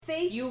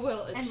Faith you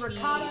will achieve. and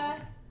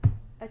ricotta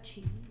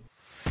achieve.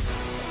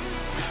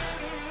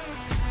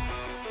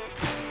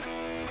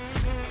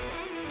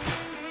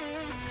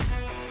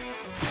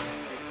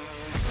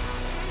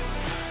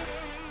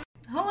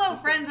 Hello,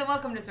 friends, and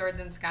welcome to Swords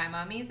and Sky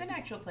Mommies, an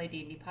actual play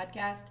D&D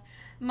podcast.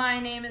 My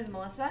name is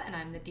Melissa, and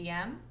I'm the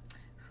DM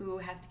who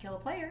has to kill a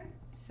player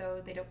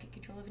so they don't get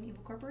control of an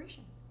evil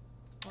corporation.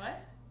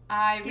 What?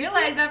 I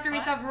realized after we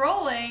stopped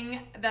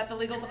rolling that the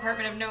legal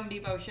department of Gnome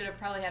Depot should have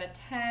probably had a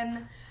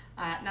 10,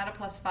 not a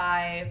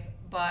 +5,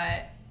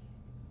 but,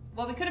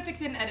 well, we could have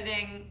fixed it in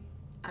editing.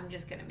 I'm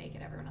just going to make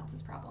it everyone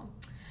else's problem.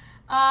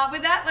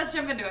 With that, let's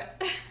jump into it.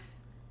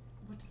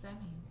 What does that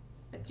mean?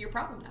 It's your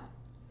problem now.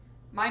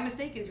 My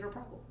mistake is your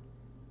problem.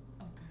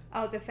 Okay.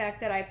 Oh, the fact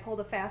that I pulled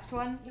a fast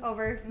one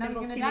over Now you're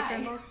Nimbles gonna to die.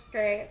 Grimbles?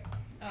 Great.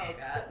 Oh,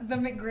 God. The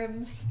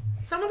McGrims.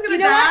 Someone's gonna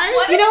You know die?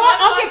 what? You know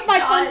what? I'll give my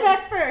fun does.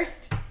 fact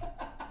first.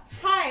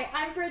 Hi,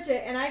 I'm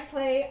Bridget, and I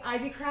play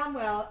Ivy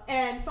Cromwell.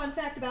 And fun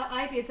fact about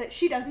Ivy is that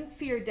she doesn't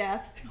fear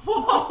death.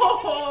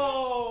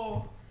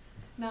 Whoa!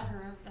 Not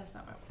her. That's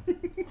not my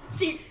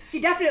She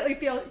definitely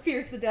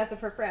fears the death of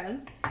her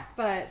friends,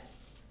 but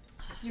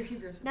Your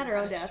Hebrews were Not her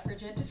own punished, death.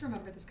 Bridget. Just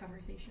remember this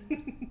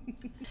conversation.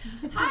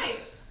 Hi,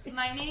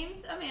 my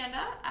name's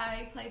Amanda.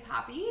 I play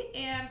Poppy,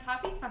 and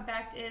Poppy's fun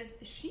fact is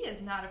she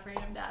is not afraid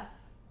of death.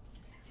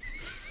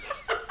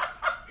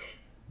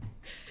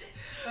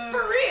 For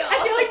real.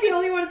 I feel like the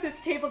only one at this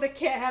table that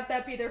can't have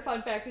that be their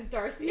fun fact is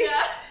Darcy.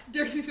 Yeah.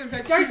 Darcy's fun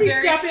fact. Darcy's she's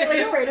very definitely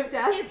sick. afraid of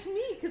death. It's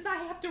me, because I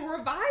have to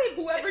revive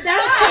whoever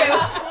That's dies. true.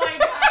 Oh my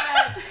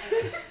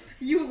god.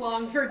 You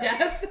long for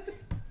death.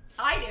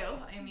 I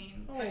do. I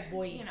mean, Oh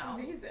boy. you know.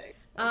 Amazing.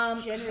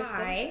 Generous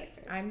Hi,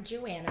 I'm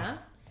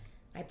Joanna.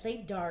 I play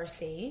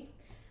Darcy.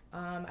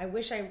 I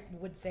wish I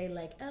would say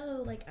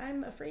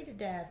I'm afraid of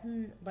death,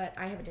 but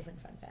I have a different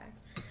fun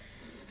fact.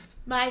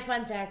 My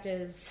fun fact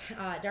is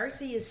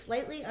Darcy is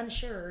slightly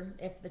unsure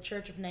if the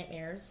Church of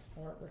Nightmares,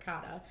 or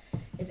Ricotta,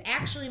 is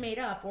actually made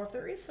up or if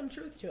there is some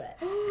truth to it.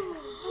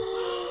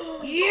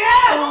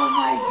 Yes! Oh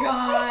my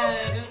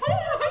god.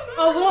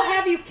 Oh, we'll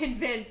have you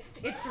convinced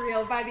it's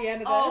real by the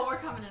end of this. Oh, we're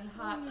coming in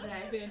hot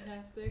today.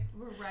 Fantastic.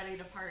 We're ready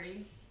to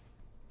party.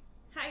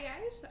 Hi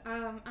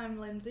guys, I'm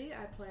Lindsay.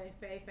 I play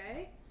Fei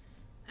Fei,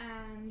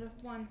 and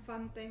one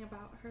fun thing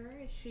about her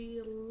is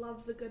she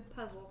loves a good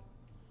puzzle.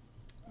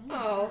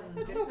 Oh,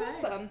 that's so Good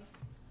wholesome.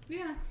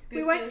 Yeah,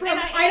 We went from And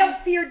I don't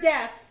fear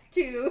death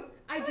to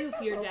I do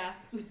fear death.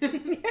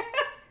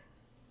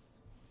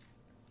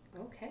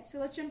 Okay, so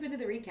let's jump into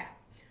the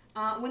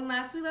recap. When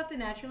last we left the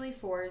Naturally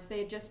Fours, they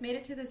had just made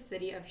it to the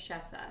city of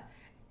Shessa,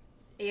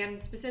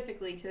 and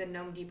specifically to the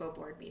Gnome Depot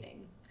board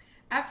meeting.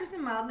 After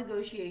some mild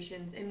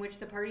negotiations in which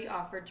the party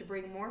offered to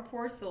bring more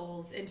poor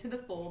souls into the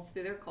folds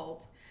through their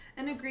cult,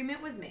 an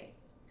agreement was made.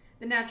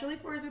 The Naturally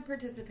Fours would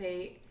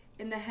participate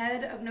in the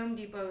head of Gnome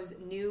Depot's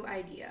new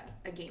idea,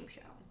 a game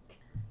show.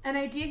 An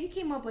idea he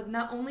came up with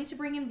not only to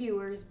bring in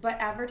viewers, but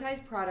advertise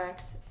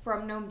products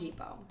from Gnome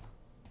Depot.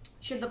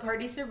 Should the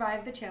party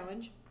survive the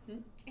challenge...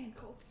 And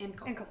cults. And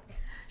cults. and cults.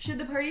 Should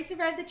the party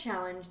survive the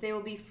challenge, they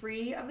will be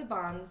free of the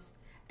bonds,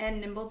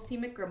 and Nimbles T.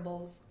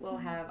 McGrimbles will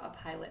have a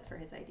pilot for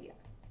his idea.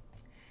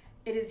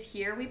 It is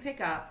here we pick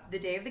up the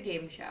day of the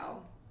game show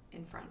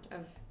in front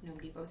of Gnome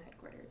Depot's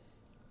headquarters.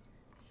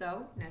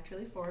 So,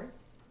 Naturally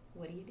Fours,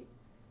 what do you do?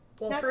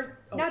 Well,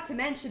 Not to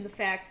mention the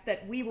fact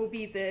that we will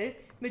be the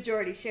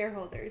majority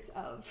shareholders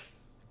of,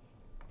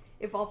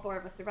 if all four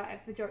of us survive,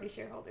 majority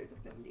shareholders of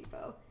Gnome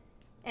Depot.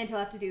 And he'll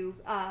have to do,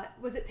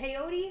 was it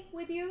peyote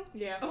with you?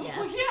 Yeah.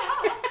 yes.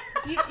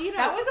 You know,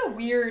 That was a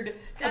weird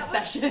That was-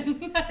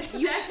 obsession. That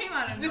came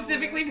out of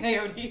Specifically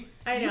peyote.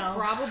 I you know.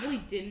 probably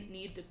didn't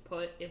need to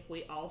put if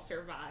we all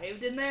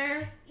survived in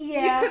there.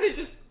 Yeah. You could have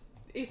just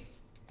if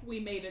we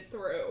made it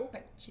through.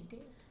 But you did.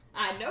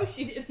 I know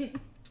she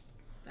didn't.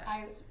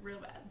 That's real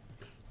bad.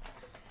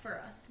 For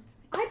us.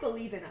 I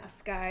believe in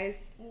us,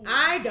 guys.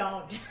 I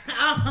don't.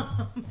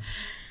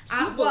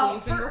 She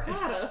believes in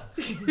ricotta.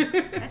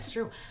 That's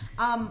true.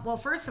 Well,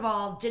 first of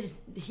all, did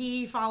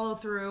he follow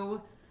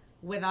through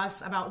with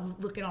us about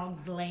looking all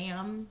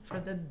glam for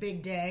the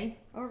big day?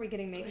 Or are we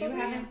getting makeup? You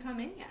haven't come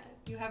in yet.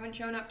 You haven't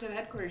shown up to the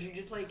headquarters. You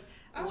just,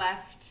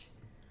 left.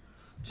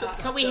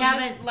 So we you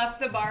haven't- just left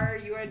the bar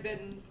you had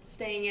been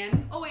staying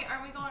in. Oh wait,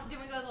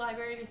 didn't we go to the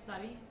library to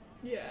study?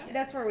 Yeah.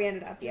 That's where we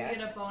ended up, Did yeah. we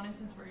get a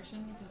bonus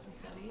inspiration because we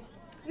studied?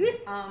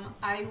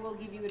 I will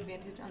give you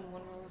advantage on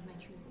one roll of my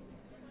choosing.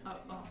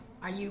 Oh.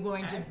 Are you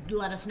going to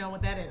let us know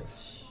what that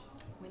is?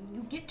 When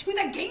you get to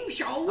the game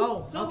show.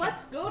 Oh, So okay.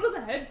 let's go to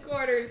the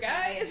headquarters,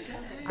 guys.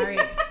 All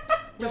right.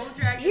 Don't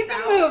drag Keep us it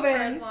out moving.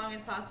 for as long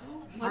as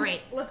possible. All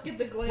right. Let's get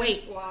the glam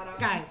Wait, squad on.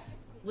 guys,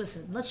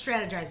 listen. Let's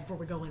strategize before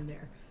we go in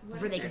there.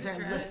 Before they can start.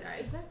 Listen.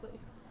 Exactly.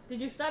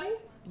 Did you study?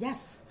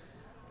 Yes.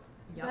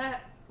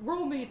 That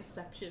roll me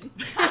deception.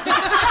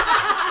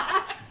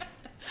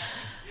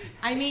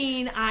 I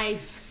mean, I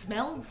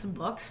smelled some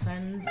books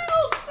and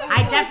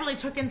I definitely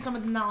took in some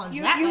of the knowledge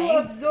that You way.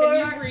 absorb.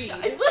 Can you read?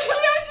 Literally,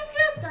 I was just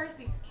gonna ask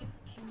Darcy.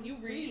 Can You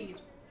read.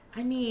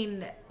 I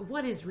mean,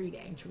 what is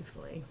reading,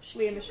 truthfully?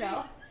 Leah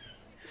Michelle.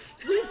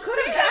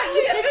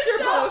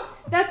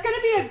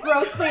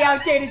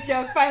 outdated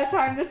joke by the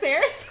time this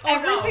airs.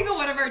 Every no. single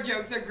one of our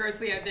jokes are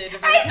grossly outdated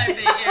by the time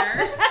they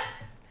air.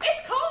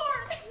 It's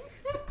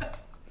corn.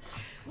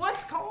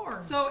 What's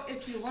corn? So,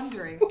 if you're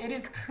wondering, it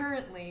is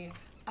currently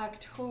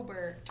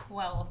October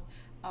 12th.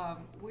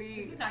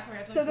 This is not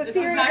correct. So the This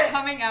is theory not that-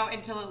 coming out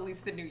until at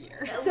least the new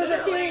year. So the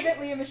theory that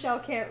Leah Michelle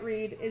can't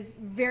read is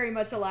very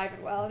much alive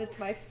and well, and it's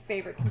my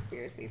favorite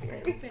conspiracy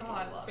theory. Oh,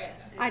 I love it.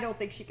 I don't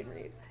think she can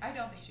read. I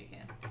don't think she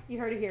can. You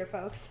heard it here,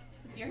 folks.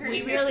 You heard We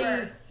it really-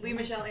 first. Lee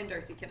Michelle and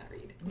Darcy cannot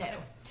read. No.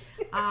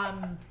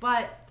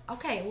 But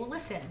okay, well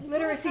listen.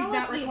 Literacy is Tell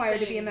not us these required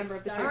to be a things, member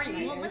of the Darcy. All church. right,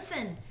 in well years.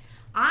 listen.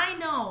 I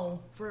know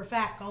for a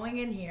fact going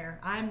in here,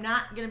 I'm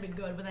not gonna be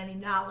good with any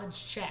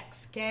knowledge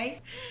checks.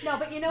 Okay? No,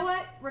 but you know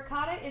what?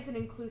 Ricotta is an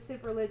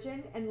inclusive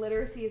religion, and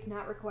literacy is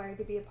not required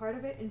to be a part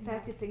of it. In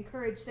fact, it's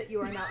encouraged that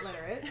you are not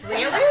literate.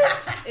 Really?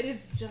 It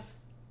is just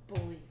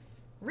belief.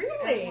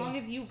 Really? As long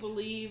as you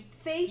believe,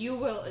 Faith you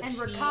will achieve. and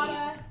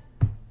ricotta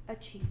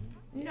achieve.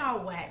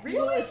 No way. You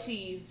will Really?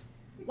 achieve.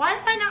 Why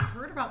have I not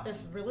heard about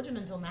this religion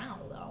until now,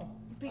 though?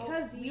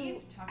 Because you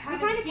we've talked about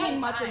haven't it seen all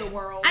much the of the time.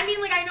 world. I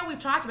mean, like I know we've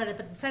talked about it,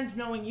 but since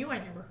knowing you, I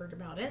never heard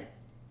about it.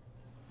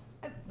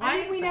 Why I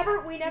mean, is we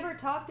that? never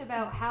talked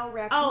about how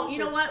raccoons. Oh, you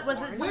know are what? Was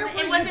it born. something? Where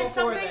were It wasn't you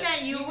before something this?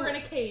 that you were in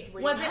a cage.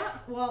 Were Was you it?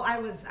 not? Well,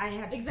 I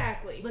had.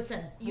 Exactly.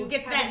 Listen, You we'll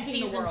get to that in haven't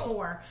seen the season world.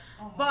 4.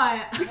 Oh.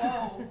 But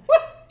Whoa.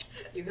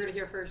 You heard it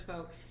here first,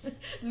 folks.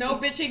 No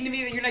bitching to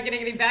me that you're not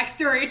getting any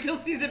backstory until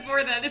season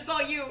 4 then. It's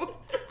all you. oh,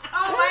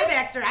 my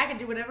backstory, I can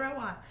do whatever I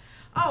want.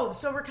 Oh,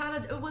 so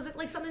Ricotta, was it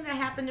like something that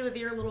happened with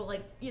your little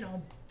like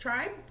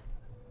tribe?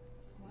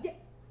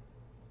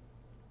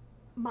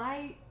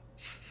 My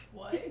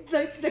What?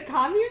 the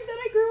commune that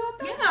I grew up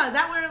in. Yeah, is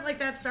that where like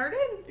that started?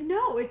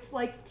 No, it's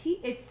like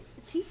it's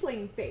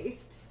tiefling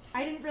based.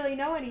 I didn't really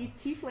know any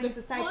tieflings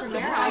aside from Melissa,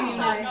 Mara. how you Mara.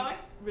 stop but- going?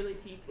 Really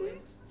tieflings.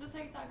 Is this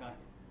how you stop going?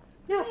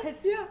 No,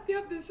 because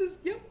Yep, this is,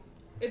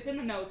 It's in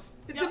the notes.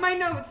 It's in my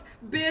notes.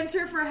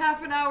 Banter for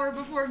half an hour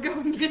before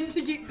going in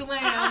to get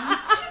glam.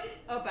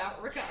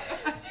 About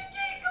ricotta.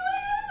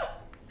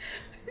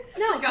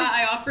 no, Forgot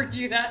I offered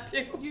you that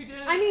too. You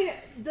did. I mean,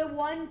 the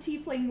one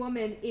tiefling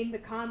woman in the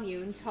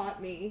commune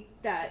taught me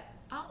that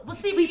Oh, well,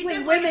 see, but you tiefling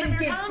did learn women from your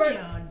give commune.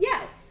 birth.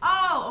 Yes,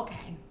 Oh,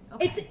 okay.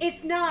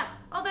 it's not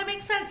Oh, that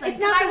makes sense. It's 'cause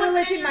not I the wasn't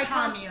religion in your my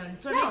commune,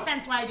 so it No. makes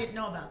sense why I didn't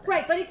know about this.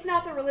 right, but it's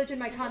not the religion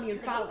my commune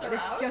turned us followed.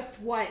 It's around. just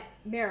what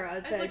Mara,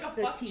 It's the like a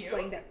the fuck you.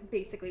 tiefling that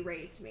basically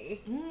raised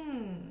me,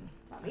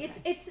 taught me.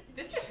 It's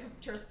This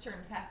just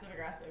turned passive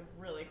aggressive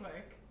really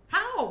quick.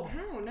 How?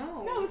 Oh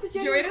no. No, it's a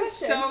genuine Joanna's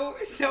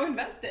question. so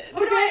invested. Oh,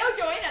 no, I know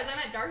Joanna's. I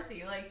met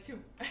Darcy. Like,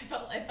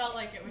 I felt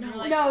like it when you were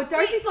like, No,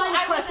 Darcy's wait, so line of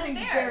I wasn't questioning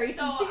is there, very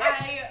so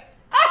sincere.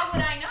 how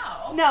would I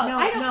know? no, No,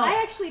 I don't. no.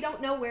 I actually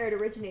don't know where it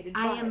originated.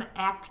 I from. am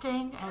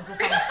acting as if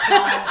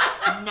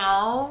I don't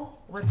know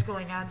what's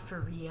going on for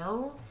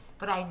real,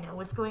 but I know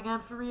what's going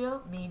on for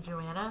real. Me,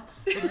 Joanna,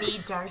 but me,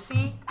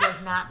 Darcy,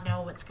 does not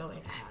know what's going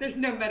on. There's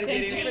no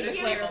metagaming you at this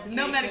for the level.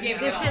 No clarification. metagaming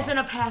This at all. isn't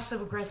a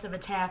passive-aggressive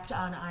attack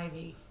on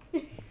Ivy.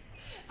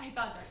 I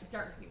thought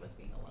Darcy was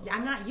being a little.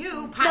 I'm not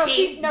you, No,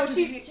 Poppy.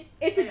 she's.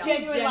 It's a Yeah,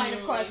 genuine line of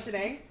genuinely.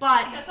 questioning.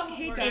 But That's almost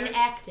Hey, worse. in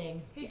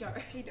acting, Hey, Darcy.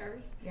 Hey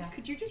Dars, Yeah.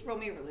 could you just roll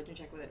me a religion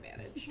check with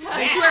advantage? Yes.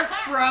 Since you are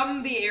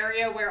from the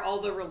area where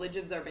all the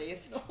religions are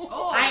based.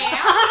 Oh,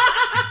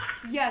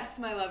 Yes,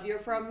 my love, you're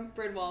from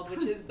Brynwald,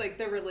 which is like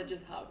the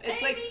religious hub. It's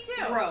Hey, like me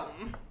too.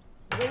 Rome.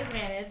 with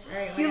advantage. All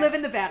right, You live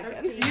in the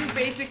Vatican. 13. You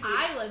basically.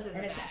 I lived in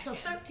And the it's, back. so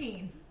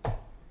 13.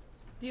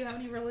 Do you have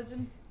any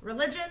religion?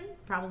 Religion,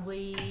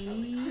 probably. Do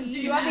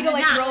you want me to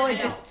like Not roll a I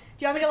don't.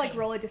 Do you want me to like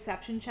roll a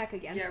deception check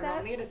against Yeah, that?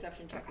 roll me a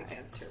deception check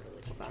against her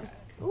religion check.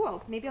 Ooh,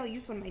 well, maybe I'll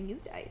use one of my new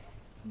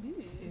dice.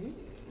 Ooh.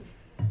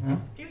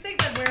 Do you think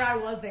that where I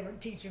was, they were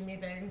teaching me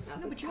things?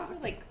 No, but you also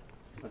like.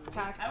 Let's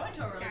pack. I went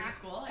to a religious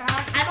school.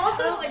 I'm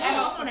also like I'm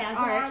also an Azamar.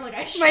 Alright. Like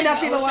I should Might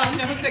not be know the one. some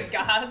Know things. the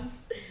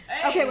gods.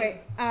 Hey. Okay,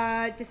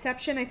 wait.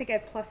 Deception, I think I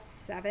have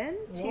 +7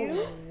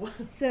 too. Whoa.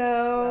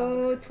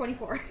 So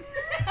 24.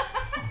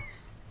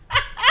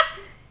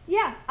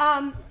 Yeah.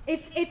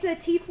 It's a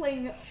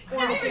tiefling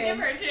I didn't even give origin.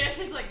 her a chance.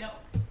 She's like, no,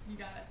 you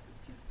got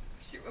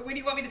it. What do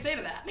you want me to say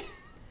to that?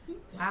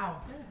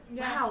 Wow.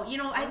 Yeah. Wow. You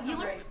know, That you sounds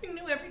learn right. something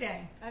new every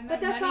day. I've But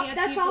met that's many al- a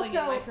that's tiefling also-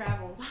 in my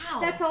travels. Wow.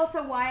 That's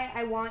also why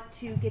I want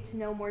to get to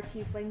know more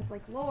tieflings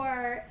like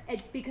lore,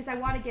 because I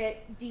want to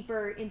get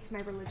deeper into my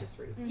religious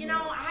roots. You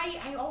know,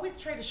 I always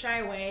try to shy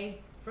away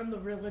from the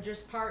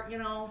religious part, you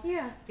know,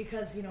 Yeah.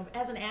 because, you know,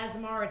 as an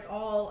Azamar, it's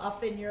all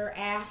up in your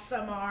ass,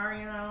 Samar,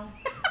 you know.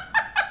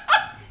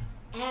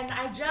 And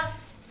I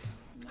just,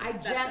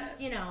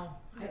 you know,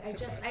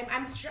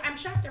 I'm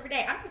shocked every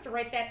day. I'm going to have to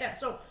write that down.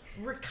 So,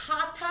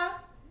 ricotta,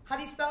 how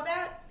do you spell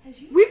that?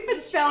 We've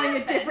been spelling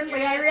it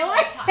differently, I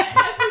realize.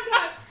 Every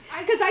time.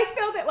 Because I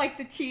spelled it like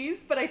the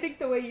cheese, but I think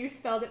the way you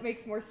spelled it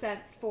makes more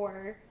sense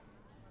for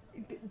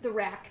the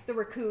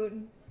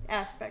raccoon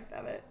aspect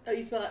of it. Oh,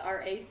 you spell it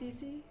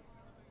R-A-C-C?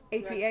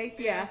 ATA,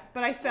 yeah.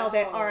 But I spelled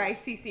it Oh.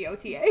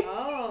 RICCOTA.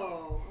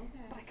 Oh.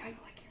 Okay. But I kind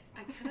of like yours.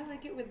 I kind of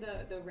like it with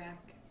the rack.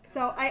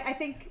 So I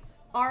think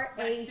Rack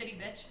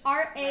City, bitch.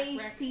 Raccata.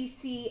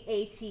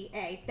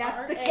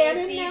 That's the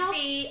canon now.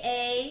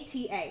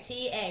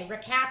 Raccata.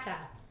 Raccata.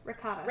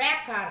 Ricotta.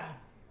 Raccata.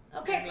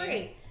 Okay,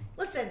 great.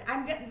 Listen,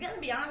 I'm gonna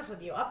be honest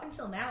with you. Up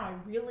until now, I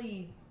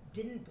really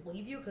didn't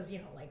believe you because,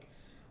 like,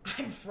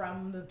 I'm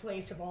from the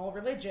place of all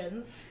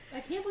religions.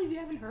 I can't believe you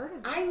haven't heard of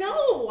it. I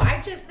know.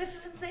 This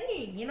is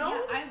insane,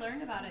 Yeah, I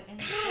learned about it in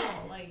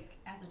school, like,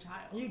 as a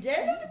child. You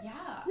did?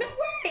 Yeah. No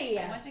way.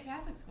 I went to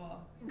Catholic school.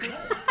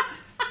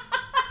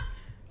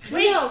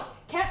 Wait, no,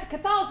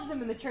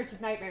 Catholicism and the Church of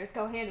Nightmares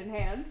go hand in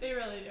hand. They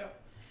really do.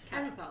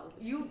 Catholicism.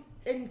 You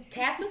in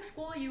Catholic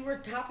school, you were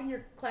topping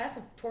your class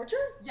of torture?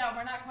 Yeah,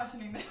 we're not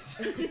questioning this.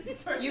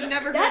 You've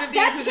never heard That, of the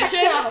that checks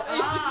Inquisition? out.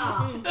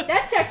 Ah.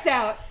 That checks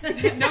out.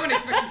 No one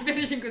expects the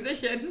Spanish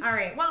Inquisition. All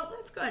right. Well,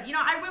 that's good.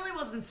 I really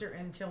wasn't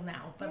certain until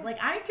now, but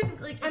I could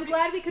I'm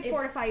glad we could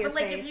fortify your But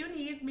faith. if you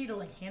need me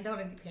to hand out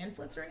any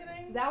pamphlets or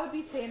anything, That would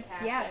be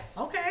fantastic. Yes.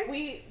 okay.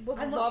 We would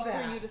I love love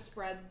that. for you to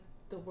spread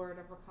the word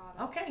of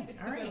ricotta. Okay,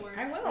 It's all the right, good word.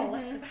 I will.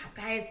 Wow,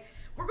 guys,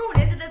 we're going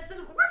into this.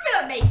 We're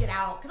gonna make it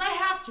out because I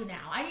have to now.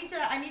 I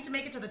need to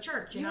make it to the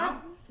church. You know,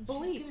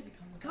 Believe.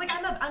 because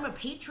I'm a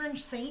patron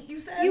saint. You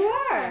said You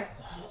are.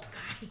 Oh,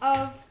 guys.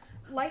 Of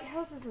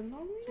lighthouses and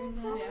loneliness.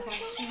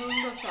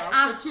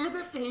 But you're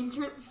the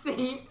patron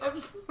saint of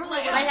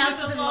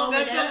Lighthouses and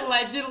loneliness. That's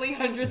allegedly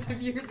hundreds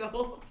of years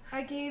old.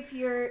 I gave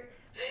your.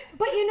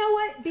 But you know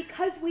what?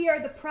 Because we are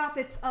the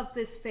prophets of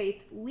this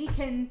faith, we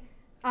can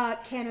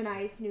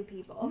canonize new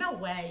people. No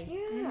way.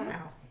 Yeah.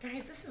 Wow,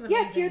 guys, this is amazing.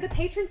 Yes, you're the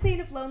patron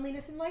saint of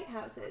loneliness and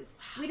lighthouses.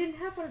 We didn't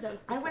have one of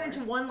those before. I went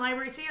into one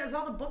library. See, it was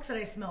all the books that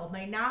I smelled.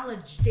 My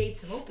knowledge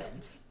gates have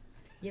opened.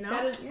 You know.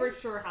 That is for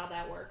sure how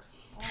that works.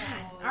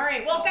 All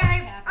right, well,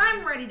 guys,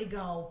 I'm ready to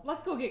go.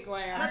 Let's go get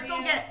glam. I'm ready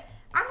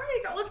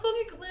to go. Let's go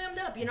get glammed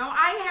up.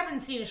 I haven't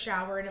seen a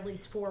shower in at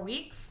least 4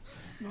 weeks.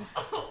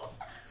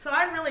 So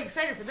I'm really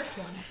excited for this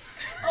one.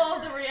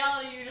 Oh, the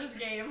reality you just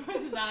gave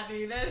was not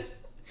needed.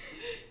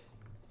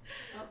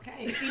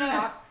 Okay.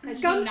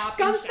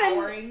 Scum's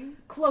been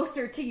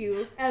closer to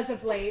you as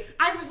of late.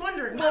 I was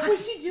wondering. What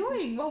was she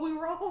doing while we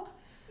were all...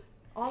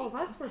 All of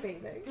us were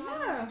bathing.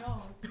 Yeah. Who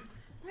knows?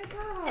 My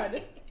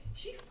God.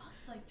 She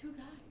fucked like 2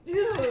 guys.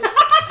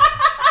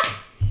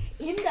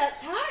 In that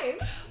time.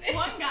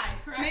 One guy,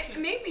 correct?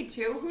 Maybe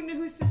 2.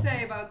 Who's to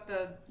say about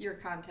your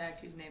contact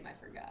whose name I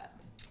forgot?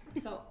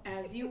 So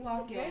as you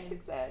walk in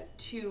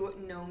to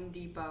Gnome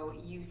Depot,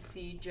 you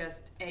see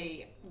just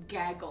a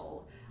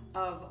gaggle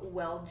of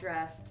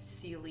well-dressed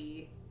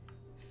Seelie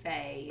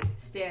Fae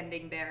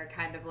standing there,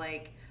 kind of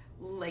like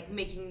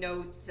making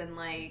notes and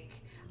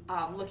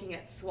looking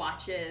at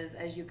swatches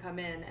as you come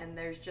in. And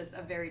there's just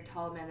a very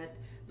tall man that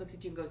looks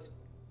at you and goes,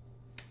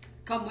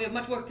 "Come, we have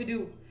much work to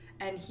do."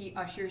 And he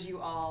ushers you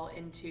all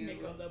into...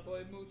 Make all the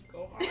boy moves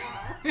go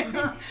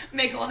hard.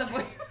 Make all the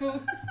boy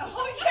move.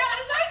 Oh, yeah,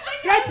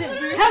 that's Gretchen,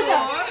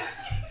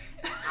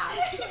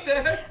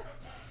 Helga.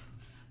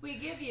 We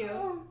give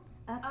you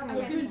A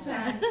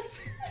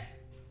Princess.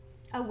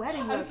 A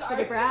wedding I'm rose for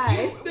sorry. the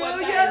bride. No,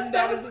 yes,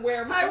 that was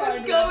where I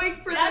was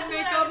going for That's the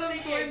make what I all was the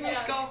thinking, boy moves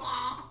yeah.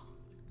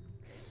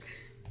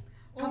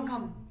 go.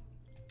 Come.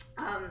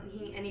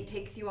 He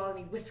takes you all and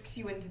he whisks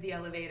you into the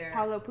elevator.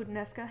 Paolo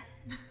Pudinesca.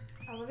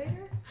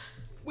 Elevator?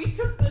 We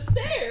took the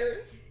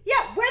stairs.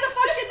 Yeah, where the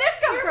fuck did this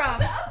come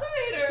from?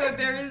 Elevator. So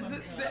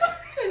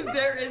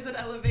there is an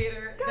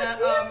elevator that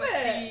damn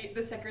it.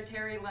 the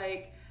secretary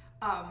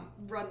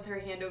runs her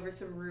hand over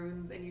some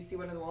runes and you see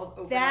one of the walls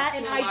open That up to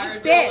and a I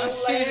large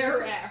just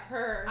Glare at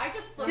her. I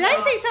just Did I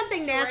say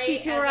something nasty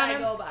to her on I her?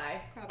 go by.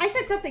 I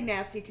said something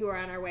nasty to her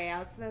on our way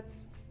out, so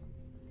that's,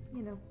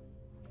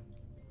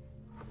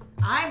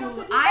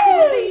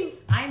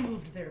 I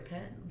moved their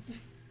pens.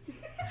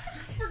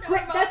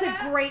 That's a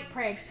great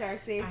prank,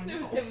 Darcy. I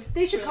know.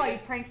 They should call you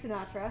Prank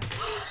Sinatra.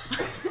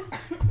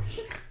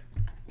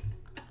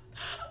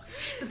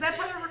 Is that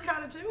part of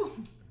ricotta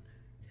too?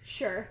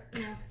 Sure.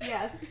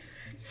 Yes.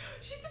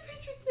 She's the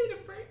patron saint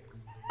of pranks.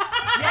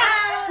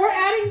 Yeah. We're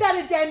adding that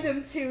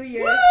addendum to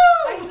your...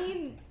 I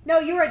mean, No,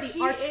 you are the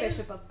She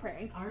Archbishop is- of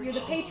Pranks. You're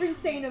the patron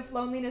saint of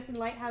loneliness and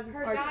lighthouses,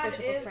 her god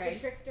Archbishop is of the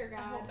Pranks. trickster I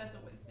god. hope that's a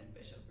Winston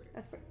Bishop.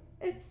 That's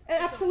it's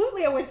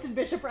absolutely a Winston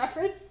Bishop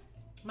reference.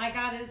 My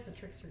god is the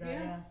trickster god.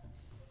 Yeah.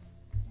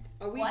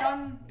 Are we What?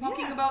 done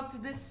talking Yeah.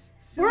 about this?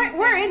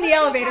 We're in the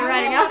elevator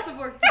right now. Lots of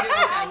work to do. Okay,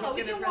 I'm just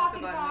we gonna can press walk the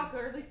and button. talk,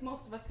 or at least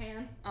most of us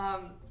can.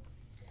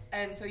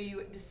 And so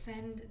you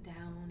descend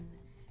down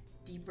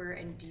deeper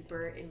and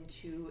deeper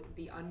into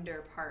the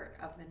under part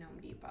of the Gnome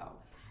Depot.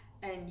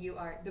 And you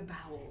are the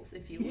bowels,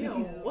 if you will.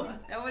 Ew.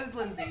 That was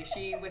Lindsay.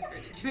 She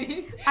whispered it to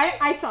me.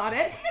 I thought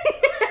it.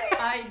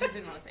 I just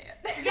didn't want to say it.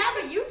 Yeah,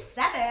 but you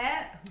said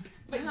it.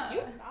 But Uh-huh.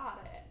 you got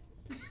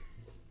it.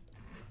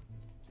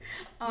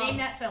 Name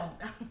that film.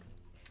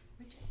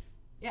 Which is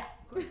Yeah,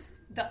 of course.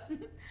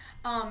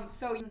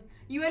 So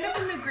you end up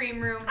in the green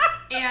room,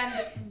 and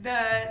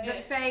the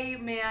Fae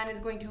man is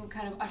going to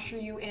kind of usher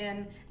you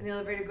in, and the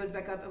elevator goes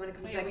back up, and when it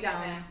comes back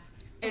down,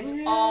 it's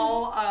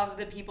all of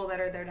the people that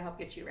are there to help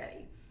get you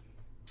ready.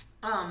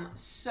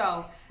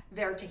 So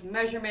they're taking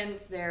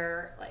measurements,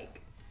 they're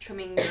like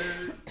trimming your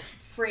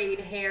frayed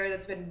hair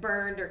that's been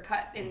burned or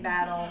cut in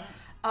battle.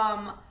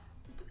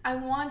 I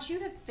want you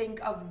to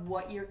think of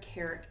what your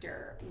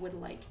character would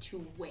like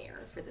to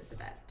wear for this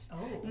event.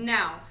 Oh.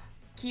 Now,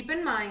 keep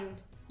in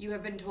mind, you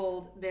have been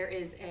told there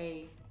is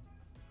a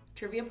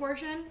trivia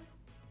portion,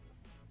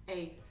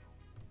 a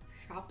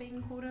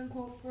shopping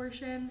quote-unquote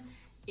portion,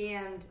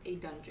 and a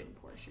dungeon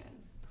portion.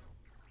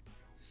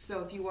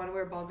 So if you want to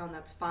wear a ball gown,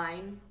 that's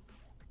fine.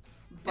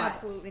 But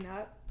Absolutely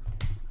not.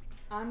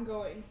 I'm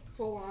going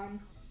full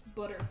on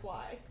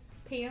butterfly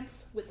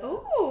pants with a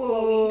Ooh.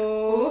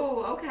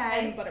 Ooh,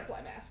 okay. and butterfly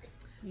mask.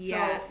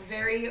 Yes. So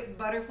very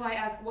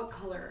butterfly-esque. What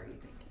color are you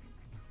thinking?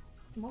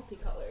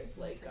 Multicolored,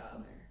 like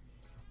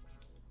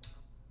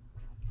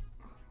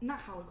not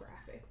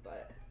holographic,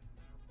 but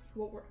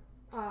what were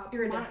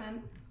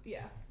Iridescent.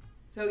 yeah.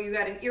 So you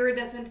got an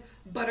iridescent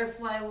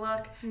butterfly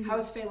look.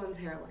 How's Phelan's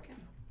hair looking?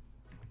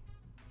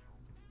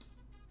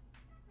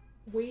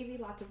 Wavy,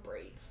 lots of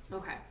braids.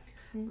 Okay.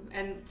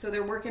 And so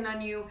they're working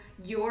on you.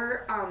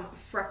 Your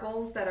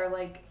freckles that are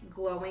like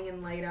glowing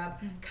and light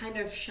up kind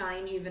of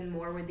shine even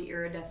more with the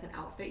iridescent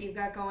outfit you've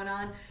got going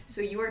on.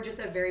 So you are just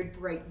a very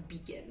bright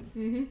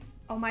beacon.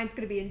 Oh, mine's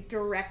gonna be in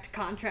direct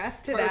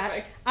contrast to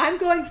Perfect. that. I'm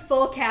going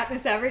full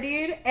Katniss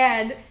Everdeen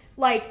and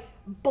like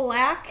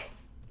black,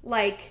 Oh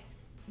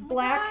my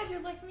God, you're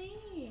like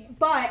me.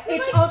 but You're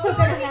it's like also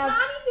gonna Sorry, have.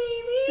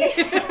 mommy,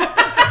 baby.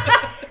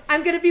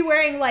 I'm gonna be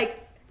wearing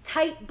like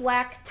tight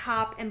black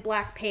top and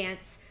black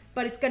pants,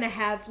 but it's gonna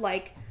have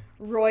like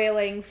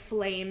roiling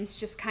flames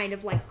just kind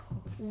of like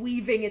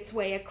weaving its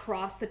way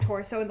across the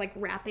torso and like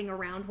wrapping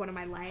around one of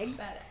my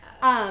legs.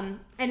 And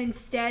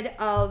instead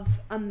of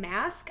a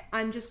mask,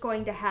 I'm just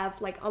going to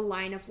have like a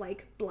line of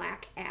like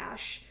black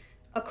ash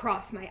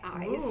across my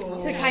eyes Ooh.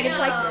 to kind of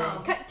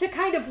like to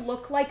kind of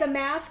look like a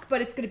mask,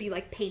 but it's gonna be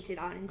like painted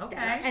on instead.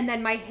 Okay. And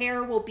then my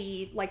hair will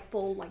be like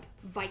full like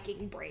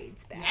Viking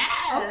braids back.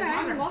 Yes,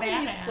 those I'm are loving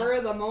these badass. spur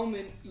of the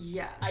moment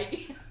Yes.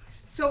 ideas.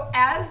 So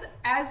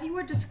as you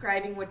are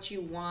describing what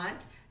you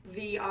want,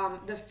 the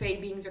Fae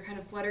beings are kind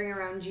of fluttering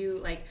around you,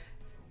 like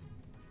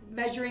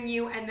measuring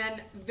you, and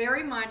then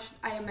very much,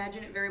 I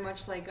imagine it very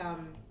much like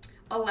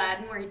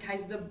Aladdin, where he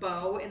ties the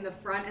bow in the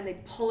front and they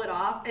pull it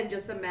off, and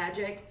just the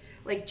magic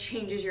like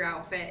changes your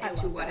outfit I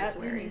into love what that. it's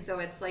wearing. So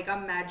it's like a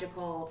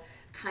magical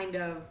kind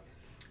of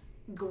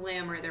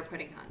glamour they're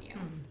putting on you.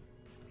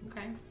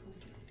 Okay.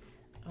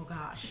 Oh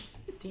gosh.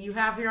 Do you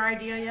have your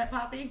idea yet,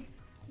 Poppy?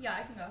 Yeah,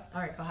 I can go.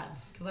 All right, go ahead.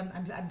 Because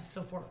I'm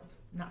so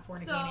not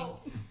fornicating. So,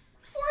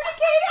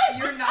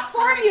 You're not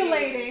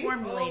Formulating.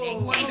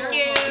 Formulating. Oh, Thank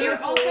wonderful. you.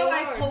 You're also,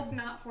 I Lord. hope,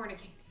 not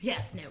fornicating.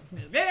 Yes. No.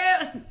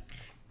 That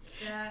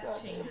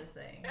changes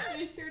things.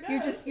 It sure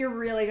does. You're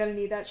really gonna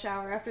need that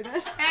shower after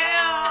this.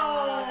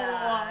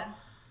 Ow.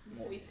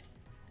 Moist.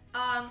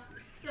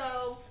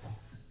 So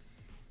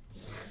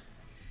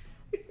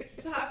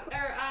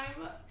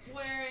I'm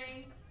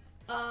wearing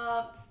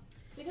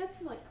they got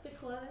some like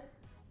thick leather.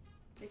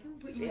 They can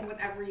put you in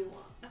whatever you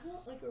want. I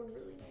want like a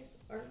really nice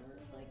armor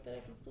like that I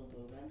can still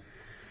move in.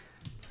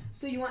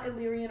 So you want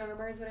Illyrian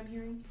armor is what I'm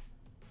hearing?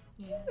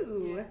 Yeah.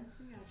 Ooh.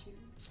 I got you.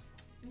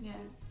 Yeah.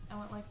 I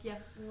want like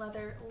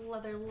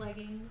leather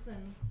leggings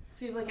and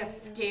So you have like a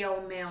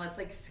scale mail. It's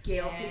like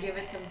scale to give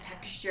it some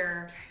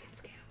texture.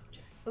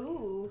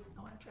 Ooh.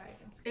 I want a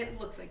dragon's It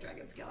looks like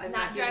dragon scale. I'm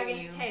not giving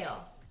dragon's you-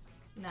 tail.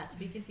 Not to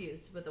be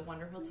confused with the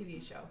wonderful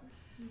TV show.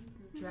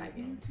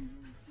 Dragon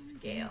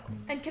scales.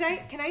 And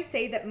can I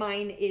say that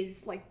mine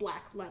is like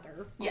black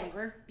leather Yes.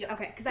 armor? Yep.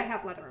 Okay, because I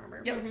have leather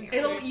armor. Yep. with me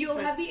You'll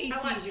have the AC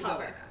I want as you go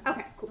tougher. in.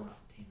 Okay, cool. Oh,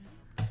 damn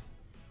it.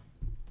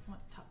 I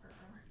want tougher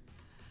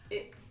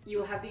armor. You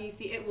will have the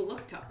AC. It will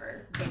look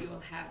tougher, but you will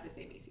have the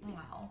same AC.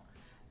 Wow.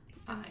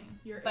 Fine.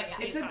 You're But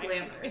yeah. It's a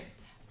glamour.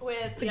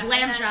 With a yeah,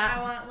 glam and then shot.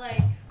 I want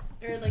like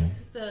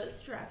the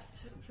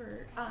straps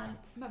for on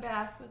my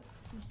back with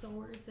my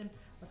swords and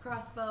a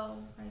crossbow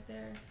right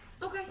there,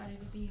 Okay. ready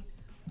to be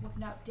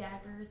whipping out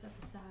daggers at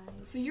the side.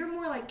 So you're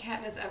more like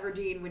Katniss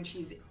Everdeen when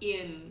she's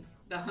in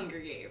the Hunger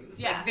Games.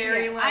 Yeah, Like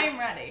very like. I'm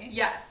ready.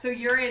 Yeah, so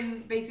you're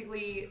in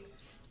basically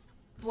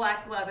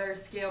black leather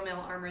scale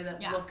mail armor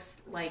that Yeah. looks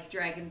like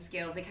dragon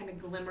scales. They kind of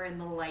glimmer in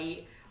the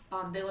light.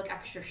 They look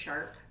extra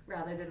sharp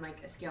rather than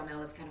like a scale mail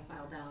that's kind of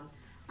filed down.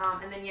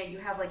 And then you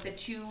have like the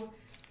two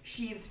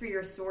sheaths for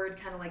your sword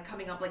kind of like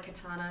coming up like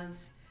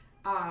katanas.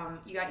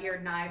 You got your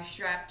knife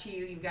strapped to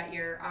you. You've got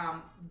your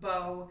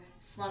bow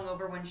slung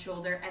over one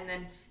shoulder. And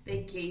then they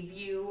gave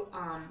you,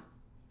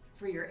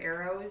 for your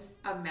arrows,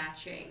 a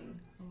matching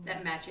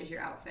that matches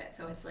your outfit.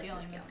 So it's like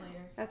Stealing the this scale mail.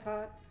 later. That's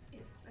hot.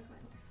 It's a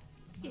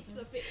glamour.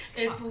 It's a bit.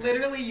 It's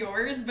literally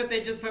yours, but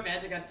they just put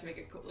magic on it to make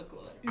it look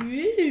cooler.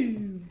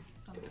 Ooh.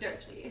 Sounds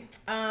Darcy.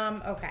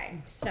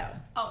 Okay. So.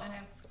 Oh, and I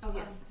Oh,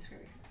 yes. Describe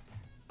your hair.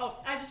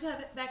 I just have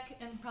it back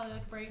and probably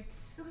like a braid.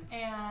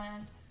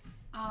 And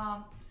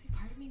see,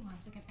 part of me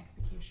wants like an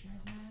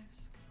executioner's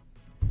mask,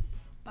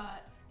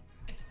 but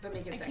But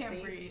make it I sexy.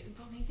 can't breathe.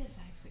 But make it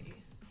sexy.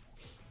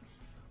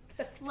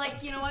 That's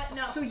Like, you know what?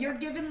 No. So you're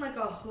given like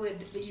a hood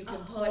that you can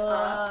put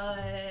up,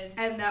 Hood.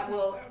 and that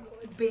will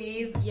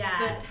bathe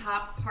Yes. the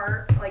top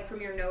part, like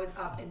from your nose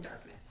up, in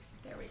darkness.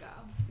 There we go.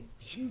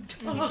 You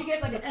should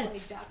get like a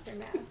plague doctor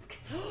mask.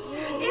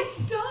 It's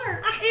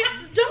dark.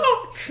 It's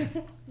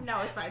dark. No,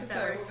 it's fine.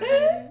 Sorry.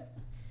 Sorry.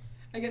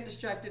 I got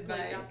distracted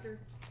by. Doctor.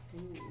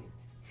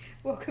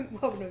 Welcome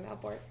to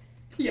Melport.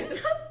 Yes.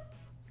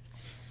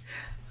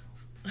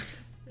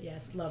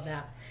 Yes, love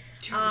that.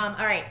 All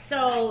right,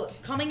 so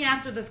coming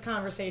after this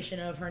conversation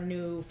of her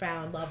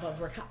newfound love of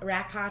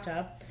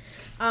Rakata,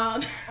 Oh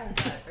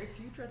god, if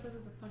you dress up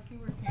as a fucking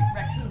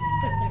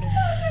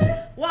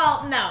raccoon.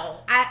 well, no,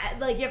 I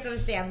like you have to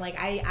understand. Like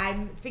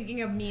I'm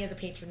thinking of me as a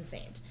patron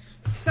saint.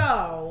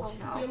 So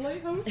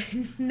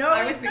no,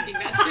 I was thinking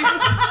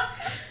that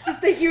too.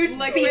 Just a huge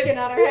Like beacon when,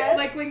 on her head.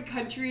 like when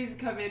countries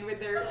come in with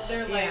their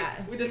like, Yeah.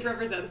 with this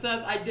represents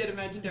us. I did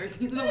imagine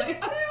Darcy as a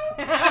lighthouse.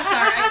 I'm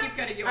sorry, I keep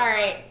cutting you off. All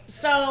right,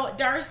 so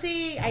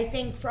Darcy, I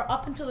think for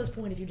up until this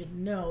point, if you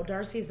didn't know,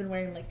 Darcy's been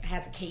wearing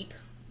has a cape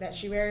that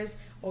she wears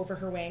over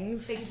her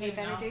wings. Big cape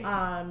energy.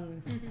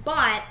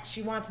 But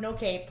she wants no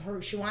cape.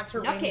 She wants her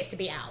No wings capes. to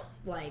be out.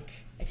 Like,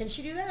 can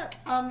she do that?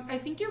 I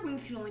think your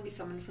wings can only be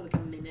summoned for like a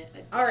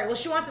minute. All right. Well,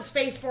 she wants a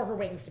space for her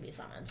wings to be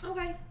summoned.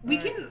 Okay.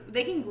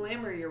 They can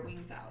glamour your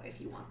wings out if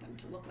you want them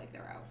to look like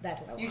they're out.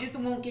 That's what I want. You just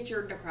won't get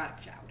your necrotic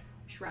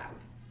shroud.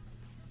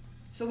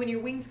 So when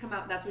your wings come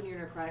out, that's when your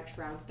necrotic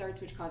shroud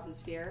starts, which causes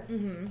fear.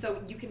 Mm-hmm.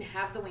 So you can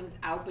have the wings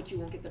out, but you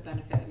won't get the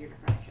benefit of your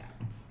necrotic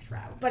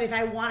shroud. But if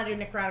I want to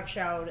do necrotic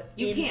shroud,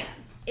 You can.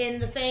 in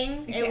the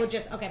thing, You it will can.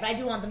 just okay. But I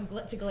do want them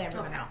to glamour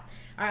them Okay. out.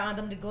 I want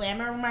them to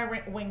glamour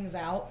my wings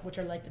out, which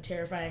are like the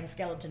terrifying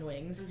skeleton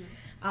wings.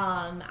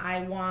 Mm-hmm. I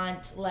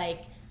want I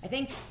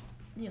think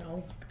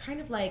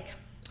kind of like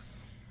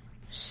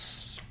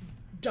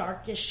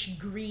darkish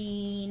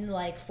green,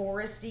 like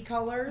foresty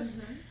colors.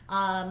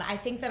 Mm-hmm. I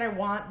think that I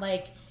want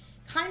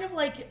kind of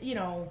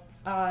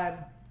I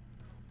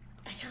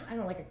don't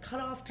know, like a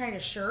cutoff kind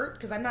of shirt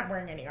because I'm not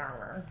wearing any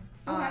armor.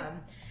 Okay.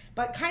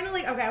 But kind of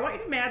I want you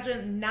to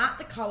imagine not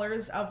the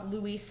colors of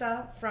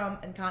Luisa from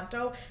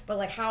Encanto,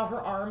 but how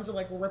her arms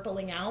are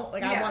rippling out. I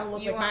Yeah, want to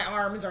look you my want-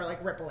 arms are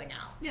rippling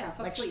out. Yeah,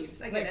 fuck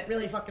sleeves. I get it.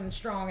 Really fucking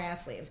strong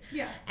ass sleeves.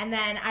 Yeah. And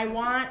then I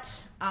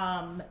want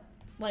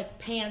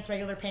pants,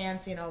 regular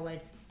pants,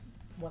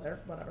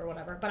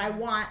 whatever. But I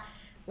want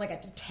a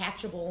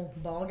detachable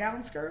ball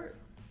gown skirt.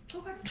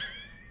 Okay.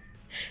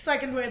 So I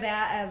can wear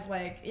that as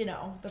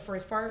the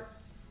first part.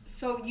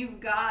 So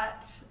you've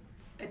got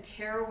a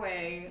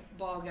tearaway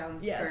ball gown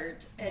skirt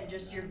Yes. and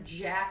just your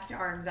jacked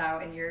arms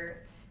out and your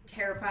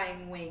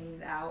terrifying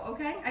wings out.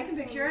 Okay, I can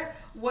picture it.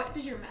 What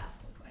does your mask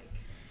look like?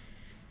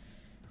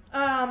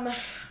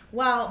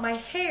 Well, my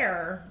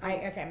hair. My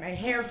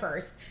hair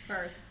first.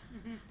 First.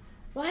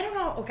 Well, I don't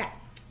know. Okay.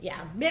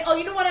 Yeah. Oh,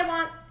 you know what I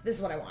want? This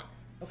is what I want.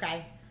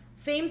 Okay.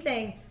 Same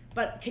thing,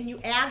 but can you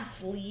add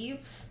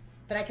sleeves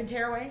that I can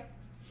tear away?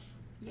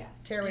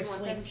 Yes. Tear Do away you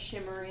want them sleeves.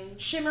 shimmering?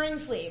 Shimmering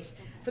sleeves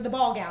for the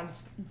ball gown.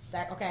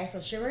 Okay, so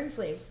shimmering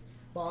sleeves,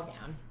 ball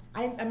gown.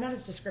 I'm not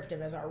as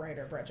descriptive as our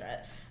writer Bridget,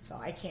 so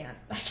I can't.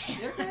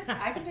 You're okay.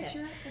 I can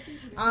picture it. That's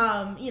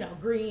interesting.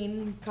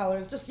 Green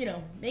colors, just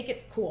make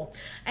it cool,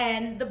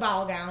 and the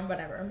ball gown,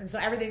 whatever. And so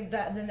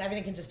then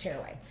everything can just tear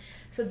away.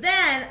 So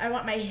then I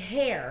want my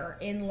hair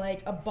in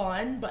a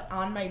bun, but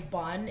on my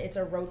bun it's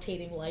a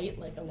rotating light,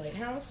 like a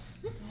lighthouse.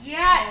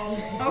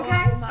 Yes.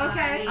 Okay. my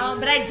Okay.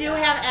 But I do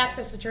have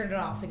access to turn it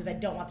off because I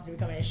don't want it to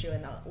become an issue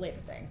in the later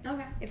thing.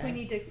 Okay. If we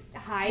need to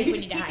hide. You we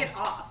can need to take hide. it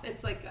off.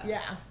 It's like a...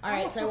 Yeah. All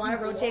right. So I want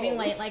a rotating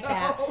light like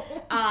that.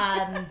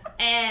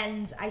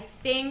 And I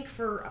think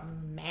for a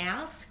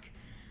mask,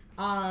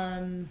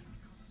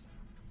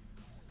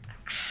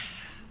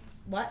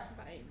 what?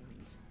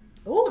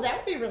 Oh, that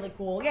would be really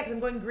cool. Yeah, because I'm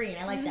going green.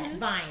 I like that.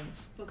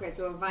 Vines. Okay,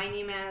 so a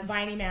viney mask.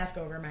 Viney mask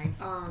over mine.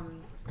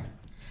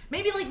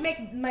 Maybe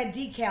make my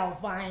decal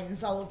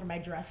vines all over my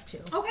dress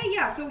too. Okay,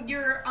 yeah. So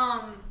you're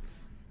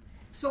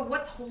so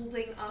what's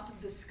holding up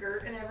the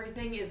skirt and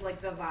everything is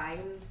the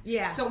vines.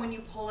 Yeah. So when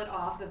you pull it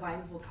off, the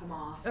vines will come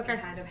off Okay.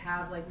 and kind of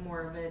have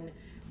more of an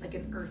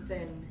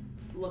earthen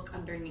look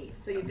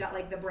underneath. So you've got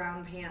the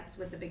brown pants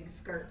with the big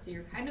skirt. So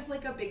you're kind of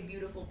like a big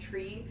beautiful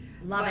tree.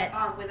 Love but,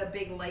 it. With a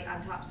big light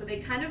on top. So they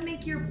kind of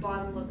make your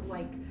bun look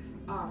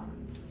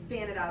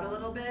fan it out a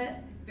little bit.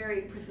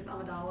 Very Princess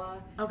Amidala.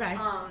 Okay.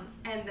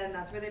 And then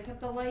that's where they put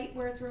the light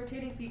where it's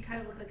rotating, so you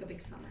kind of look like a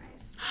big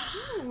sunrise.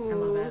 I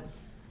love that.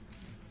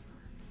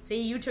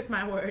 See, you took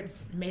my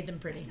words, and made them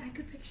pretty. I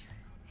could picture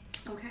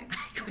it. Okay.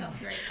 Sounds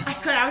great. I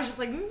could. I was just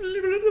like.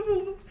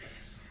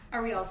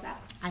 Are we all set?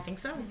 I think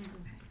so.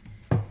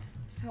 Okay.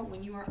 So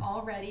when you are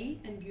all ready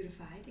and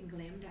beautified and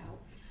glammed out,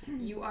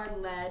 you are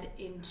led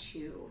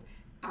into,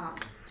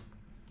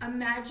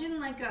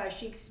 imagine a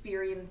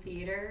Shakespearean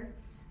theater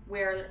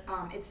where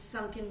it's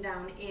sunken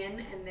down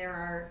in and there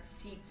are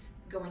seats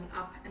going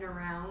up and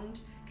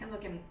around, kind of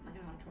like an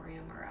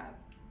auditorium or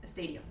a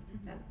stadium.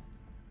 There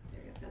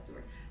you go, that's the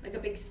word. Like a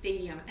big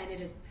stadium, and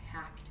it is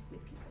packed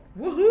with people.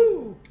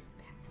 Woohoo!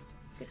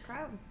 Good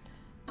crowd.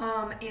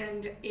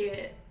 And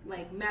it,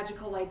 like,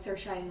 magical lights are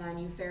shining on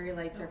you. Fairy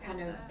lights are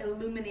kind of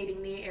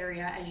illuminating the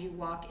area as you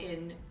walk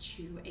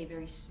into a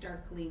very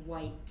starkly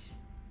white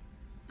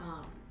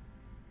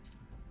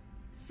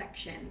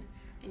section.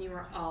 And you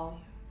are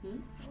all... Are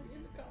we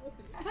in the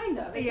Coliseum? Kind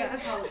of. It's like the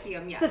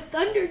Coliseum, yeah. The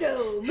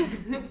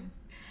Thunderdome.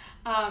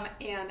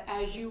 And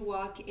as you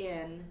walk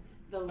in,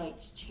 the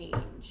lights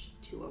change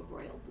to a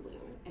royal blue.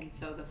 And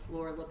so the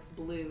floor looks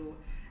blue.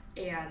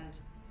 And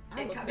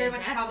I it look very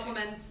much fantastic.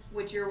 complements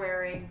what you're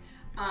wearing.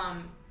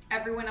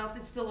 Everyone else,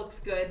 it still looks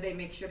good. They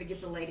make sure to get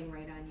the lighting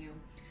right on you.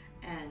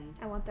 And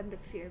I want them to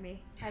fear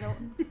me. I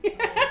don't.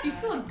 you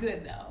still look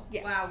good, though.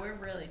 Yes. Wow, we're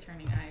really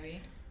turning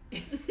Ivy.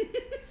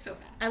 So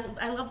fast.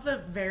 I love the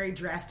very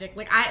drastic,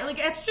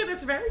 it's true,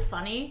 that's very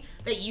funny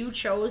that you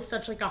chose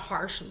such like a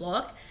harsh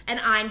look and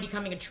I'm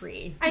becoming a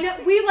tree. I know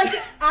we like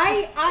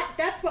I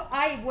that's what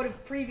I would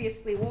have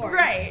previously worn.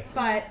 Right.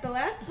 But the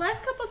last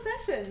couple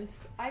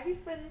sessions,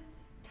 Ivy's been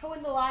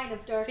towing the line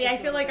of dark. See, I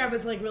feel like I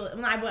was like really,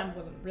 I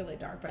wasn't really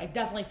dark, but I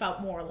definitely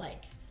felt more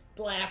like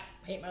black,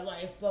 hate my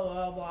life, blah,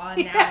 blah, blah,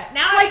 and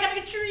now I'm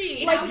like a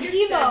tree. like Now you're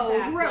emo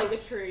steadfast growth. like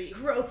a tree.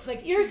 Growth,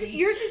 like a Yours tree.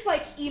 is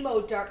like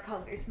emo dark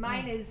colors.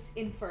 Mine is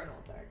infernal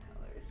dark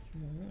colors.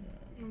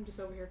 I'm just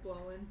over here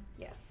glowing.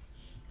 Yes.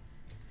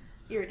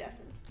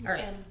 Iridescent. All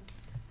right. And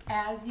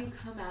as you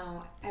come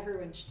out,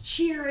 everyone's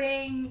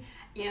cheering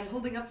and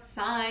holding up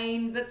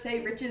signs that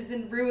say "Riches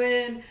in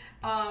Ruin."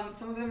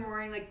 Some of them are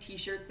wearing like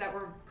T-shirts that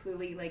were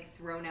clearly like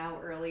thrown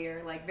out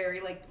earlier, like very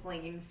like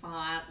plain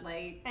font.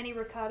 Like Any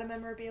ricotta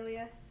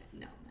memorabilia?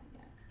 no,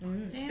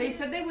 not yet. They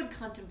said they would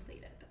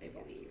contemplate it. I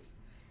believe.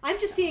 I'm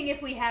just seeing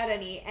if we had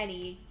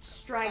any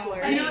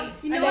stragglers. Oh,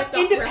 You know I what? just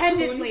stuffed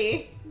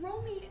independently.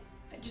 Roll me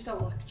just a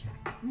luck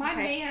check. My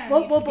Okay. man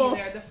We'll- needs we'll to both-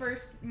 be there.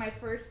 My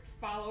first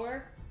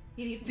follower,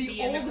 he needs to The be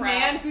in the old crowd.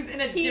 man who's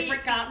in a He-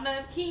 different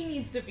continent. He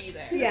needs to be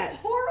there.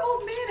 Yes. Poor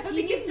old man. How's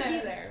He he needs get to be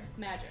there? there.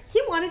 Magic.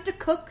 He wanted to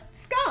cook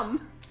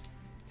scum.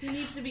 He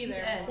needs to be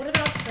there. did. What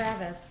about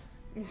Travis,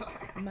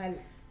 my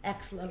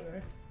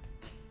ex-lover?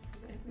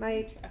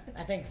 My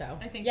I think so.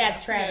 I think yeah, so.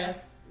 it's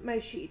Travis. my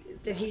sheet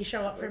is. Did not he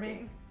show up for me?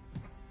 working.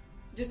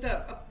 Just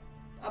a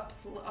flat.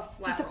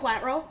 Just a roll.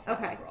 flat roll?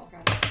 Flat Okay. roll.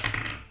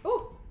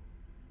 Oh.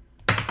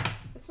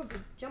 This one's a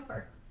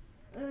jumper.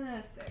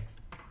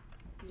 6.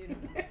 You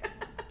don't know.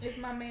 Is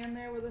my man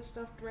there with a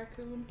stuffed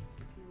raccoon?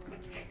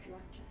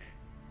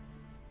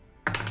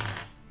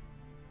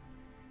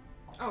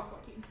 Oh,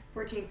 14.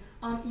 14.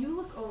 You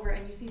look over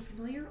and you see a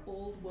familiar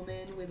old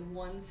woman with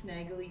one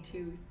snaggly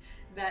tooth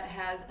that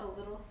has a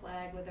little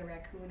flag with a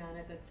raccoon on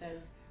it that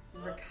says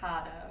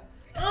ricotta.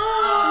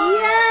 Oh,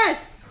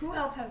 Yes! Who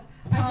else has?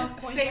 I just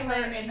point at her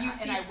Phelan, and, you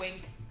see. I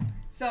wink.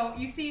 So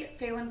you see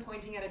Phelan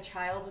pointing at a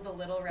child with a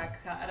little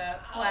ricotta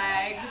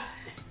flag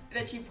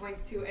that she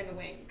points to and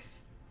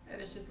winks.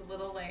 And it's just a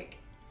little like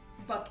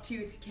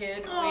bucktooth kid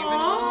waving a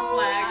little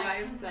flag by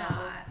himself.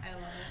 I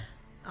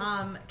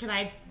love it. Can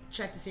I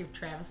check to see if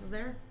Travis is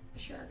there?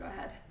 Sure, go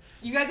ahead.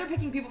 You guys are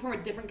picking people from a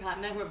different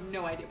continent who have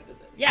no idea what this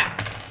is. Yeah.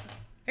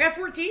 I got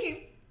 14.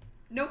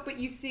 Nope, but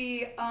you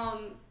see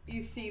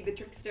the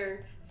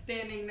trickster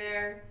standing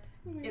there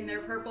in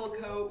their purple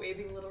coat,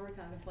 waving a little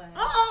ricotta flag.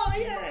 Oh,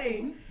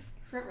 yay!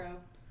 Front row.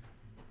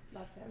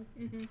 Love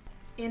him.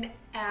 And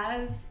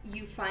as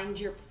you find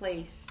your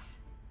place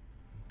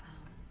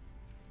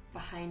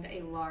behind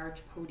a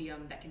large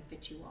podium that can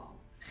fit you all,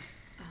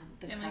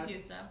 the Family crowd-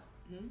 Feud style.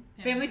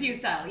 Family Feud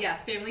style,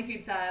 yes, Family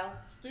Feud style.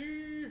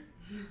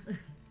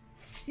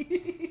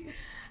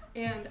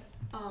 And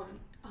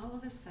all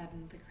of a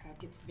sudden, the crowd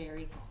gets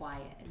very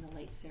quiet and the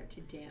lights start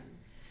to dim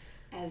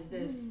as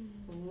this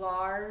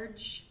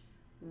large,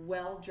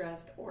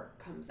 well-dressed orc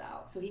comes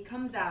out. So he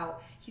comes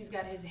out, he's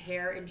got his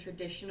hair in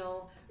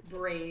traditional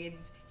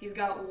braids. He's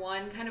got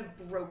one kind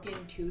of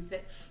broken tooth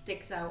that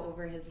sticks out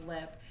over his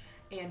lip.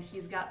 And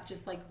he's got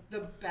just like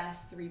the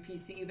best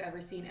 3-piece suit you've ever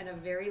seen and a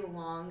very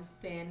long,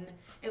 thin,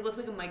 it looks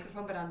like a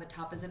microphone, but on the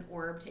top is an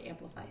orb to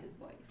amplify his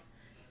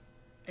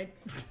voice.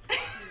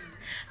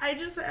 I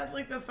just had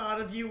like the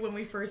thought of you when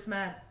we first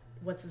met.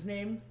 What's his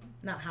name?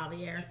 Not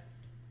Javier.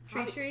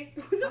 Tree.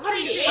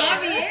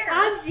 Javier.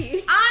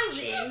 Anji.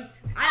 Anji.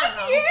 I don't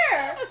know.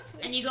 Here.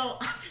 And you go,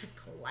 I'm gonna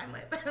climb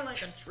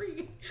like a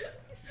tree.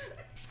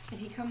 And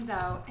he comes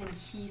out and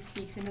he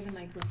speaks into the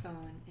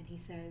microphone and he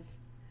says,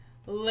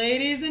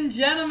 "Ladies and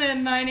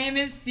gentlemen, my name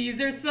is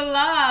Caesar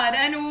Salad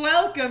and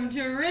welcome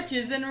to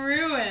Riches and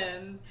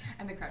Ruin."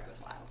 And the crowd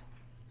goes wild,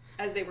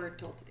 as they were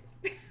told to do.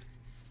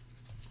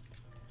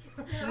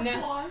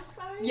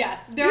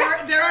 Yes, there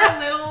are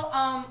little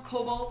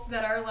kobolds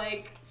that are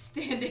like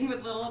standing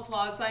with little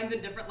applause signs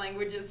in different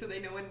languages so they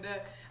know when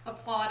to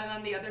applaud, and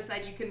on the other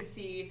side you can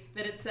see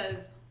that it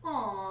says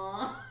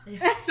 "Aww,"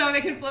 so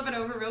they can flip it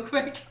over real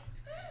quick.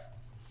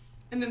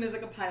 And then there's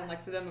like a pile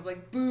next to them of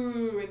like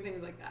boo and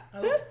things like that.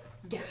 Oh.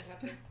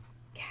 Gasp.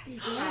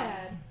 Gasp.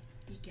 Glad.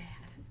 Egad.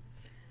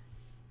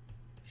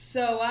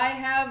 So I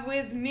have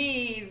with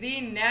me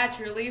the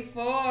Naturally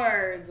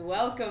Fours.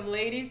 Welcome,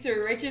 ladies, to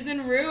Riches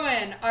and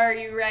Ruin. Are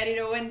you ready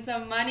to win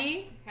some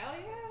money? Hell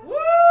yeah.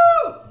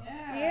 Woo!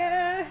 Yeah.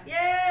 Yeah.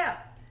 Yeah.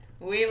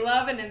 We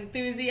love an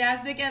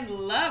enthusiastic and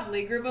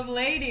lovely group of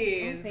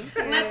ladies. Oh,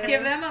 thank you. Let's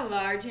give them a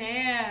large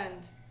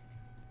hand.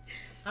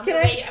 I'm Can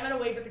gonna I- wait. I'm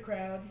gonna wave at the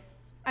crowd.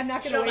 I'm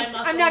not Show gonna my waste.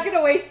 I'm not muscles.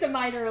 gonna waste a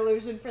minor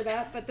illusion for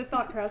that, but the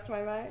thought crossed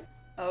my mind.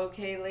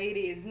 Okay,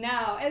 ladies,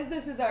 now, as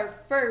this is our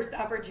first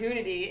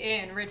opportunity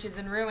in Riches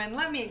and Ruin,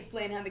 let me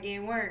explain how the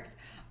game works.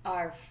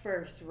 Our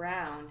first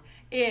round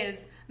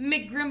is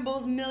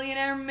McGrimble's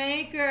Millionaire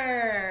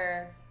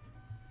Maker.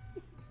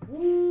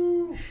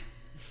 Woo!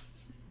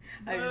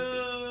 I just-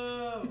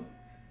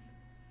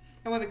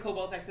 And when the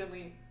kobolds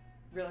accidentally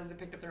realize they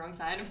picked up the wrong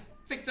side and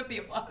picks up the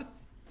applause.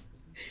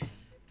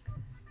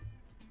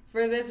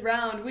 For this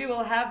round, we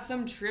will have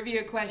some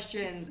trivia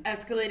questions,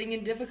 escalating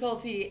in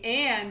difficulty,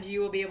 and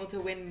you will be able to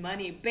win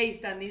money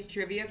based on these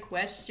trivia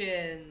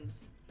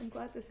questions. I'm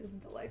glad this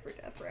isn't the life or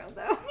death round,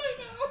 though.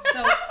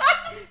 So,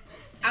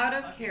 out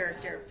of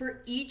character,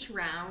 for each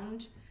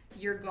round,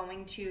 you're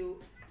going to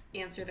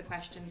answer the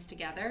questions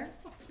together,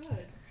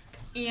 Good.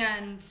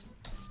 and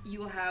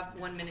you will have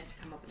 1 minute to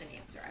come up with an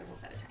answer. I will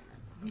set a timer.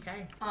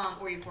 Okay.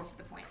 Or you forfeit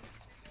the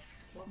points.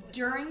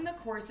 During the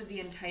course of the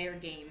entire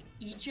game,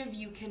 each of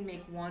you can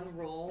make one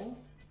roll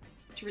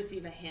to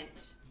receive a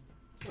hint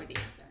for the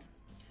answer.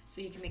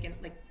 So you can make it,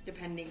 like,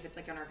 depending if it's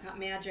like an Arcana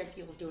magic,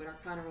 you'll do an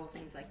Arcana roll,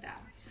 things like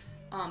that.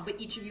 But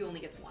each of you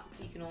only gets one,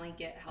 so you can only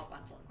get help on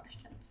 4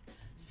 questions.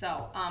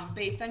 So,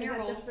 based on Is your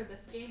that rolls, just for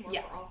this game or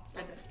yes, for all?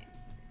 for this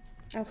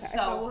game. Okay.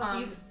 So, we'll have to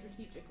use it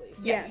strategically.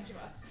 yes. Each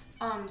of us.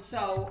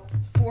 So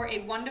for a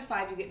 1 to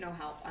 5, you get no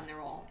help on the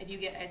roll. If you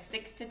get a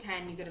 6 to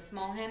 10, you get a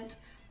small hint.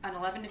 An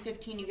 11 to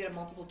 15, you get a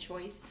multiple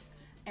choice.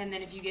 And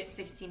then if you get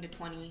 16 to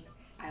 20,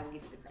 I will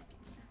give you the correct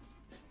answer.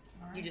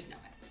 You just know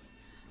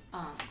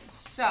it.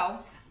 So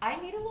I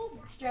made a little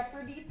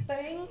Jeopardy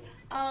thing.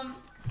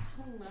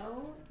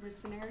 Hello,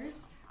 listeners.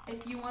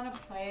 If you want to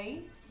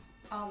play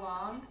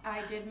along,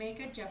 I did make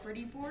a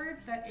Jeopardy board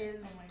that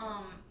is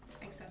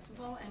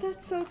accessible and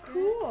That's so posted.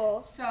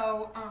 cool.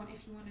 So,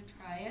 if you want to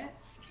try it,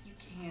 you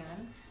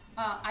can.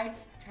 I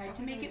tried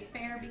to make it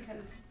fair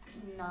because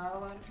not a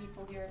lot of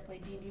people here have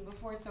played D&D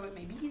before, so it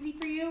may be easy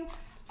for you.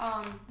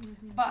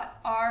 But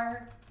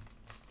our,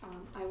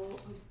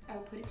 I'll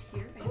put it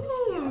here. I have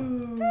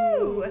it here.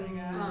 Ooh.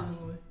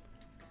 Um,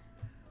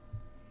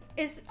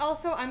 Is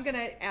also, I'm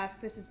gonna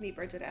ask, this is me,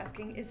 Bridget,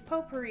 asking, is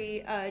potpourri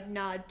a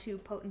nod to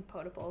Potent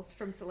Potables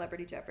from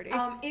Celebrity Jeopardy?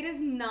 It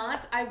is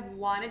not. I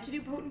wanted to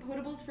do potent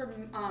potables for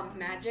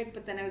magic,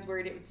 but then I was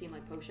worried it would seem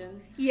like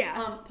potions.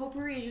 Yeah.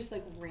 Potpourri is just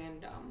like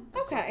random.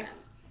 Okay.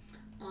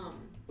 assortment.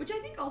 Which I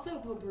think also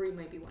potpourri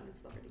might be one in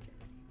Celebrity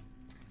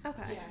Jeopardy.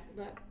 Okay.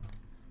 Yeah,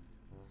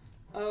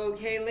 but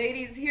okay,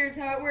 ladies, here's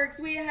how it works.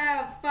 We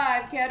have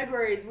 5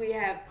 categories. We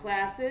have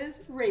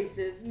classes,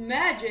 races,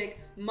 magic,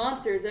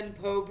 monsters, and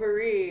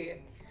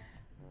potpourri.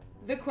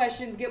 The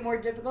questions get more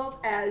difficult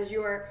as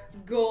your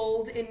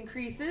gold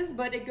increases,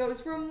 but it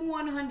goes from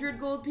 100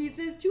 gold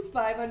pieces to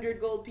 500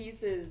 gold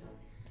pieces.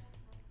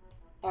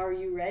 Are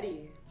you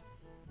ready?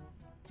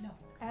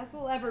 As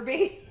will ever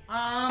be.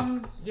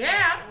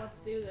 Yeah. Let's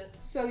do this.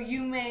 So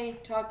you may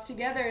talk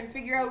together and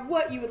figure out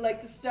what you would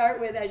like to start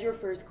with as your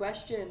first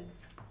question.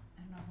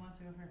 I don't know who wants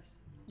to go first.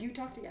 You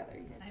talk together,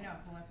 you guys. I know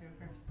who wants to go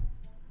first.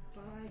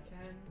 I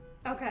can.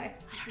 Okay.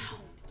 I don't know.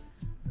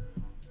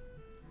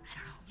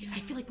 I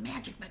feel like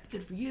magic might be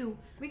good for you.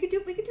 We could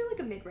do like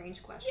a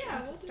mid-range question Yeah,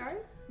 to we'll do-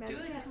 start. Do Magic?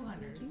 like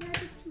 200.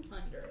 Magic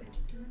 200.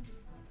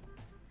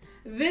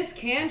 This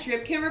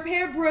cantrip can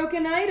repair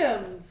broken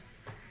items.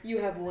 You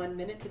have 1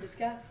 minute to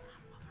discuss.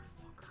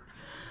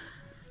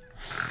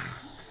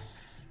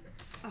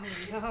 Oh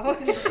You no.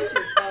 can look at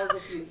your spells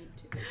if you need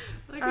to.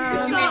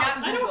 Um, You may not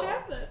I Google. don't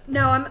have this.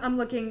 No, I'm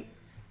looking.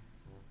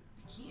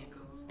 I can't go.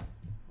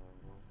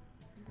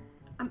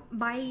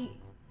 My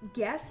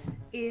guess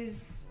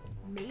is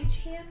Mage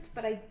Hand,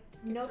 but I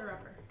know. Fixer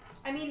upper.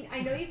 I mean,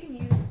 I know you can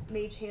use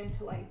Mage Hand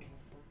to like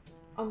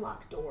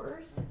unlock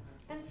doors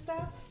and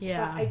stuff.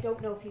 Yeah. But I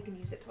don't know if you can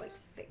use it to like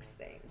fix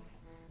things.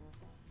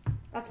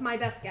 That's my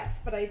best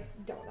guess, but I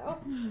don't know.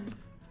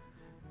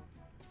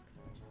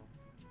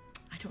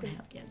 I don't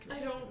have cantrips. I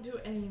don't do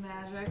any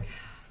magic.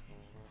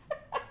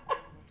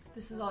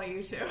 This is all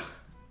you two.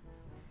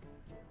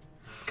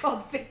 It's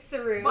called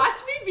Fixaroo. Watch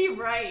me be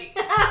right.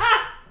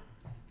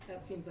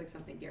 That seems like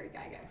something Gary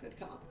Gygax would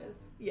come up with.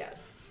 Yes.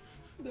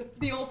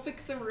 The old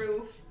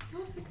fixaroo. Go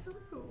fix a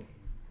room.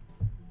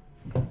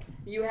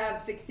 You have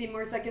 16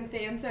 more seconds to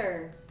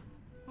answer.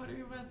 What do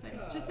you want to say?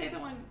 Just say the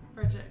one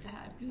Bridget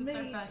had, because it's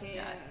our Mage best hand.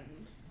 guess.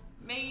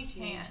 Mage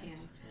hand.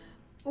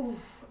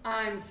 Oof,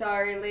 I'm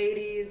sorry,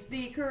 ladies.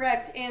 The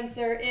correct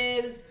answer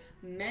is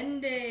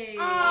mending.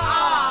 Oh!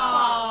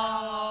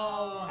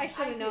 I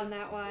should have known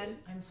that one.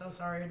 I'm so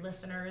sorry,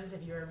 listeners,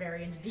 if you are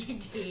very into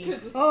D&D.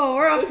 Oh,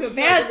 we're off to a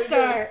bad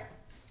start.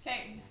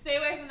 Okay, stay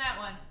away from that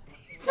one.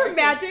 For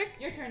magic.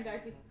 Your turn,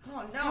 Darcy.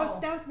 Oh That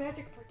was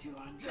magic for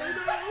 200.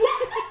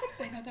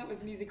 I thought that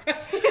was an easy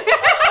question.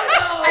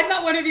 I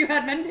thought one of you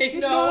had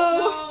mending.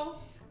 No.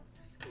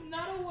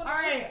 Not a one. All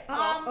right.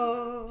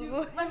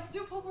 Oh. Let's do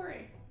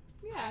potpourri.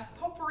 Yeah.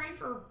 Potpourri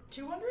for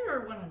 200 or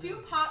 100? Do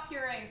pot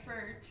puree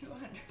for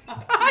 200.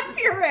 Pot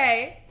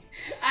puree.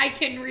 I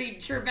can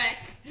read Trebek.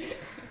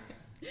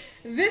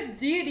 This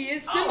deity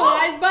is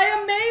symbolized by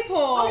a maypole.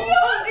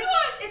 Oh,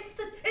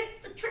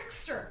 it's the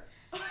trickster.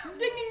 Ding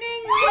ding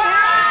ding.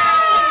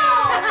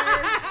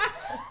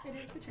 It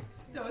is the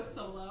trickster. That was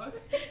so loud.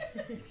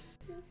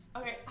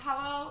 Okay, how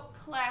about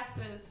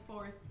classes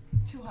for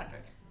 200?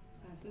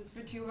 Classes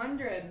for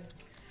 200.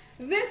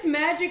 This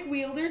magic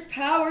wielder's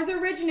powers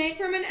originate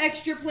from an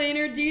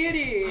extraplanar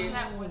deity. Is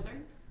that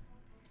wizard?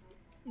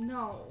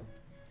 No.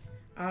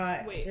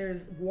 Wait.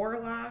 There's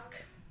warlock,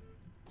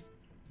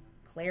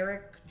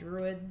 cleric,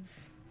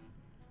 druids,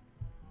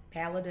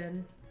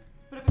 paladin.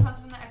 But if it comes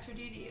from the extra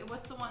deity,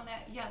 what's the one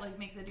that, like,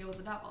 makes a deal with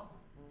the devil?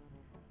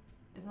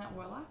 Isn't that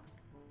warlock?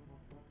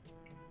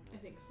 I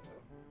think so.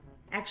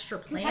 Extra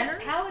planar?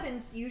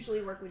 Paladins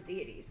usually work with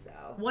deities,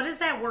 though. What does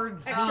that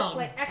word mean?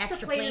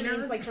 Extra planar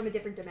means like from a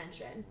different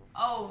dimension.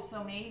 Oh,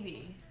 so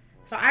maybe.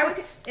 So I would.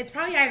 It's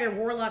probably either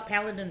warlock,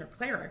 paladin, or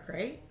cleric,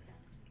 right?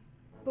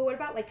 But what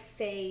about like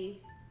fae?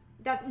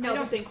 I don't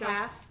this think is so.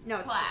 class. No,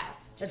 it's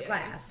Class. Just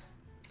class.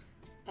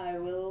 I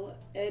will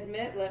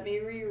admit, let me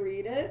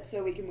reread it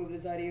so we can move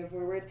this audio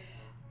forward.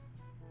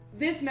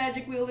 This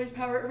magic wielder's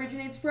power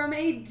originates from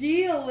a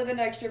deal with an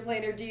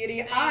extraplanar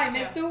deity. I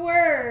missed a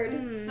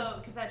word.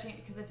 So,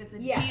 because if it's a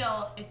Yes.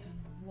 deal, it's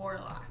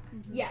warlock.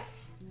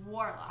 Yes.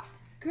 Warlock.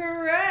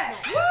 Correct.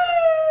 Nice.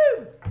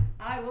 Woo!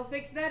 I will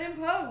fix that in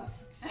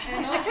post.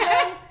 And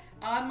also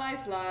on my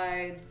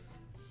slides.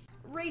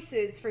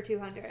 Races for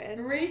 200.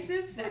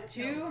 Races for That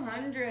feels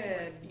 200.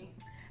 Risky.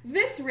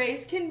 This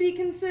race can be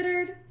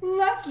considered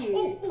lucky.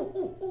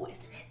 Ooh,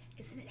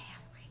 isn't it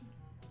halfling?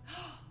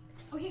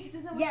 Oh, yeah, because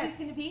isn't that what Yes. she's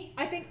going to be?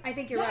 I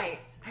think you're right.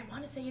 I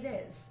want to say it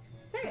is.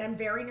 Sorry. But I'm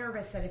very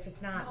nervous that if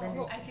it's not, then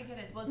Oh, it's... I think it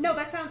is. Well, No,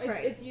 that sounds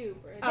right. It's you,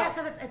 Brit. Yeah,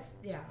 because it's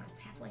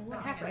halfling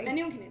luck, halfling. right?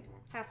 Anyone can answer.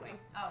 Halfling.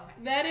 Oh, okay.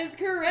 That is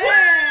correct.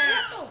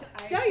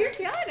 Joe, you're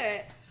killing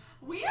it.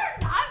 We are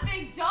not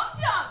big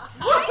dum-dum.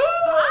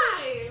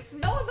 High five.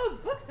 Smelling those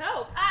books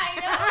help. I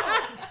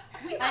know.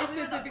 We I thought we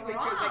were the specifically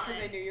chose that because I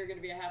brawn. knew you were going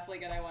to be a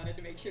halfling and I wanted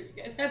to make sure you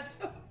guys had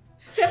some.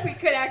 That we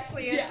could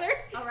actually Yes. answer.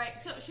 All right,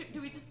 so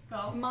do we just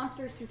go?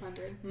 Monsters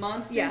 200.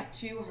 Monsters Yeah.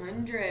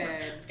 200.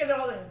 Let's get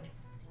all the...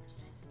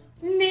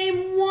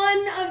 Name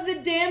one of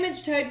the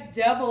damage types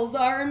devils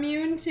are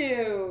immune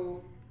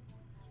to.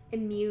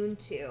 Immune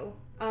to.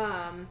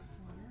 No.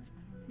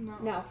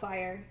 No,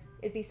 fire.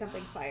 It'd be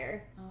something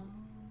fire.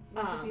 It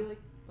could be like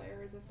player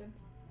resistant.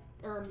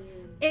 Or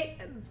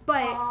immune.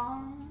 But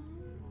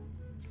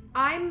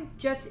I'm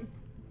just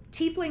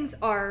tieflings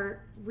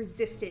are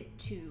resistant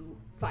to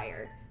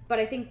fire, but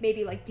I think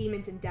maybe like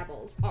demons and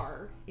devils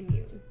are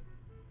immune.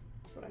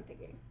 That's what I'm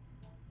thinking.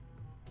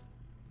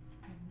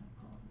 I have no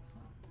clue on this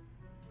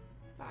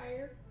one.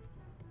 Fire.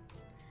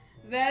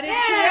 That is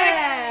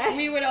Yeah. correct.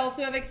 We would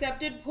also have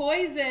accepted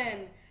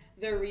poison.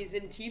 The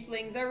reason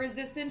tieflings are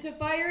resistant to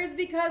fire is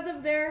because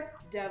of their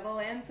devil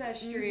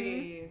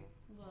ancestry.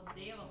 Well,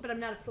 devil. But I'm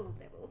not a full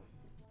devil.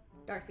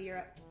 Darcy, you're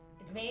up.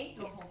 It's me?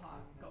 Go whole hog.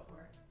 Go for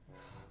it.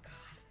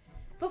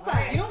 Full All fire.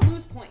 right. You don't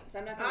lose points.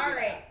 I'm not going to All do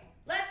right.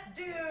 Let's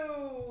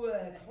do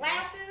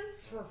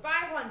classes for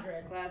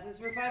 500. that. Classes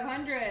for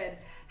 500.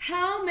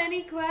 How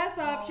many class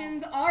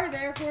options are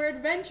there for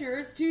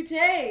adventurers to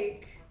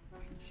take?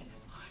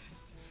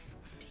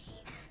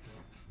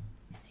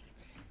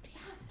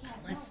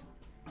 Unless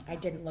I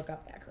didn't look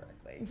up that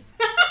correctly.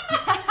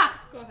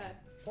 Go ahead.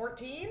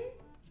 14?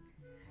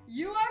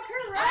 You are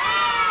correct!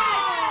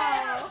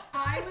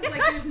 I was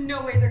like, there's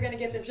no way they're going to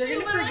get this. They're She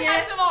going to literally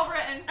forget. has them all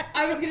written.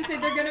 I was going to say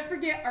they're going to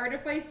forget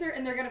Artificer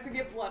and they're going to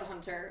forget Blood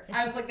Hunter.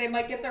 I was like, they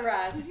might get the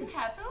rest. Did you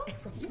have those? I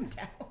wrote them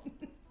down.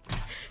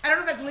 I don't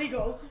know if that's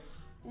legal.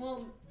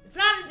 Well, It's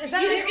not. It's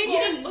not. they're legal.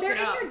 in, didn't look they're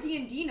it in up. your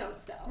D&D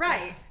notes, though.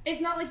 Right.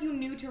 It's not like you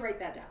knew to write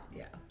that down.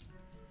 Yeah.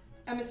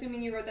 I'm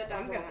assuming you wrote that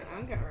down. I'm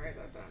gonna write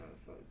that down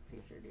for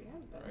future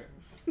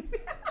DM.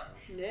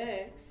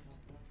 Next.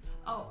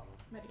 Oh,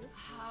 Medieval.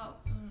 how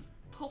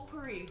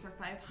potpourri for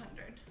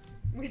 500.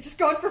 We're just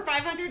going for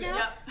 500 now?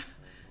 Yep.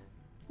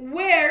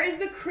 Where is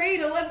the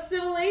cradle of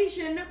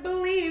civilization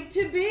believed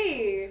to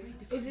be?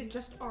 Is it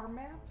just our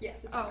map? Yes,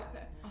 it's Oh, on that.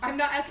 okay. I'm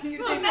not asking you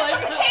to say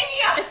Mesopotamia!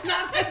 It's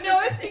not No,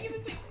 I'm taking the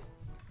same.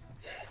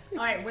 All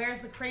right. Where's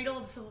the cradle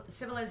of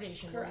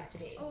civilization believed to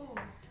be? Oh.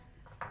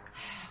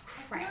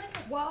 Crap.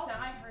 Well,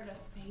 I heard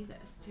us say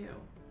this too.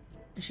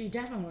 She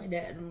definitely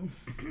did.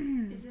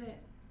 Is it?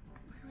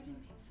 Where would it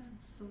make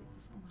sense? Solaris?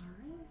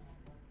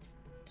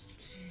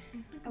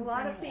 A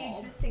lot of the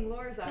existing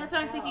lores are. That's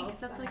what I'm thinking, because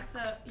that's like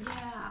the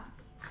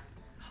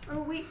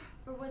Or wait,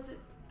 or was it?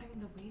 I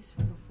mean, the ways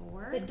from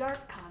before. the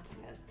dark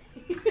continent.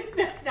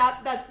 that's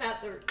not my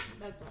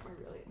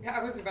real answer.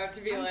 I was about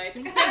to be like,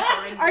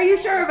 Are you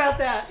sure about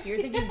that? You're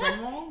thinking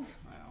Grimwald?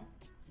 Wow.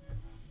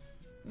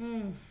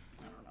 Mm.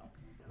 I don't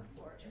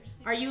know.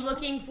 Are you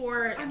looking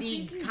for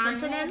the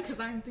continent? Because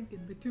I'm thinking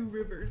the two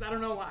rivers. I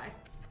don't know why.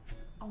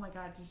 Oh my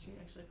God! Did she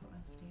actually put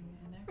Mesopotamia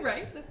in there?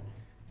 right?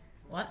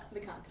 What? The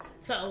continent.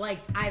 So, like,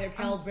 either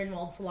Keld,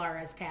 Brynwald,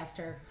 Solaris,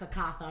 Castor,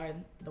 Hakatha,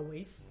 and the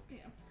Waste? Yeah.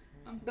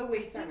 The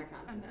Wastes aren't a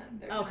continent.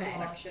 They're Okay. just a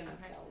section of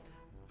Okay.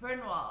 Keld.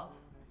 Brynwald.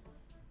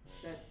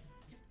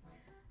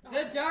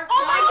 The Dark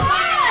Oh my Continent!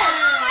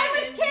 God! I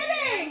was is the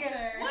kidding!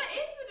 answer. What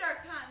is the Dark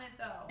Continent,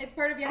 though? It's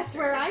part of Yester. That's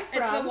where I'm It's the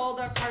from.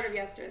 walled-off part of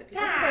Yester. That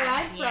people That's where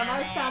I'm damn from. I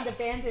was it. found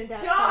abandoned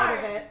outside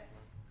of it.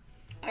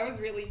 I was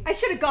really... I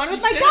should have gone with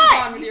You my should've gone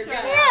gut. with your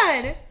gut.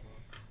 Man.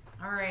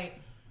 All right.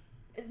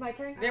 Is my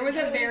turn? There was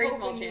a really very hoping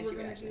small you chance were you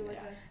would gonna actually do, know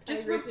like, that. a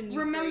Just Tyson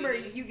remember,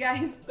 Euphrates. you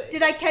guys...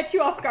 Did I catch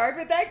you off guard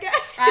with that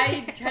guess?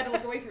 I had to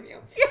look away from you.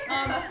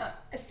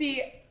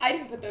 See, I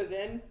didn't put those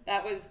in.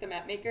 That was the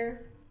map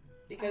maker.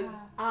 Because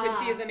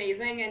Quincy is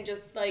amazing and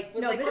just like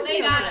was No, like, this "Well, is they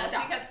Be got honest,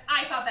 stuff." because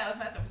I thought that was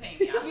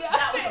Mesopotamia.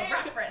 That was a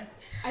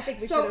reference. I think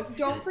we should So have.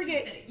 don't two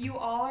forget, cities. you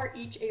all are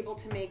each able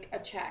to make a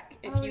check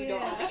if Oh, you don't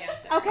know the yeah.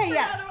 answer. Okay,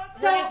 yeah.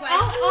 So We're just like,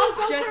 I'll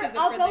go just for as a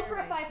I'll go friendly for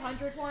a reminder.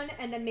 500 one,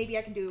 and then maybe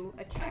I can do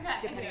a check Okay,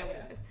 depending yeah, on what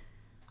yeah. it is.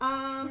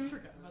 I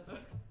forgot about those.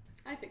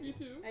 I think Me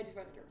too. I just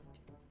wanted to.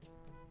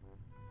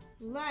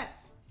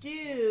 Let's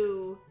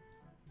do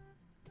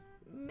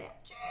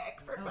magic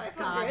for Oh, 500.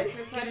 God.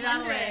 Get it out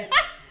of the way.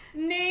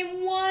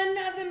 Name one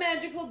of the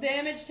magical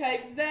damage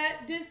types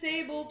that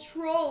disable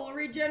troll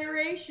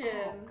regeneration.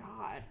 Oh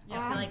God. Yeah,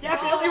 I feel like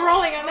definitely Oh,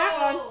 rolling on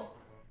that one. roll.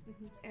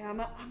 Yeah, I'm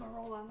a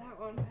roll on that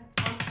one.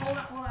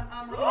 Hold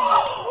on.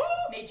 Rolling.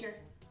 Nature.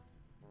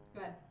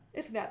 Go ahead.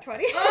 It's not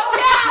 20.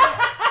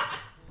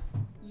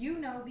 You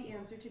know the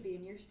answer to be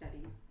in your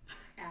studies.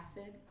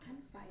 Acid and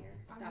fire.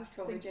 I Stop was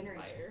troll thinking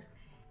regeneration. fire.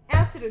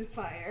 Acid and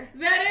fire.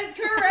 That is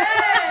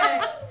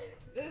correct!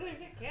 There's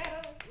a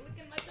cat look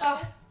in my Oh,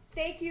 tummy.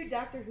 thank you,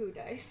 Doctor Who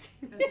dice.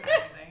 That's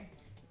amazing.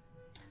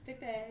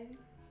 Pepe.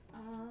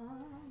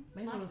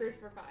 Might as well just, Monsters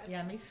for 5.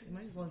 yeah, might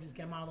as well just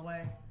get them out of the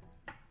way.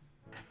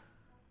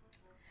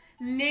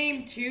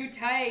 Name two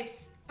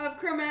types of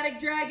chromatic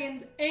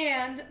dragons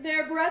and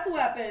their breath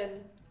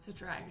weapon. It's a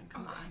dragon,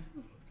 come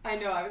on. I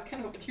know, I was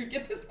kind of hoping you'd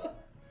get this one.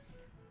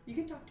 You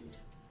can talk to each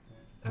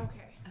other.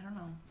 Okay. I don't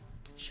know.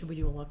 Should we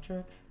do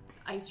electric?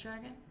 Ice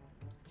dragon?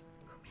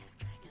 Chromatic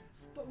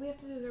dragons. But we have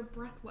to do their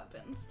breath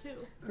weapons too.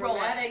 Roll it.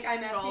 Chromatic,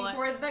 I'm Roll asking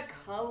for the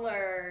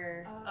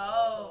color.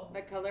 Oh.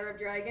 The color of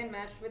dragon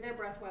matched with their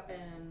breath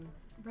weapon.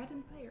 Red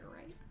and fire,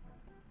 right?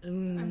 I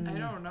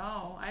don't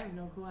know. I have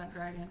no clue on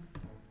dragon.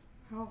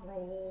 I'll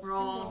roll.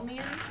 Roll. Roll me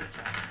a nature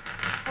check.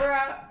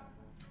 Or,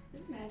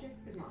 this is magic?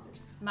 This is monsters.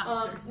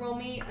 Monsters. Roll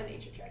me a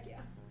nature check, yeah.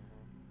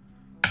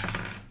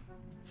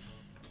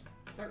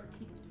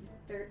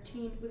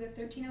 13. With a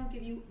 13, I'll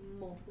give you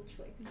multiple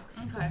choice.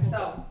 Okay.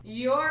 So,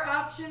 your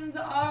options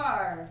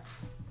are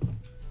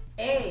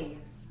A,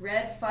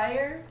 red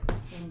fire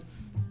and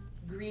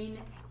green.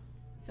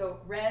 So,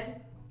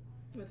 red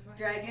With fire.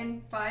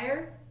 dragon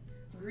fire,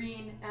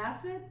 green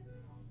acid.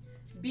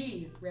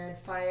 B, red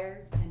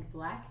fire and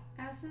black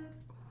acid.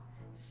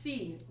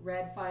 C,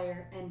 red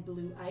fire and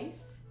blue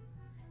ice.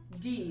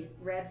 D,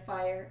 red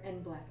fire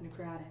and black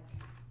necrotic.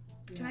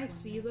 Can I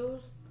see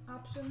those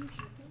options?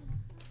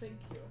 Thank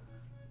you.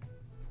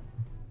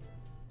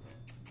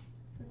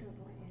 So don't know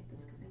why I hit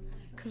this because I knew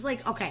myself. Because,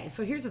 like, okay,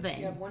 so here's the thing.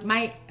 You have one-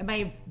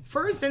 My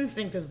first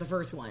instinct is the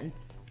first one.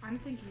 I'm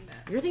thinking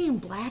that. You're thinking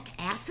black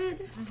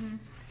acid?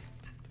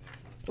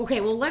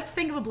 Okay, well, let's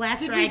think of a black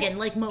Did we- dragon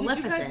like Did you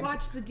Maleficent. guys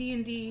watch the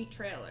D&D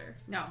trailer?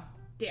 No.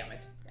 Damn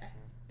it. Okay.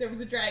 There was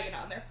a dragon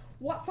on there.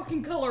 What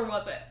fucking color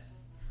was it?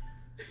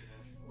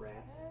 Red.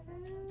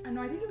 I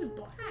know, I think it was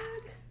black.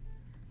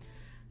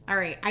 All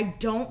right, I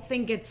don't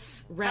think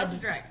it's red. House of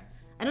Dragons.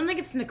 I don't think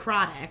it's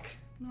necrotic.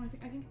 No,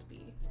 I think it's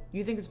B.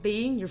 You think it's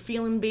B? You're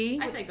feeling B?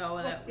 I say go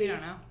with it. We don't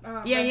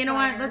know. Yeah, Red you know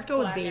what? fire, Let's go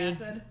with black B.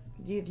 acid.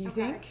 Do you Okay.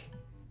 think?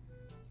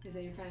 Is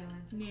that your final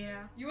answer?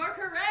 Yeah. You are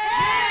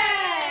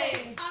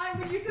correct!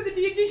 When you said the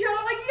D&D trailer,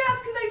 I'm like, yes,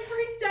 because I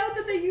freaked out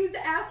that they used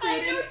acid I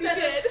know you instead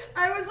did. of...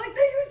 I was like,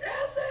 they used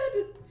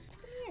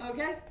acid!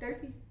 Okay,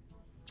 Darcy.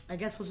 I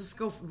guess we'll just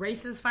go for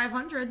races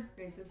 500.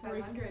 Races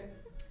 500.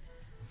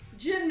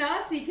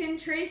 Genasi can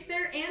trace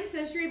their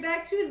ancestry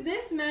back to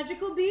this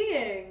magical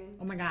being.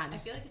 Oh my god. I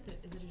feel like is it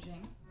a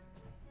Jing?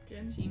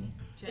 Gin. Genie?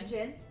 A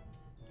gin.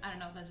 I don't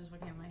know. That's just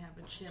what came in my head.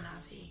 But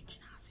Genasi.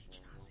 Genasi.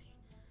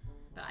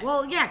 But I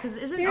Well, yeah, because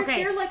isn't... They're,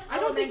 okay. they're like I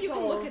don't think you can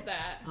elemental- look at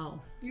that.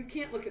 Oh. You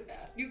can't look at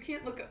that. You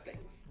can't look up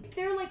things.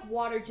 They're like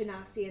water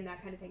genasi and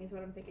that kind of thing is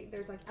what I'm thinking.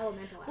 There's like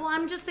elemental. Well, I'm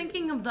aspects. just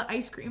thinking of the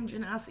ice cream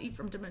Genasi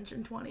from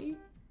Dimension 20.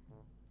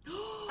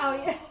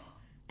 Oh yeah.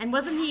 And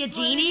wasn't he a That's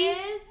what it genie?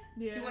 is?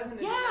 Yeah. He wasn't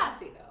a Yeah.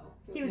 Genasi,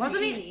 though. He was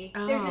Wasn't a he? genie.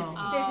 Oh.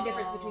 There's a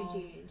difference between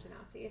genie and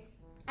genasi.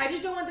 I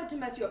just don't want that to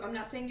mess you up. I'm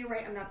not saying you're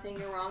right. I'm not saying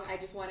you're wrong. I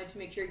just wanted to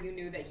make sure you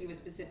knew that he was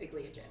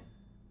specifically a Jin.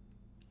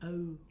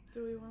 Oh.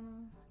 Do we want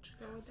to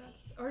go with that?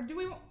 Or do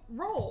we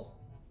roll?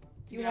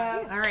 You Yeah.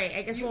 have... All right,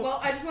 I guess You, we'll... well,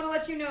 I just want to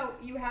let you know,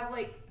 you have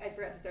like... I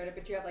forgot to start it,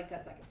 but you have like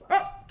 10 seconds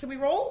left. Oh, can we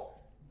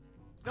roll?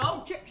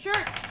 Go. Sure.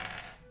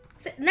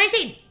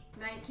 19.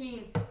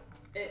 19.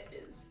 It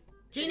is...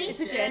 Genie? It is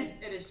It's a Jin.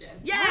 It is Jin.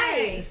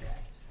 Yay! Nice.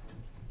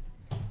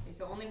 Okay,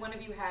 so only one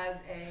of you has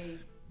a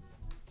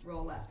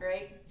roll left,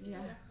 right? Yeah.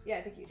 Yeah,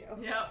 I think you do.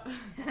 Yep.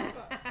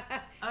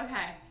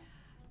 Okay.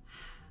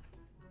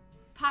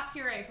 Pop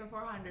puree for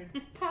 400.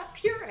 Pop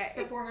puree.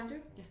 For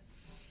 400? Yeah.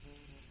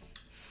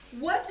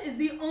 What is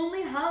the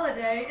only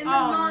holiday in the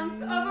month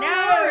of Aurora?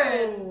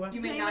 no! You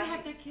Does may anyone not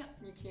have their kill?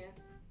 You can't.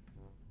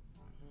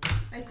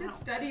 I said don't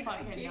study, but I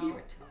fucking gave know. you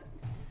a ton.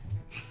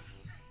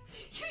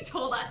 You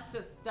told us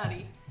to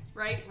study,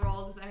 right?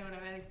 Roll. Does anyone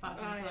have any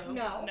fucking clue?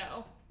 No.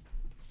 No.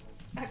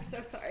 I'm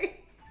so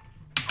sorry.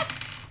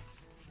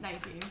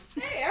 19.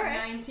 Hey, all right.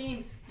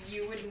 19.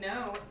 You would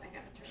know. I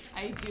gotta turn it.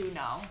 I do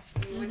know.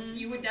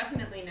 You would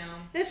definitely know.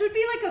 This would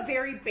be like a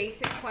very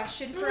basic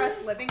question for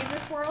us living in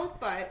this world,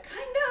 but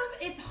Kind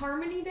of. It's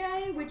Harmony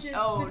Day, which is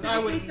Oh, I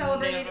specifically would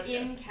celebrated never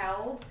in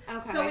Keld. Okay.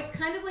 So it's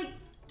kind of like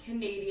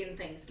Canadian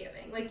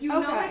Thanksgiving. Like, you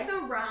know Okay. it's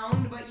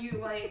around, but you're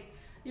like,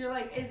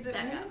 is it,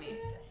 That when got is me. it?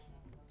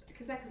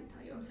 Because I couldn't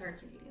tell you. I'm sorry,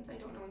 Canadians. I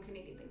don't know when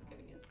Canadian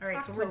Thanksgiving is. All right,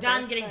 so October, we're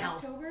done getting but-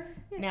 help. October?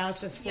 Now it's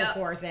just full Yep.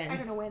 force I in.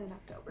 don't know when in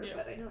October, Yeah.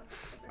 but I know it's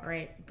October. All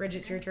right,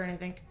 Bridget, your turn, I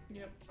think.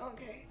 Yep.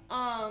 Okay.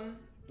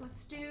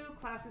 Let's do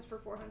classes for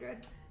 400.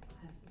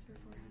 Classes for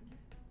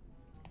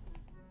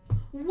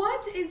 400.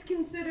 What is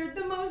considered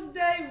the most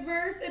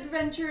diverse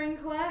adventuring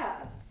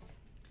class?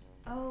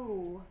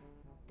 Oh.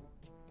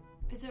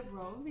 Is it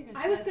Rogue? Because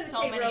I she was has going to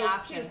so say many Rogue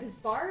options. too, because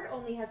Bard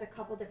only has a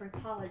couple different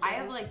colleges. I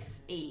have like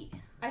 8.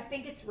 I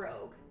think it's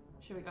Rogue.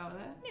 Should we go with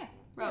it? Yeah.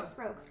 Rogue.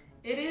 Rogue.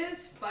 It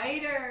is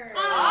Fighter.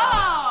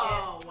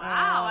 Oh, shit. wow.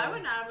 Oh. I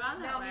would not have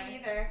gone that No, way. me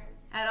neither.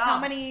 At all. How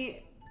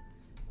many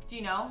Do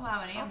you know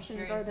how many? I'm options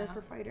curious are there now.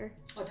 for fighter?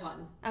 A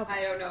ton. Okay.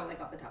 I don't know, like,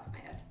 off the top of my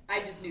head.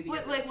 I just knew the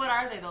answer. Like, what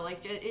are they though?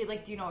 Like,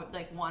 do you know,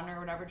 like, one or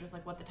whatever, just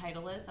like what the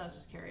title is? I was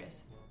just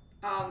curious.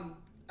 A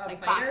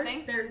Like fighter?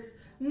 boxing? There's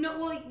no,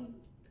 well, like,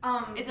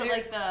 Is it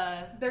like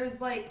the. There's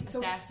like, so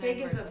Assassin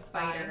Fig is a versus spy?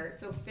 fighter.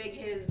 So Fig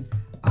is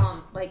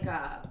like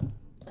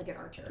an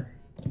archer.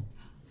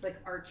 It's like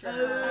archer.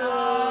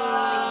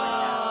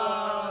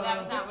 Oh, that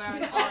was not where I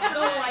was Also, The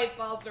going. light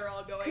bulbs are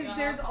all going Because off.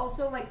 there's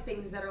also like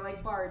things that are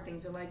like bard,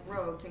 things are like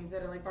rogue, things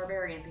that are like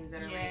barbarian, things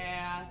that are like.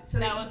 Yeah. So So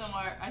they that each- wasn't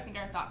what. I think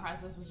our thought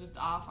process was just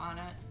off on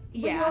it. But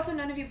you also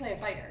none of you play a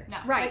fighter. No.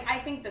 Right. Like I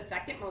think the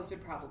second most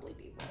would probably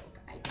be rogue.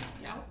 I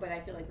don't know, No. but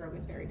I feel like rogue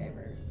is very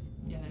diverse.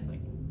 Yeah, there's like.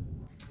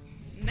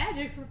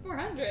 Magic for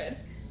 400.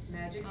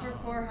 Magic for Oh.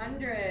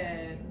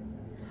 400.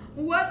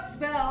 What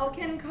spell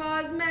can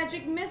cause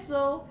magic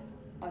missile?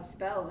 A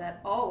spell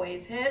that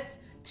always hits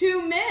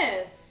to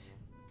miss.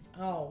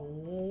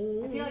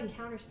 Oh. I feel like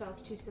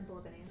counterspell's too simple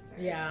of an answer.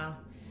 Yeah.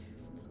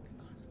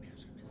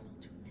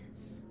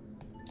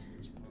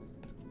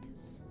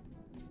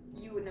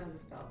 You would know the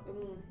spell.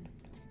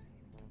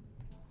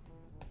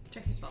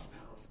 Check your spells.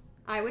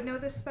 I would know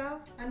this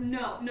spell.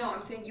 No,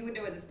 I'm saying you would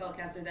know as a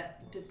spellcaster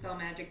that dispel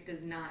magic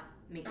does not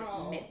make it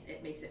Oh. miss.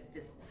 It makes it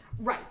fizzle.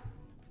 Right.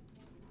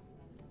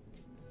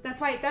 That's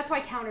why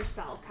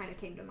counterspell kind of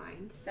came to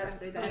mind. That's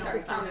rather than I'm sorry,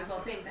 spell counterspell,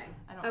 master. same thing.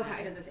 I don't Okay. know.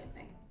 It is the same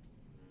thing.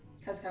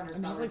 Because counterspell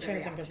I'm just like is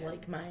trying to every think of option.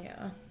 like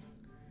my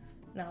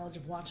knowledge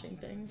of watching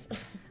things.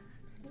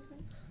 That's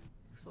fine.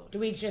 Explode. Do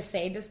we just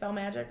say dispel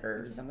magic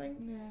or something?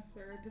 Yeah,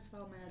 for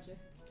dispel magic.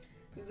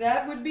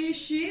 That would be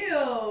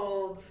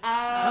shield. Oh.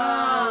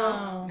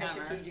 I Never.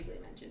 strategically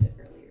mentioned it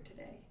earlier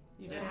today.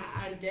 You did.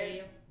 I did. did.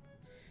 You.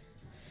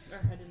 Or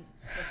I didn't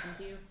listen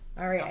to you.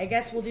 All right, I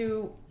guess we'll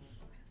do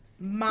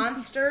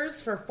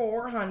monsters for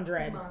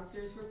 400.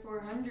 Monsters for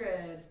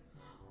 400.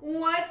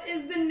 What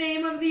is the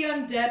name of the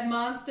undead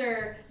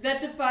monster that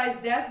defies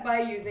death by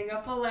using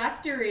a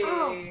phylactery?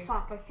 Oh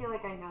fuck! I feel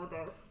like I know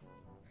this.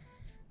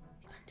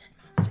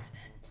 Undead monster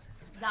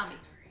Zombie.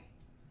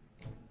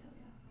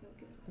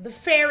 the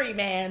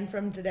ferryman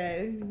from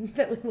today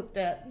that we looked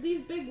at.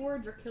 These big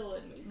words are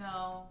killing me.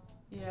 No.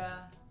 Yeah.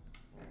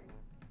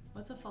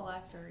 What's a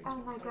phylactery? Oh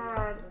my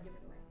god. Don't give it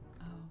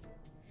away.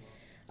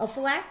 Oh. A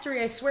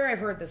phylactery, I swear I've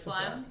heard this before.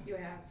 Phlegm? You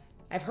have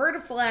I've heard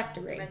of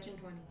phylactery Dimension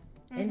 20.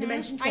 in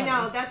Dimension I 20.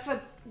 know, that's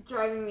what's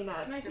driving me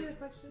nuts. Can I see the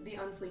question? The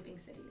unsleeping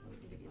city. I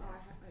can give you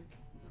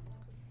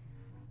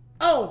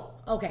Oh,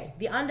 that. Oh, okay.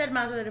 The undead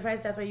monster that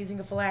defies death by using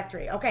a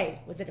phylactery.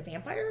 Okay, was it a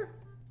vampire?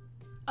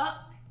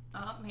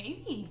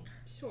 Maybe.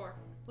 Sure.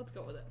 Let's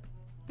go with it.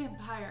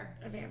 Vampire.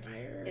 A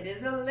vampire. It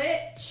is a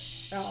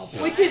lich. Oh,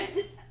 Which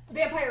is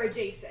vampire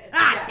adjacent.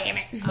 ah, Yeah. damn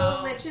it. So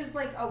Oh. a lich is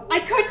like a wizard. I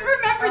couldn't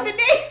remember a- the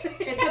name.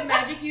 It's a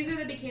magic user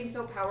that became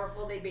so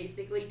powerful they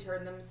basically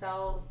turned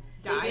themselves.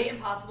 They Die? made it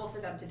impossible for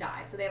them to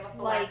die. So they have a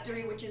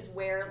phylactery, which is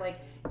where,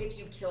 like, if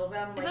you kill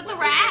them, Is like, that the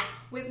what they rat?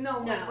 did With no,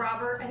 No. with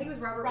Robert. I think it was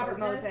Robert Moses.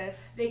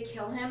 Moses. They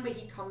kill him, but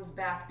he comes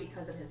back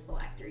because of his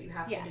phylactery. You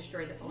have Yeah. to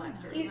destroy the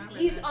phylactery. He's remember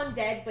he's this.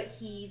 undead, but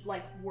he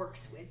like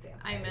works with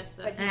vampires. I missed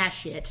But this. Ah,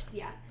 shit.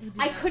 Yeah, do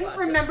I not couldn't watch it.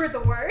 remember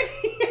the word.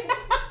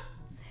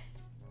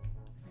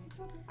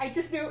 I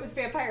just knew it was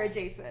vampire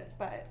adjacent,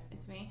 but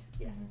It's me.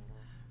 yes.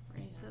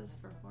 Races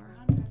for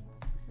 400.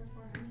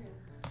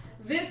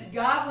 This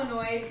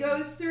goblinoid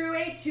goes through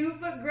a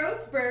 2-foot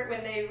growth spurt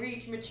when they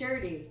reach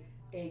maturity,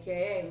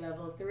 aka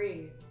level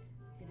 3.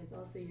 It is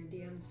also your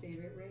DM's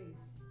favorite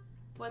race.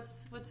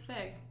 What's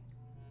Fig?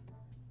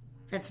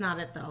 That's not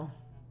it, though.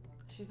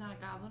 She's not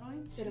a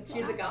goblinoid?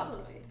 She's a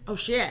goblinoid. Oh,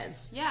 she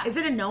is. Yeah. Is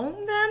it a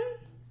gnome then?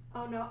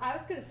 Oh no, I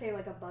was gonna say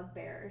like a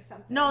bugbear or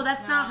something. No,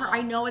 that's not her. No.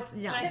 I know it's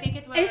no. But I think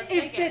it's whatever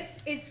Is Fig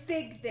is.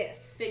 Fig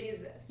this? Fig is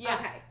this. Yeah.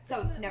 Okay,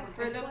 so never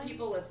For mind. the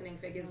people listening,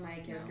 Fig is my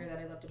character that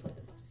I love to play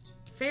the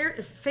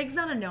most. Fig's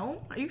not a gnome.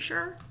 Are you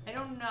sure? I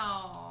don't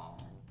know.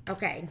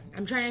 Okay,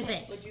 I'm trying to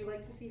think. Would you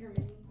like to see her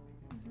mini?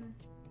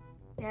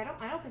 Yeah,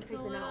 I don't think It's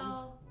Fig's a a gnome.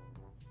 little...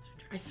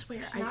 I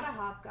swear. She's not a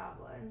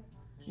hobgoblin.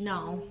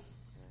 No.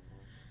 She's-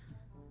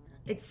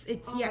 It's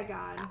Oh yeah. my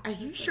God. Are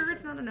you sure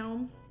it's not a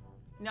gnome?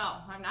 No,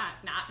 I'm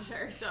not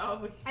sure,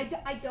 so... I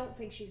don't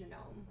think she's a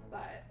gnome,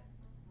 but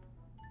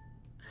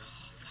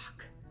Oh,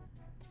 fuck.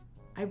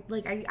 I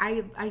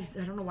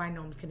don't know why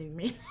gnomes kidding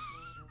me.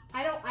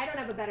 I don't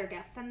have a better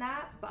guess than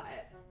that.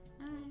 But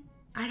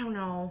I don't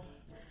know.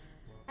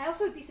 I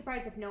also would be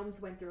surprised if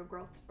gnomes went through a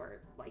growth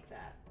spurt like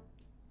that.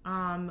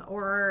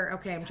 Or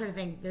okay, I'm trying to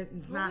think.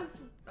 It's not.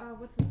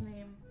 What's his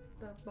name?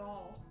 The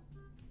ball.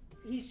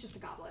 He's just a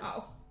goblin.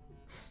 Oh.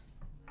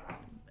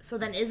 So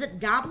then, is it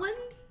goblin?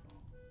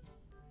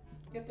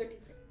 You have 13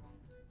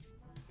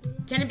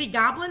 seconds. Can it be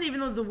goblin? Even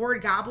though the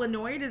word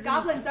goblinoid is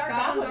Goblins are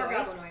Goblins are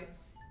goblinoids.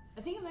 goblinoids.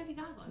 I think it might be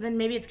goblin. Then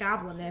maybe it's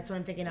goblin. That's what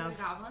I'm thinking Is of. it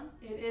goblin?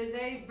 It is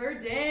a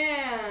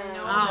Verdant.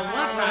 No. Oh,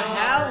 what the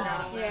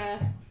hell? Yeah.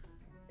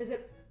 Is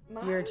it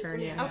my Your turn,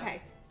 yeah.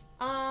 Okay.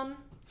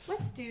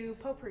 Let's do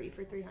potpourri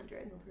for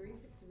 300.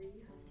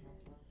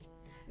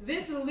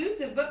 This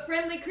elusive but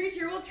friendly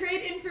creature will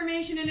trade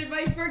information and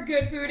advice for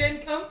good food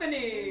and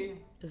company.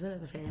 Isn't it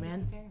the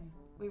ferryman? Ferryman.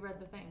 We read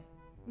the thing.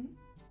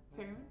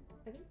 Ferryman?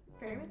 I think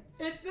ferryman.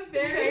 It's the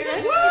fairy.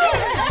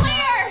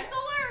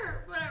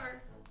 Solar!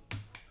 Whatever.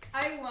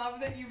 I love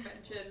that you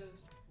mentioned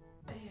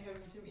him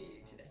to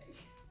me today.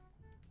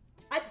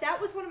 That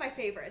was one of my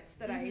favorites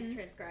that I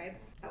transcribed.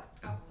 Oh,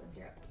 let's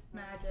hear it.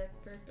 Magic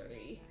for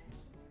 3.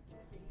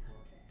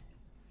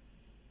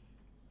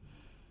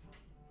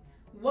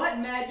 What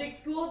magic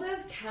school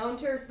does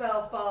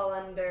Counterspell fall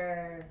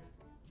under?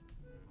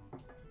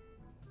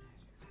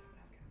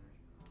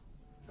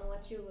 I'll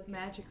let you look.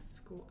 Magic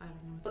school. I don't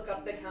know. Look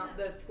up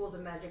the schools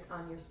of magic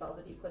on your spells.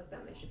 If you click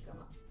them, they should come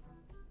up.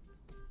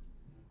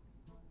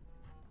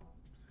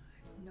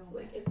 No. So,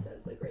 like it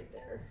says, like right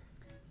there.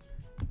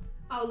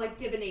 Oh, like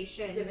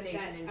divination. Divination,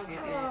 enchantment,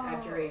 Oh.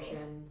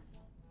 abjuration.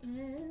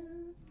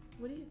 And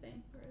what do you think,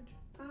 Bridge?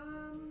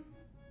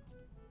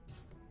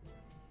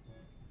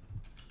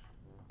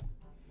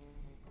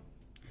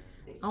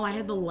 Oh, I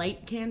had the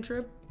light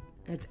cantrip.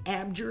 It's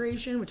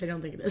abjuration, which I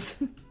don't think it is.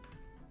 I'm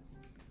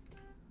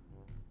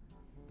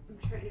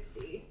trying to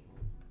see.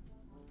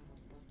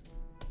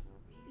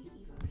 Maybe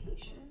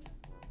evocation.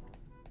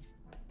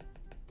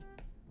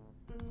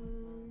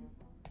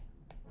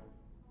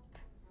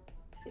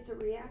 It's a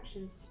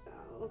reaction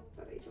spell,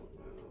 but I don't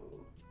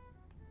know.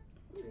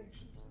 What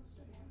reaction spells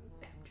do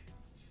I have?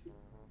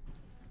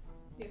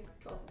 Yeah,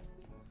 12 seconds.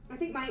 I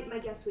think my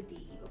guess would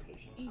be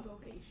evocation.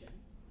 Evocation.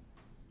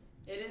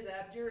 It is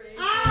abjuration.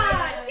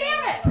 Ah,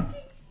 damn it!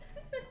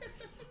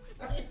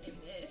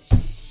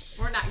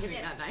 We're not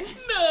getting that diamond.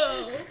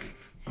 No!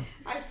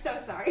 I'm so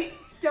sorry.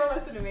 Don't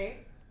listen to me.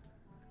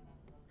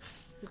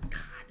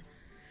 God.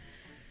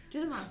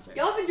 Do the monster.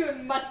 Y'all have been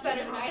doing much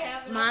better than I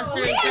have. and I'm the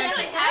Monster one We that's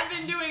actually DMing have next.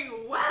 been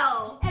doing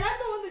well. And I'm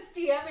the one that's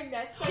DMing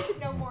next. I should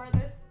know more of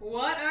this.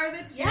 What are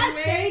the two Yes,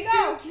 there ways you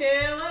go. to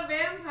kill a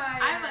vampire?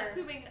 I'm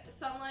assuming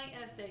sunlight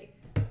and a steak.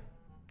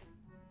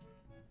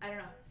 I don't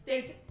know.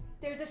 Steak.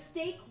 There's a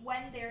stake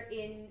when they're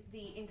in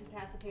the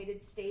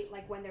incapacitated state,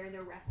 like when they're in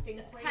their resting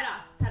place. Head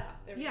off. Head off.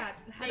 There we Yeah,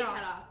 go. head Steak off.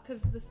 head off.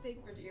 Because the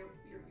steak. Or do you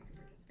can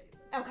participate in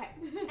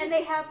this. Okay. And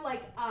they have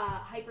like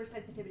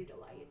hypersensitivity to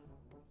light.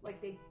 Like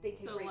they take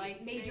So,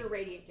 like, major say-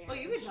 radiant damage. Oh,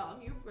 you can tell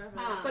them. You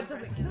But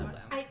doesn't kill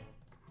them.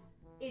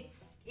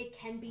 It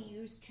can be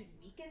used to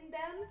weaken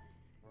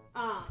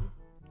them.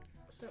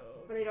 So,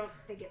 But I don't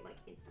think it like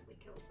instantly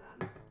kills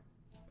them.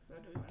 so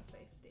do we want to say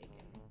steak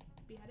and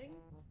beheading?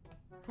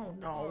 Oh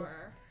no.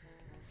 Or,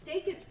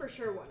 Stake is for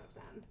sure one of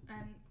them. and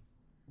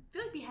I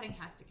feel like beheading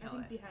has to I kill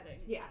think it. beheading.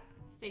 Yeah.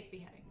 Steak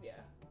beheading. Yeah.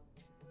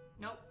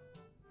 Nope.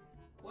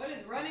 What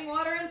is running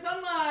water and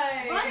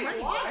sunlight?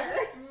 Running water?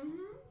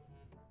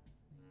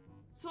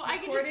 So I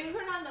can According- just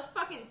turn on the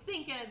fucking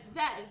sink and it's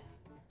dead.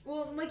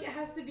 Well, like it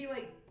has to be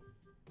like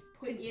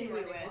put in running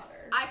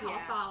Continuous. water. I call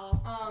Yeah.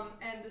 foul.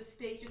 And the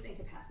steak just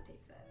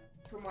incapacitates it.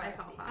 From what I I've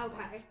call seen. foul.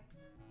 Okay.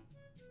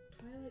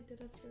 Twilight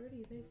did us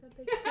dirty. They said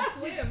they could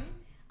swim.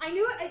 I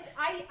knew it.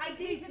 I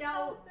didn't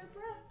know. Their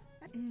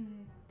breath.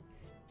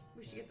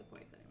 We should get the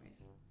points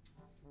anyways.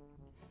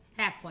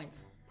 Half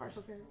points.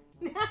 Partial credit.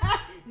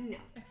 No.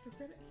 Extra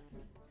credit.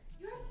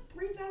 You have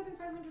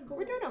 3,500 gold.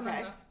 We're doing Not okay.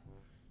 enough.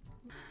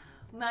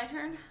 My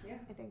turn.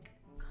 I think.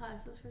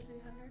 Classes for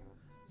 300.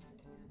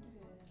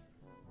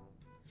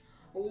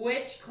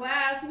 Which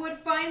class would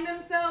find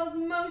themselves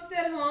most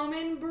at home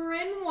in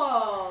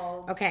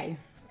Brynwald? Okay,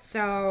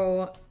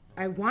 so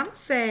I want to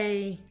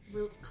say,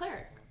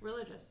 Cleric.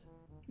 Religious.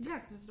 Yeah,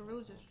 because it's the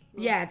religious.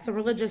 yeah, it's the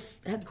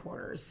religious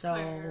headquarters. So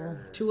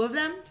Fire. 2 of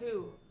them.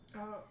 2.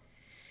 Oh.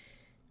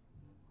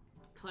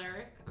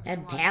 Cleric.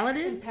 And one.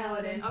 paladin?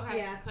 Paladin. Okay.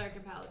 Yeah. Cleric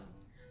and paladin.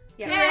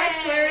 Yeah. Correct,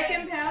 Yay! cleric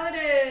and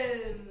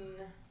paladin.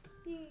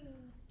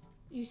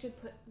 You should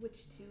put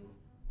which two,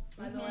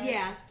 by the Mhm. way.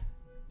 Yeah.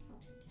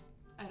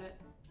 Edit.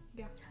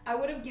 I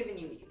would have given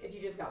you, if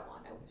you just got one,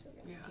 I would have still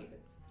given Yeah. you.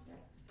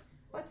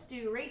 Let's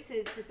do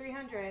races for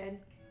 300.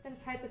 Then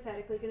it's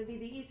hypothetically going to be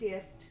the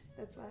easiest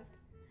that's left.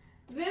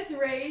 This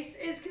race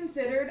is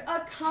considered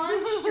a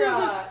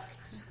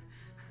construct.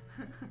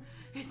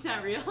 It's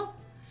not real?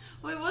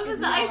 Wait, what was It's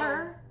the not.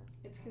 ice?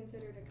 It's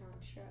considered a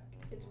construct.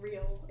 It's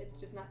real. It's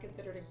just not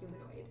considered a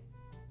humanoid.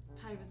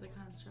 Type is a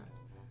construct.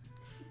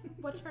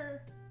 What's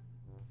her?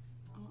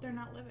 They're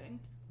not living.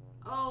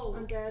 Oh.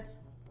 I'm dead.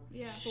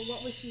 Yeah, but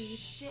what was she?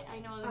 Shit, I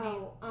know the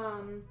name.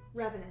 Oh,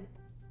 Revenant.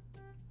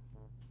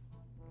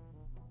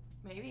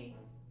 Maybe.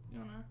 You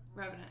don't know?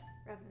 Revenant.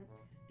 Revenant.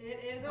 It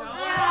is a Oh. rock.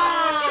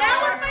 That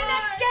was my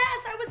next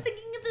guess. I was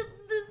thinking of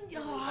the I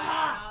know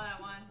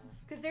that one.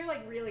 Because they're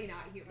like really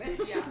not human.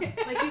 Yeah.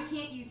 Like you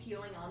can't use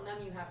healing on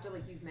them. You have to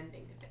like use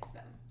mending to fix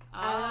them. But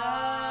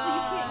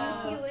you can't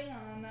use Oh. healing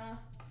on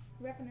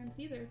revenants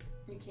either.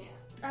 You can't.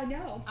 I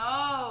know.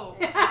 Oh.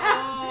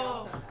 I Oh.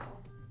 also know.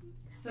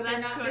 So But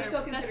they're that's not. They're 200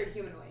 still considered that's-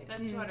 humanoid.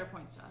 That's 200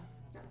 points to us.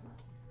 No, it's not.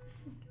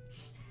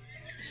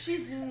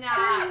 She's They're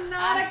not.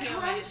 not a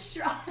human.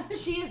 construct.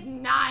 She is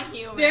not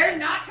human. They're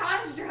not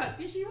constructs.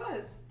 Yeah, she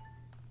was.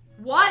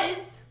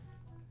 Was.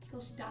 Until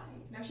she died.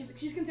 Now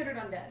she's considered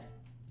undead.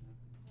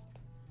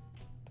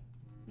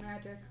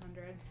 Magic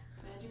 100.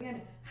 Magic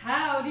again.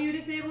 How do you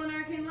disable an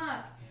arcane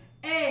lock?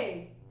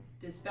 A.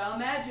 Dispel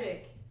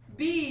magic.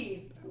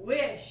 B.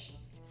 Wish.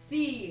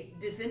 C.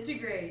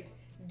 Disintegrate.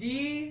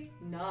 D.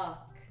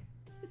 Knock.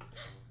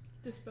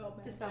 Dispel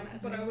magic. Dispel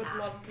magic. But I would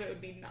love if it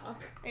would be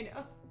knock. I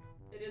know.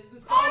 It is the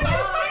spell Oh, you're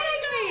knock.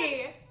 kidding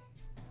me!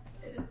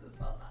 It is the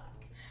spell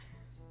knock.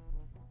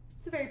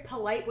 It's a very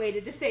polite way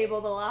to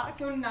disable the lock.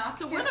 So knock.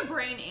 So can, we're the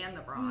brain and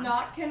the brawn.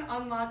 knock can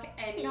unlock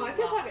any. No, I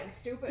feel lock. fucking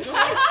stupid.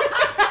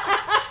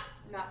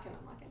 Knock can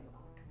unlock any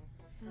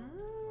lock.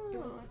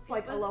 Oh, it's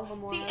like Aloha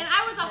Mora. See, and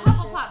I was a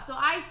Friendship. Hufflepuff, so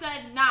I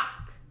said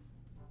knock.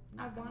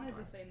 I wanted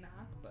to say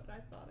knock, but I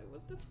thought it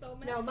was dispel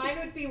magic. No, mine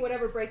would be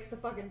whatever breaks the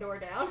fucking door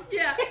down.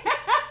 Yeah.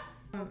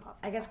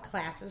 I guess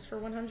classes for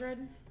 100.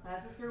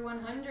 Classes for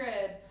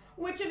 100.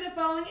 Which of the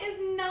following is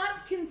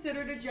not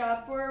considered a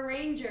job for a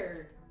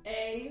ranger?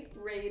 A.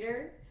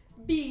 Raider.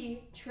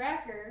 B.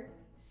 Tracker.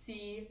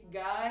 C.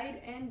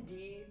 Guide. And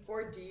D.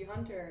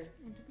 Hunter.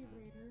 I want to be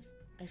raider.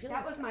 I feel That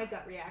like was my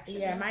gut reaction.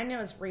 yeah, mine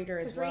was Raider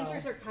as Because well.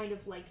 rangers are kind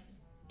of like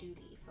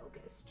duty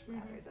focused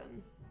rather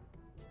than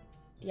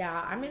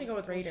Yeah, I'm gonna go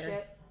with Raider.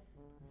 shit.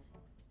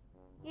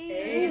 A.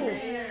 Yeah.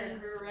 Raider.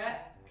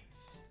 Correct.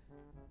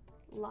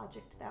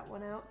 Logicked that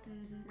one out.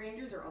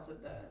 Rangers are also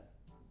the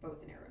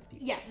bows and arrows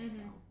people. Yes.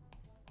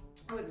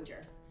 I wasn't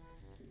sure.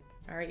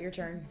 All right, your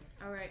turn.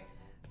 All right.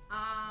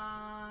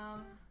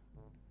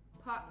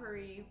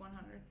 Potpourri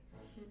 100.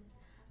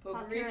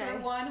 Potpourri Okay.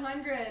 for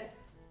 100.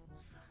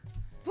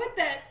 Put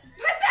that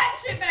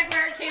shit back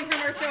where it came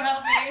from, or so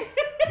help me.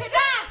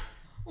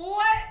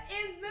 What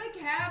is the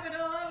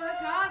capital of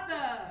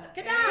Hakatha?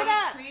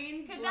 Kada! A.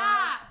 Queen's Kada!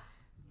 Bluff.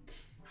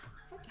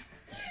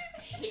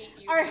 Hate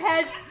you. Our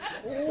heads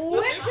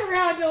whipped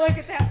around to look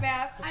at that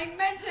map. I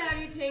meant to have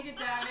you take it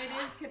down. It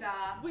is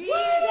Kada. We Yay!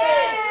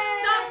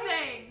 did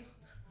something.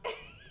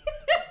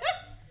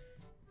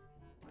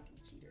 Fucking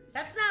cheaters.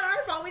 That's not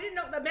our fault. We didn't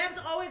know. The map's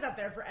always up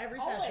there for every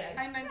session.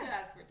 I meant to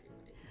ask for you.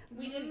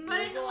 We didn't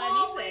But it's Google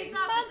always anything.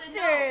 up at the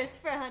Monsters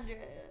for 100.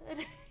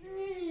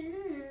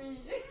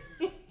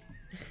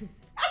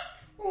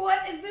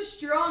 What is the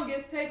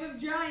strongest type of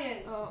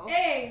giant? Oh.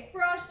 A.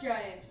 Frost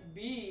giant.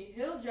 B.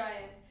 Hill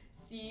giant.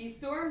 C.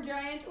 Storm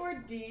giant. Or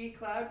D.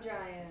 Cloud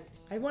giant.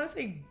 I want to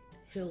say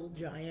Hill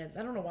Giant.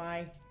 I don't know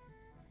why.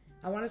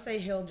 I want to say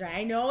Hill Giant.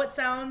 I know it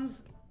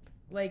sounds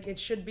like it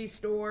should be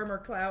Storm or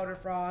Cloud or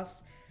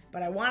Frost,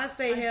 but I want to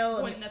say Hill. I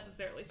and- wouldn't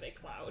necessarily say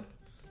cloud.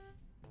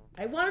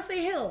 I want to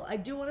say Hill. I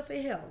do want to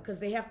say Hill because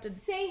they have to.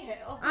 Say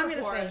Hill. I'm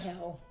gonna for say it.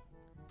 Hill.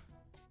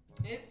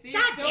 It's C.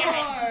 God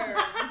damn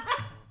Storm.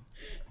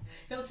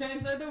 Hill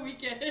giants are the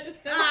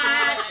weakest.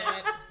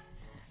 Ah,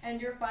 And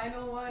your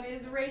final one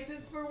is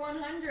races for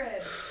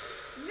 100.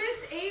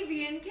 This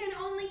avian can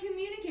only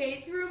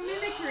communicate through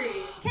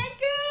mimicry.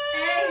 Kenku!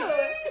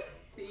 A.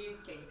 C.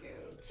 Kenku.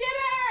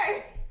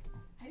 Chitter!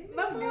 I didn't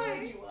My even know boy.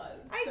 who he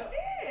was. I so.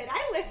 did.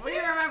 I listened. We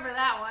remember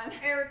that one.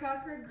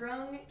 Aarakocra,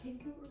 Grung,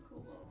 Kenku, or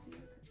Cobalt.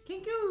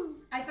 Kinku.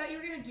 I thought you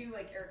were gonna do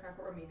like Aarakocra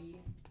or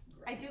maybe.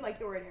 I do like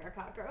the word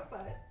Aarakocra,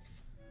 but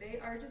They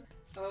are just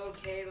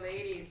okay,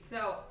 ladies.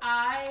 So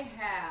I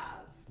have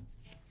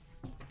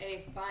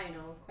a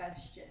final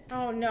question.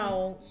 Oh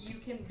no. You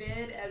can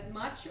bid as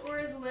much or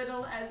as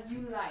little as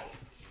you like.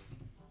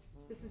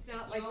 this is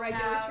not like You'll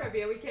regular have-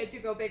 trivia. We can't do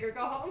go big or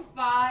go home.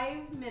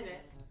 5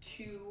 minutes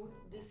to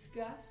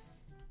discuss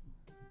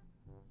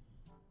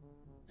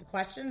The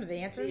question or the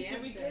answer? the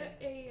Can we answer. get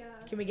a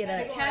Can we get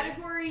The a?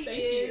 category Thank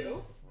is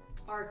you.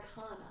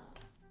 Arcana.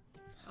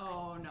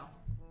 Oh no.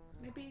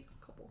 maybe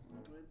a couple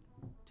hundred?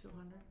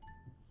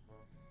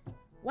 200.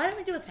 Why don't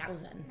we do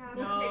 1,000? No, I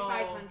was gonna say No.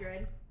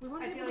 500. We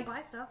want I people feel to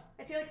buy stuff.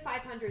 I feel like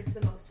 500 is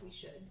the most we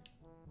should.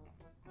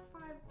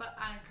 But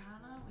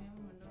Arcana? We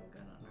haven't been doing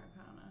good on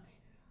Arcana.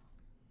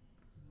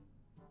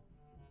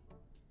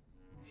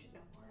 I should know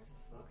more as a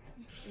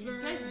spellcaster.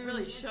 You guys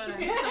really should. I'm I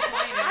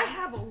disappointed.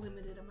 have a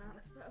limited amount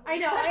of spells. I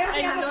know. I only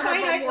I have a don't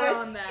finite have more list.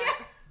 on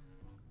that.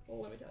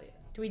 Well, let me tell you.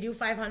 Do we do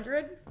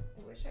 500? I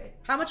wish I.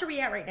 How much are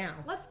we at right now?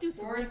 Let's do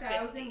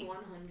 350.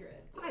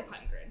 4,100.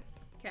 500.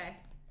 Okay.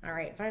 All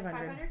right, 500.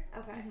 500?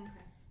 Okay.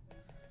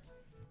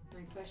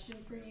 My question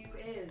for you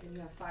is, and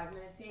you have 5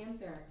 minutes to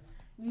answer.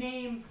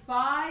 Name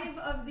 5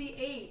 of the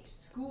 8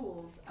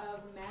 schools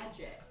of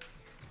magic.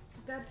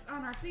 That's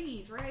on our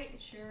thingies, right?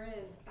 It sure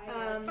is.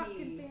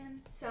 Fucking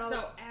fan.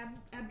 So,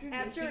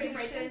 Abjuration. You can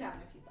write them down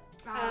if you'd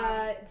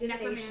like.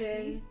 divination.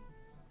 necromancy.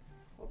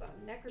 Hold on.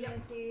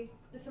 Necromancy.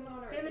 Does someone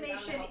want to write them down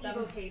to Divination, help them?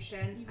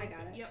 evocation. I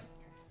got it. Yep.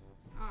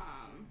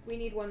 We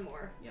need one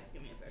more. Yep.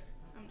 Give me a sec.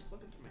 I'm just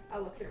looking through my.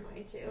 I'll look through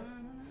mine too.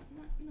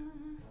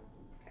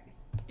 Okay.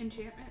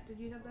 Enchantment. Did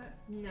you have that?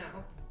 No.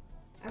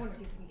 I want to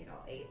see if we can get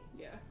all 8.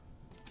 Yeah.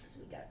 Because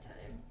we got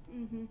time.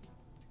 Mm-hmm.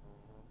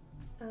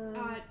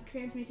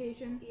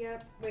 Transmutation.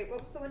 Yep. Wait, what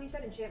was the one you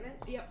said? Enchantment?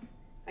 Yep.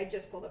 I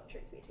just pulled up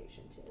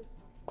transmutation too.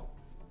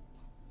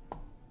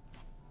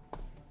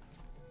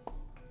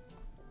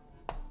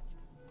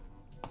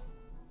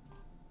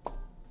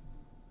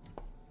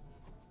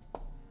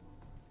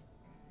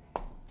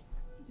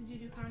 Did you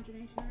do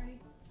conjuration already?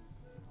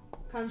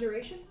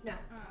 Conjuration? No.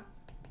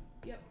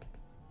 Yep.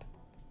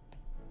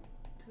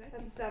 'Cause I That's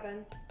think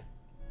 7.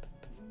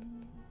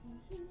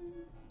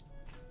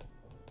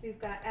 We've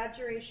got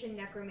abjuration,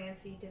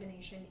 necromancy,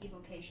 divination,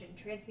 evocation,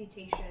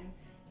 transmutation,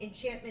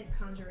 enchantment,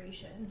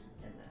 conjuration,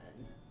 and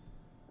then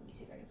let me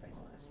see if I can find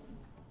the last one.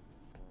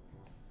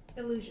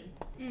 Illusion.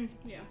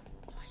 yeah.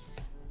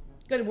 Nice.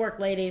 Good work,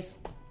 ladies.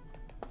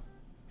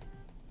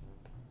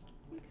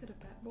 We could have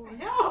bet more.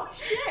 know.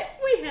 Shit.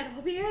 We had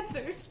all the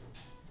answers.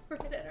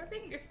 Right at our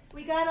fingers.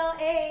 We got all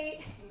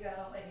 8. You got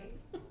all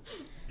 8.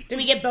 Did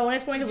we get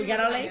bonus points if we got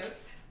all 8?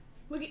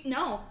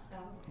 No.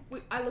 Oh.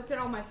 I looked at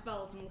all my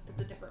spells and looked at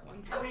the different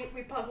ones. So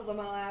we puzzled them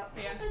all out.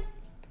 Yeah.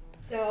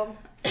 So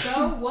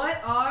So,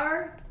 what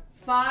are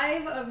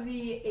 5 of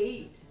the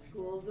 8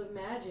 schools of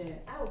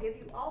magic? I will give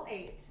you all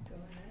 8. Go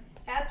ahead.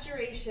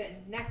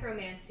 Abjuration,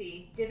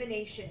 necromancy,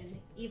 divination,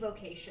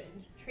 evocation,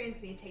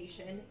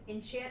 transmutation,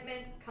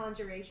 enchantment,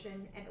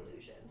 conjuration, and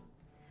illusion.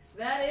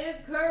 That is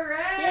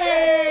correct!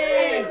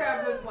 Yay! And the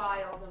crowd goes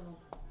wild.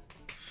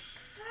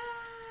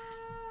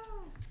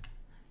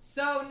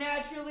 So,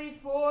 naturally,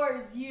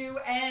 fours, you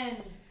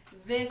end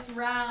this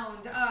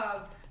round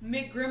of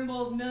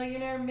McGrimble's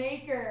Millionaire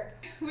Maker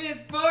with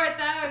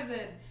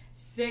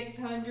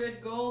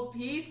 4,600 gold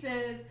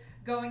pieces.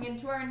 Going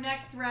into our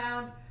next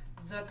round,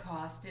 the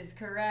cost is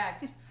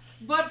correct.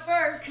 But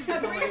first, a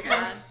brief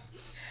word.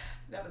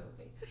 That was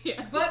Lindsay.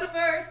 Yeah. But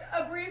first,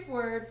 a brief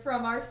word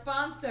from our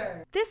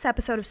sponsor. This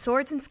episode of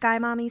Swords and Sky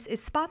Mommies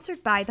is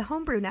sponsored by the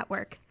Homebrew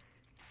Network.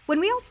 When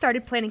we all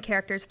started planning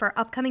characters for our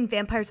upcoming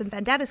Vampires and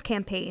Vendettas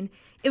campaign,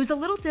 it was a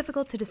little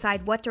difficult to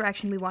decide what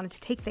direction we wanted to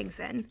take things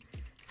in.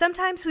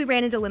 Sometimes we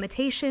ran into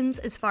limitations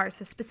as far as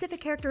the specific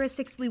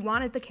characteristics we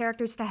wanted the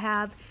characters to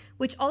have,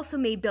 which also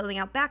made building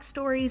out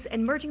backstories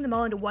and merging them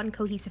all into one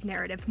cohesive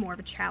narrative more of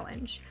a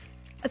challenge.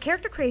 A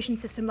character creation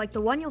system like the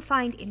one you'll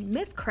find in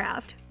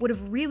Mythcraft would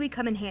have really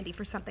come in handy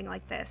for something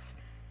like this.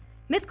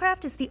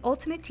 Mythcraft is the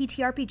ultimate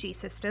TTRPG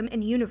system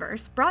and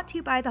universe brought to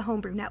you by the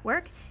Homebrew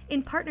Network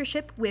in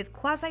partnership with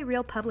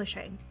Quasi-Real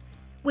Publishing.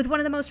 With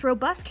one of the most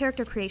robust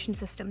character creation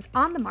systems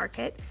on the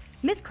market,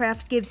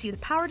 Mythcraft gives you the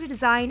power to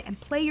design and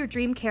play your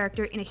dream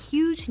character in a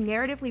huge,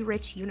 narratively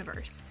rich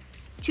universe.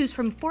 Choose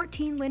from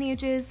 14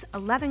 lineages,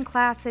 11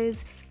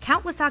 classes,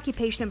 countless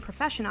occupation and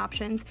profession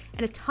options,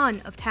 and a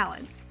ton of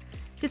talents.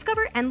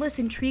 Discover endless,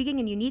 intriguing,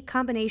 and unique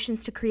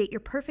combinations to create your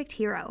perfect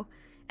hero.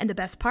 And the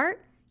best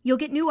part? You'll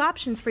get new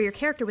options for your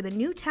character with a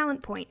new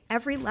talent point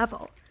every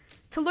level.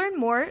 To learn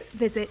more,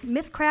 visit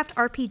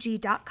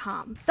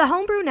mythcraftrpg.com. The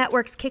Homebrew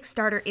Network's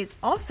Kickstarter is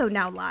also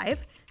now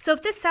live, so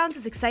if this sounds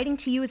as exciting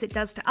to you as it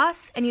does to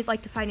us and you'd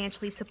like to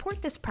financially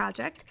support this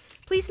project,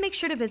 please make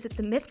sure to visit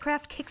the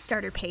Mythcraft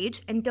Kickstarter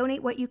page and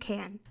donate what you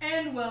can.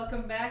 And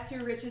welcome back to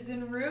Riches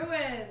and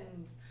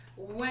Ruins.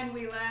 When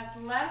we last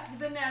left,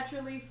 the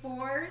Naturally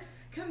Fours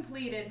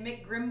completed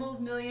McGrimble's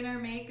Millionaire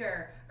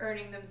Maker,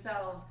 earning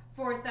themselves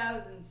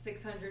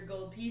 4,600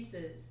 gold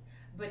pieces.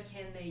 But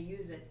can they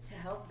use it to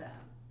help them?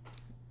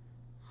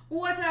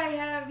 What I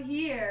have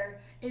here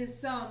is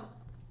some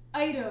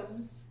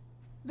items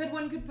that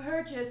one could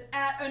purchase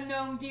at a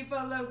Gnome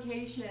Depot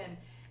location,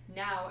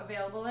 now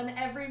available in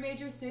every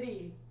major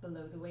city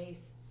below the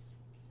wastes.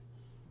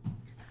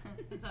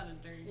 It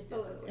sounded dirty.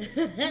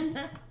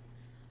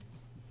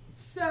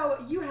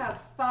 So you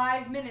have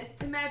 5 minutes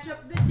to match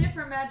up the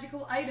different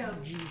magical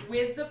items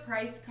with the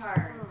price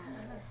cards.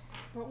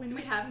 But Do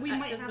we have we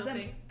might physical have them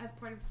things? as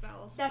part of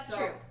spells. That's So-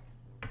 true.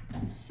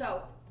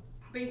 So,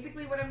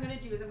 basically what I'm going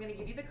to do is I'm going to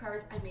give you the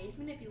cards. I made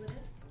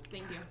manipulatives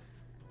Thank you.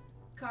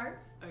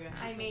 cards. Oh yeah.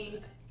 I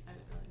made I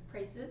did earlier.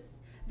 prices.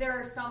 There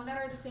are some that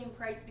are the same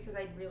price because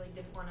I really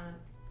didn't want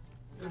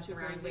to mess too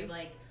around crazy. with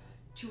like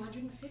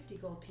 250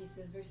 gold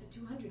pieces versus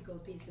 200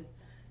 gold pieces.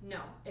 No,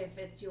 if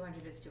it's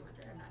 200, it's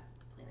 200. I'm not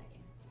playing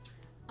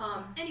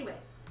that game.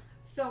 Anyways,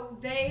 so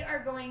they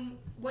are going.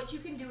 What you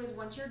can do is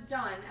once you're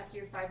done, after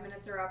your 5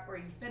 minutes are up or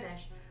you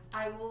finish,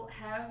 I will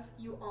have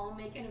you all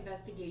make an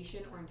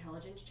investigation or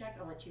intelligence check.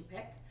 I'll let you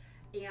pick.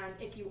 And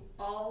if you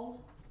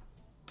all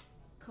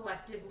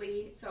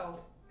collectively,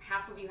 so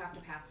half of you have to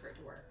pass for it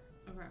to work.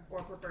 Okay. Or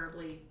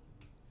preferably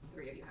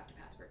 3 of you have to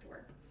pass for it to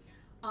work.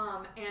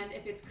 And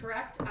if it's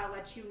correct, I'll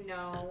let you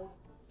know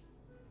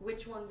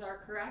which ones are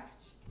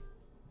correct.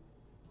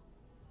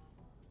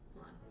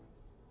 Hold on.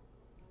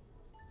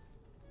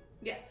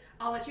 Yes,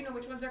 I'll let you know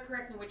which ones are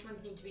correct and which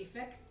ones need to be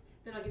fixed.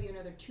 Then I'll give you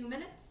another 2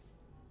 minutes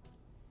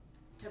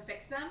to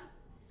fix them.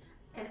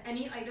 And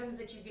any items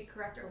that you get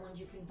correct are ones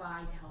you can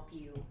buy to help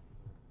you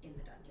in the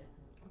dungeon.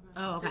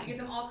 Oh, So if you okay. get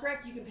them all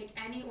correct, you can pick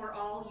any or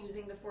all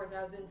using the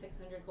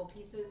 4,600 gold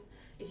pieces.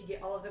 If you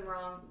get all of them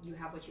wrong, you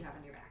have what you have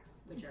on your backs,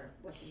 which are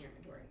what's in your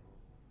inventory.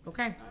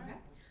 Okay. Okay.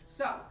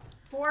 So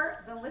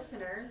for the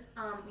listeners,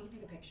 we can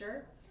take a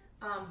picture.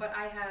 But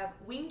I have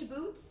winged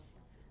boots,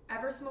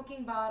 ever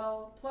smoking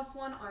bottle,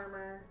 +1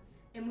 armor,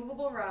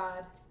 immovable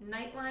rod,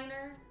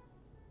 nightliner,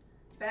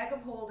 bag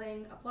of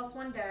holding, a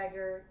 +1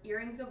 dagger,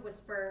 earrings of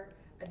whisper,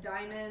 a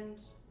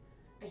diamond,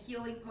 a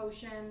healing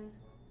potion,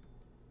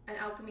 an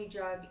alchemy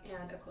jug,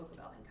 and a cloak of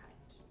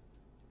elvenkind.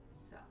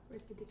 So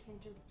Where's the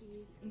decanter of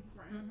bees? In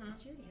front.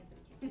 she already has a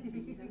decanter of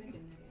bees. I'm not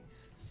doing that again.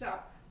 So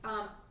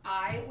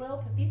I will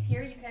put these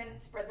here. You can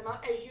spread them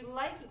out as you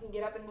like. You can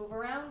get up and move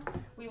around.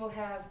 We will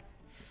have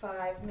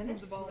 5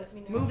 minutes. the balls. Let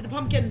me know. Move the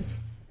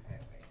pumpkins.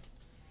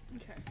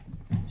 Okay.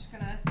 I'm just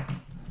gonna.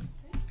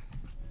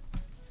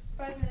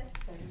 5 minutes.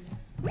 Starting.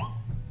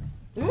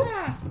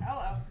 Ah,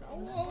 Hello.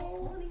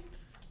 hello.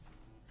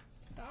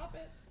 Stop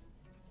it.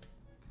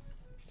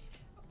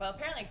 Well,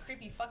 apparently a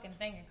creepy fucking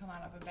thing could come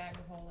out of a bag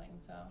of holding,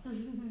 so.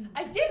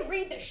 I did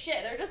read the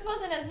shit. There just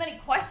wasn't as many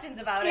questions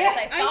about it as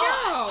I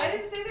thought. I I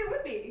didn't say there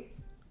would be.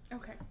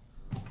 Okay.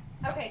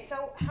 Okay,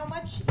 so how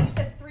much? You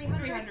said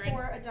 300 300.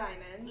 for a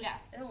diamond.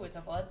 Yes. Ooh, it's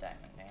a blood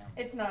diamond, damn.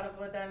 It's not a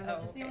blood diamond. That's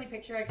Oh, just the okay. only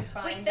picture I could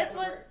find. Wait, that this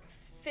would was work.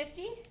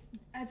 50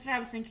 That's what I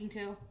was thinking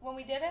too. when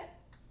we did it?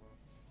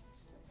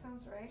 That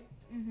sounds right.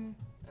 Mm-hmm.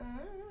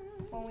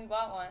 When we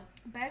bought one.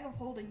 Bag of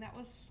holding, that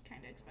was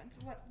kind of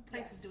expensive. What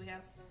prices Yes. do we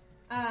have?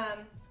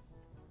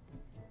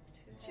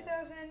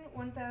 2,000,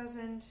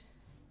 1,000, 9,000,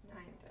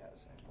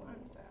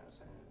 1,000,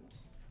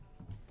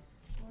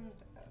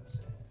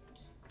 1,000,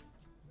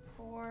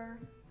 4,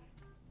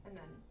 and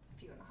then a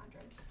few in the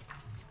hundreds.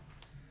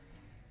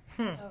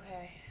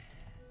 Okay.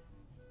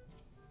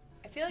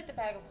 I feel like the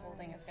bag of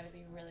holding is going to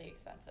be really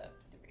expensive.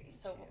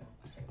 So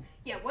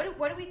Yeah, what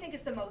do we think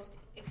is the most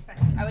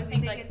expensive? I Do would we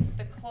think like it's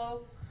the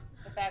cloak,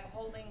 the bag of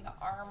holding, the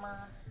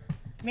armor.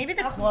 Maybe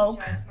the alchemy cloak.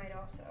 jug might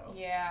also.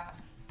 Yeah.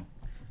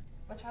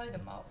 What's probably the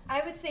most?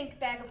 I would think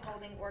bag of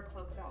holding or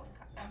cloak of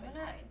I'm elvenkind.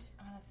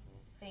 gonna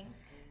think.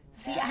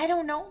 See, I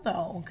don't know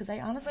though, because I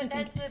honestly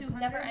But think. that's a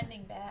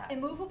never-ending bag.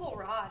 Immovable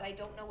rod. I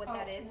don't know what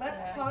that is. Let's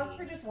Yeah. pause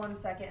for just 1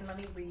 second and let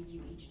me read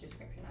you each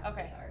description. I'm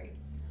Okay. so sorry.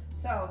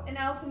 So, an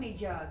alchemy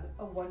jug,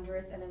 a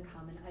wondrous and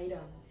uncommon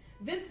item.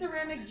 This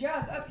ceramic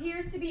jug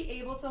appears to be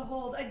able to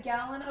hold a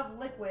gallon of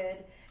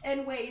liquid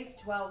and weighs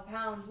 12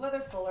 pounds, whether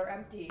full or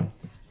empty.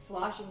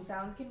 Sloshing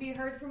sounds can be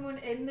heard from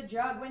within the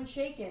jug when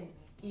shaken,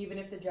 even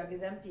if the jug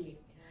is empty.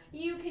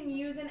 You can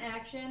use an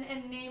action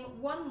and name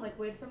one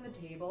liquid from the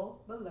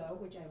table below,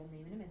 which I will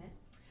name in a minute,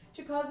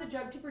 to cause the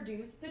jug to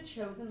produce the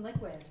chosen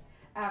liquid.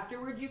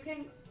 Afterward, you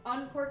can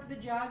uncork the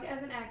jug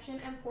as an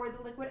action and pour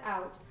the liquid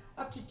out,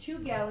 up to 2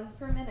 gallons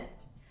per minute.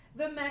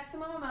 The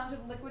maximum amount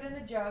of liquid in the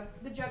jug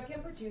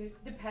can produce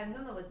depends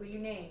on the liquid you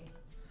name.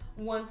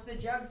 Once the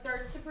jug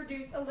starts to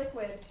produce a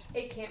liquid,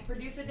 it can't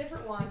produce a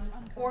different one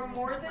or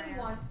more than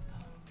one.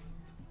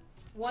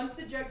 Once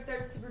the jug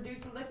starts to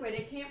produce a liquid,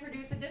 it can't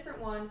produce a different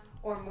one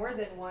or more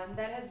than one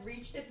that has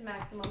reached its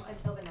maximum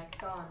until the next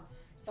dawn.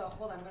 So,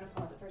 hold on, I'm going to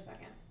pause it for a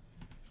second.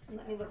 And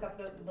let me look up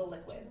the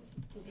liquids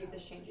to see if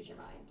this changes your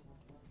mind.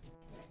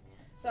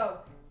 So,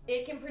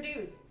 it can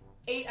produce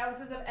 8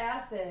 ounces of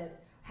acid,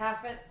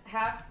 half an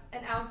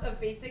ounce of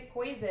basic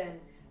poison,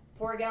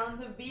 4 gallons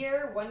of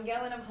beer, 1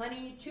 gallon of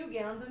honey, 2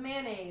 gallons of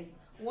mayonnaise,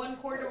 1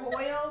 quart of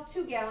oil,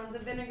 2 gallons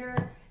of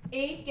vinegar,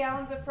 8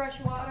 gallons of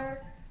fresh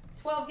water,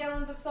 12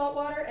 gallons of salt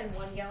water, and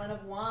 1 gallon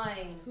of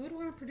wine. Who would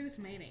want to produce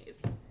mayonnaise?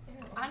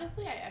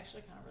 Honestly, I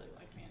actually kind of really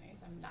like mayonnaise.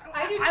 I'm not.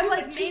 I do too, I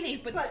like but mayonnaise,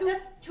 but two-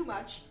 that's too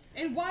much.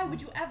 And why would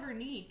you ever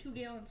need 2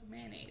 gallons of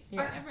mayonnaise?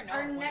 Yeah. I never know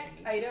Our what next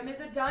you need. item is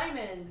a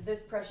diamond.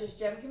 This precious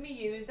gem can be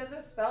used as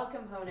a spell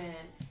component.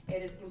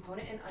 It is a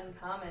component in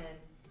uncommon.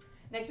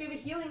 Next, we have a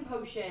healing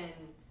potion.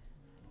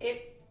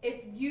 If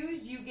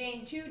used, you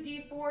gain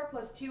 2d4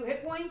 plus 2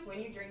 hit points when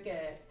you drink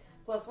it.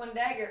 +1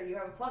 dagger. You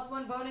have a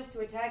 +1 bonus to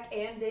attack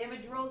and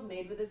damage rolls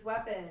made with this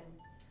weapon.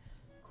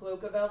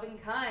 Cloak of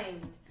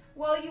Elvenkind.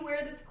 While you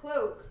wear this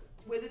cloak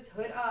with its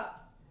hood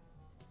up,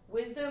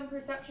 wisdom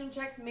perception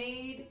checks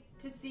made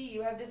to see,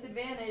 you have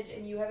disadvantage,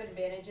 and you have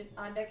advantage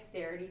on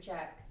dexterity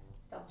checks.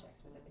 Stealth checks,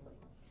 specifically.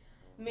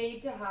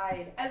 Made to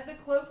hide. As the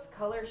cloak's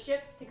color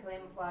shifts to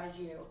camouflage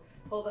you,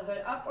 pull the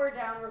hood up or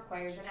down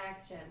requires an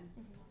action.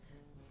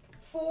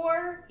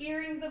 4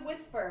 earrings of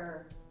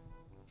whisper.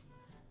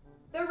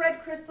 The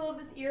red crystal of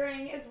this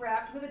earring is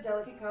wrapped with a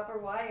delicate copper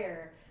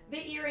wire.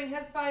 The earring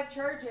has 5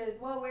 charges.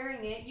 While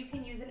wearing it, you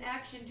can use an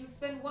action to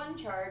expend 1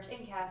 charge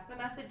and cast the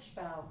message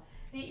spell.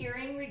 The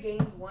earring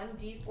regains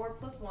 1d4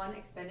 plus 1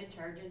 expended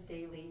charges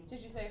daily.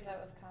 Did you say if that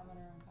was common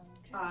or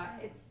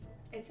uncommon?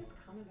 It says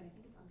common, but I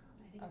think it's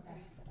uncommon. I think Okay.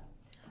 I messed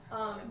that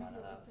up. One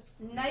of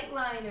those.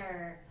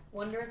 Nightliner,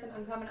 wondrous and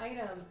uncommon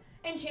item.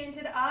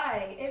 Enchanted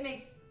eye.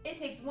 It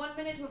takes 1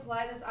 minute to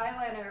apply this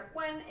eyeliner.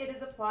 When it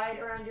is applied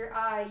around your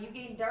eye, you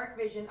gain dark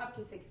vision up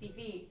to 60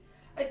 feet.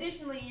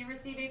 Additionally, you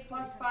receive a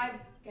plus 5.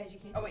 Guys, you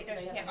can't. Oh wait, no,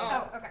 she can't.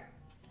 Okay.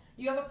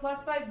 You have a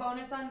plus 5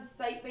 bonus on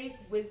sight-based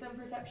wisdom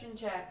perception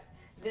checks.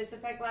 This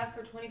effect lasts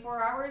for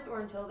 24 hours or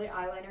until the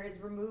eyeliner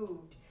is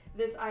removed.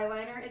 This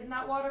eyeliner is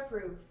not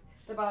waterproof.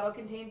 The bottle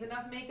contains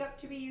enough makeup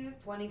to be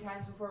used 20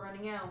 times before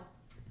running out.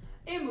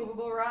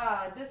 Immovable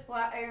rod. This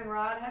flat iron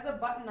rod has a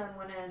button on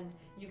one end.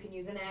 You can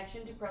use an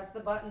action to press the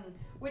button,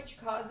 which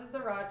causes the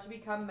rod to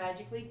become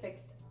magically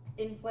fixed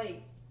in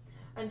place.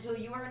 Until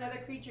you or another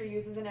creature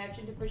uses an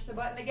action to push the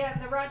button again,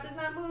 the rod does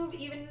not move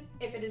even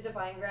if it is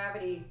defying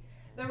gravity.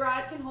 The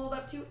rod can hold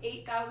up to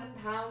 8,000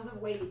 pounds of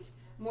weight.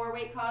 More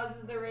weight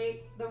causes the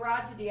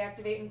rod to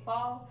deactivate and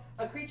fall.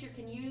 A creature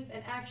can use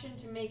an action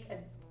to make a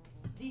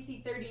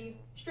DC 30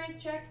 strength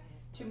check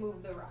to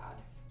move the rod.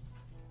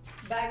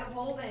 Bag of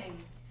holding.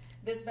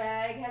 This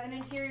bag has an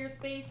interior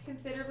space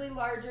considerably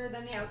larger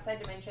than the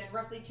outside dimension,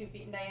 roughly 2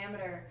 feet in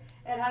diameter.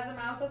 It has a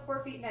mouth of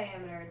 4 feet in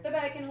diameter. The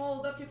bag can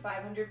hold up to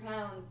 500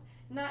 pounds,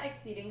 not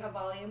exceeding a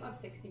volume of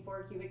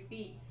 64 cubic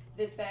feet.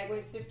 This bag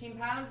weighs 15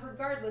 pounds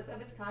regardless of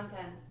its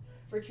contents.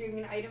 Retrieving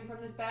an item from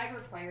this bag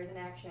requires an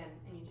action,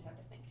 and you just have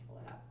to think to pull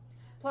it out.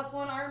 Plus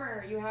 1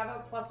 armor. You have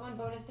a plus 1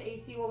 bonus to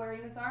AC while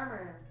wearing this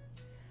armor.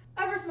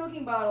 Ever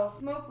smoking bottle.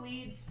 Smoke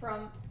leaks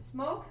from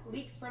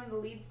the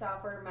lead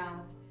stopper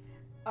mouth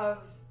of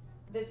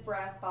this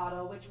brass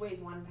bottle, which weighs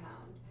 1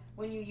 pound.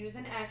 When you use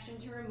an action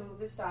to remove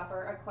the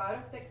stopper, a cloud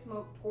of thick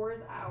smoke pours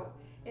out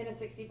in a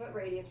 60-foot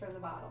radius from the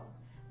bottle.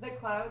 The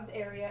cloud's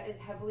area is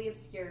heavily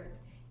obscured.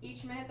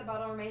 Each minute the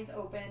bottle remains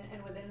open,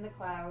 and within the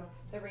cloud,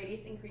 the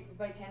radius increases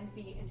by 10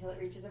 feet until it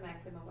reaches a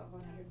maximum of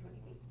 120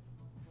 feet.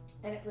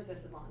 And it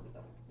persists as long as it's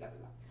open. Blah, blah,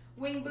 blah.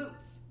 Wing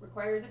boots.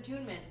 Requires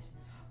attunement.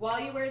 While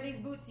you wear these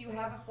boots, you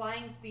have a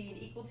flying speed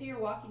equal to your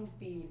walking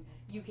speed.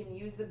 You can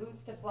use the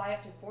boots to fly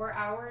up to 4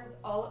 hours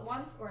all at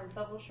once or in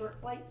several short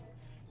flights,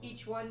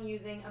 each one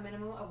using a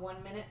minimum of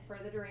 1 minute for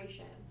the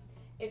duration.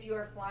 If you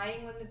are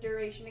flying when the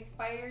duration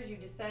expires, you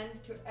descend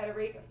at a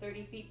rate of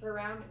 30 feet per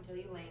round until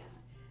you land.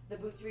 The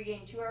boots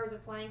regain 2 hours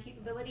of flying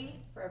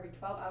capability for every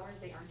 12 hours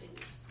they aren't in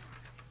use.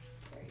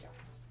 There you go.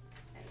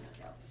 And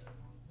no doubt.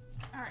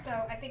 All right. So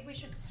I think we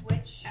should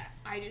switch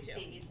I do too.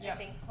 these. Yep. I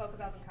think Cloak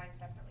of Elven Kind's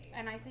definitely.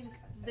 And I think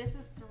expensive. this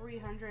is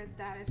 300.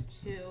 That is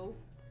 2.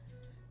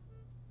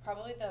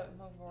 Probably the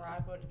movable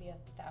rod would be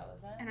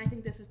 1,000. And I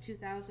think this is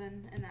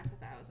 2,000, and that's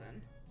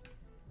 1,000.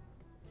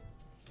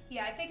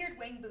 Yeah, I figured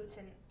wing boots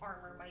and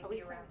armor might Are we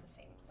be still- around the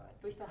same. But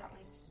we still have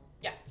nice.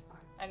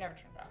 I never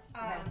turned it off.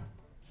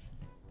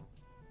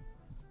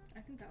 I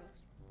think that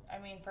looks. I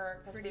mean,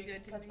 Pretty good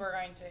to because me. we're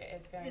going to.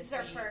 It's going This is to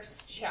our be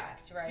first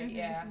checked, right? Mhm.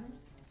 Yeah.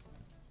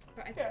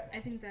 But I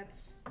think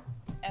that's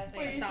As What do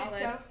a you think, solid.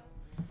 Joe?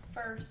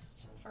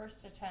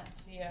 first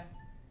attempt. Yeah.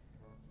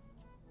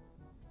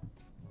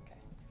 Okay.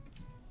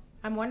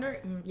 I'm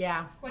wondering.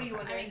 Yeah. What are you I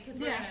wondering? mean, because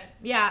we're Yeah. gonna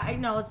Yeah. I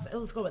know.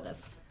 Let's go with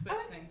this. switch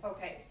things.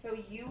 Okay, so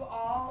you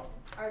all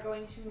are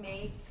going to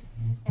make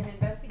an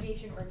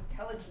investigation or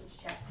intelligence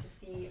check to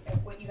see if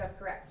what you have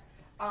correct.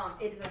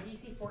 It is a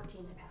DC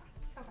 14 to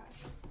pass.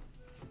 Okay.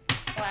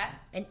 Flat.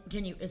 And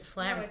can you? It's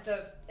flat.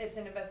 No, it's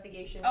an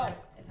investigation Oh. or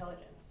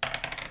intelligence.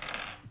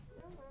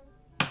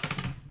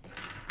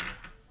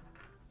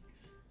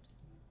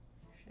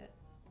 Shit.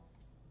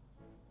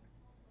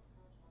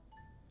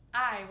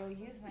 I will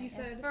use my You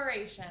said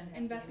inspiration.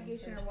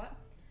 investigation or what?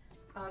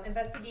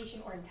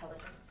 Investigation or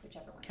intelligence,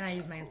 whichever one. Can I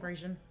use my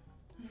inspiration?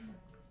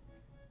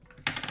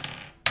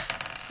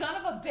 Son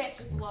of a bitch,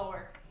 it's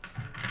lower.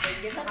 So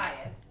you get the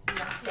highest.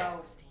 Yes.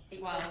 So 8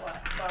 plus Wow.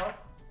 what? 12?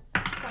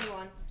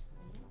 21.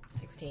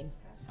 16.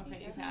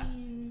 Okay, you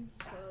passed.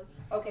 Pass.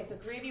 Okay, so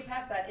 3 of you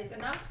pass. That is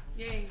enough.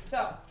 Yay.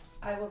 So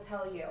I will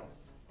tell you.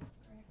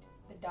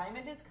 The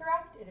diamond is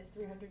correct. It is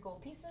 300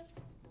 gold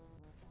pieces.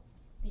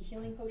 The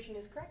healing potion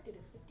is correct. It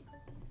is 50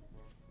 gold pieces.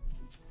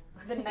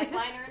 The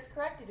nightliner is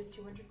correct. It is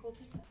 200 gold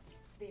pieces.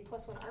 The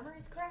plus 1 armor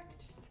is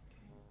correct.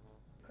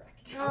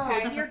 Correct.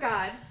 Oh, dear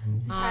God.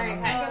 All right,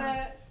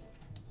 Okay.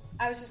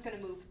 I was just gonna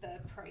move the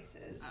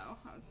prices Oh,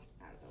 I was.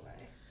 out of the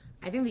way.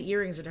 I think the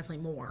earrings are definitely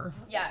more.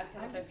 Yeah,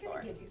 because I'm of this just going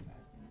floor. to give you 5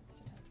 minutes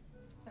to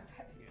talk.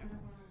 Okay.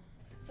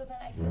 So then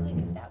I feel like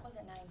if that was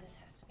a 9, this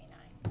has to be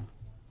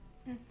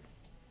 9.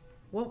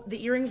 Well,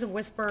 the earrings of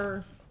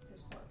whisper.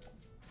 There's 4 of them.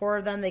 for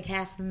them, they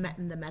cast the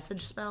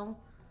message spell.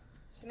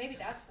 So maybe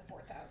that's the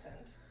 4,000.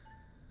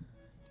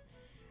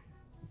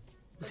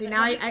 See,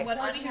 now I What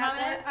do we have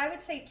it? I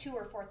would say 2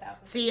 or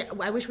 4,000. see.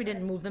 I wish we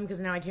didn't move them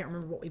because now I can't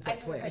remember what we put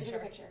took a where. I took a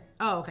picture.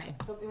 Oh, okay.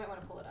 So we might want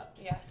to pull it up.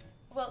 Just Yeah.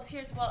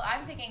 Well,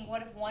 I'm thinking,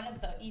 what if one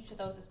of each of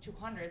those is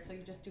 200? So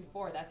you just do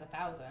 4. That's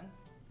 1,000,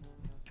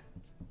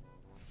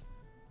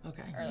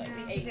 Okay. or like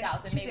Yeah.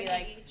 8,000. Maybe 250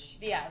 like each.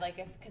 yeah, like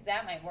because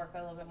that might work a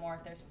little bit more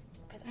if there's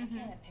because I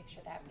can't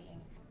picture that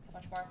being so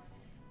much more.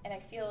 And I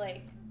feel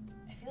like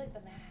then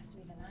that has to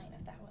be the 9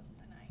 if that wasn't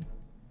the 9.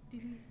 Do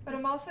you think But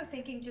I'm also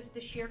thinking just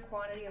the sheer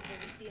quantity of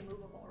the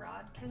immovable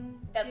rod can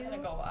That's do. gonna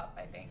go up,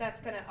 I think. That's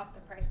gonna up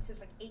the price because it was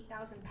like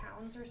 8,000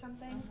 pounds or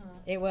something.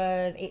 It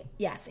was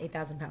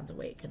 8,000 pounds of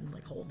weight can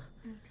like hold.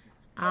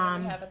 What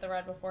did we have at the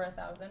red before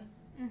 1,000?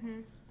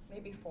 Mm-hmm.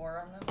 Maybe 4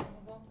 on the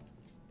movable.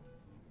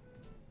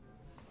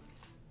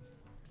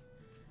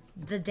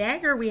 The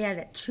dagger we had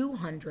at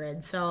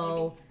 200,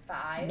 so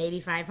 5. maybe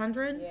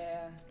 500.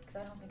 Yeah, because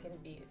I don't think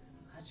it'd be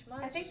much.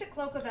 I think the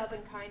Cloak of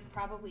Elvenkind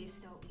probably is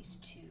still at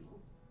least 2.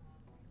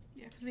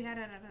 Yeah, because we had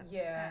it at a.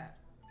 Yeah.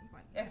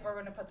 What? If we're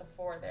gonna put the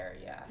 4 there,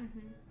 yeah.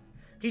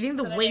 Do you think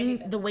So then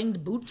maybe the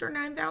winged boots are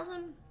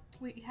 9,000?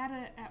 We had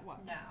it at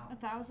what? No.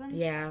 1,000.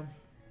 Yeah.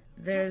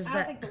 There's I don't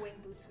that. think the wing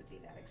boots would be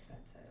that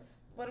expensive.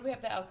 What do we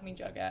have the alchemy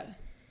jug at?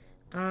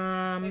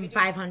 maybe do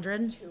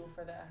 500. 2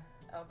 for the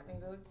alchemy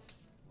boots.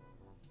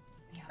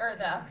 Or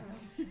the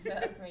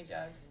alchemy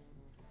jug.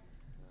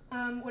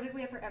 What did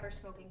we have for ever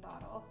smoking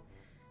bottle?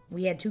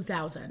 We had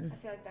 2,000. I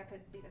feel like that could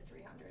be the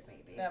 300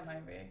 maybe. That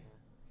might be.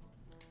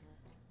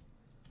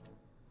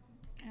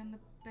 And the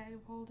bag of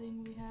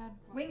holding we had.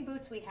 what? Wing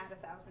boots we had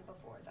 1,000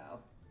 before though.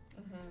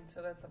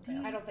 So that's something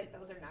else. I don't think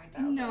those are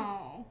 9,000.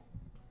 No.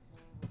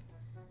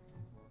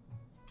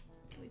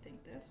 Do we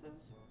think this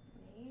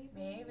is?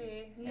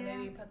 Maybe. Yeah. And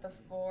maybe you put the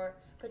 4.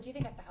 But do you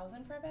think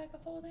 1,000 for a bag of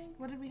holding?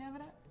 What did we have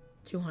it at?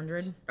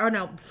 200. Oh,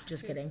 no.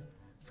 Just kidding.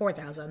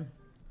 4,000.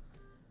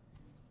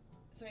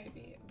 So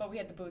maybe. But we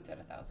had the boots at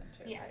 1,000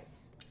 too.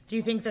 Yes. Do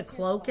you think the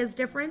cloak is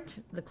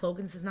different? The cloak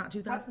is not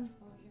 2,000?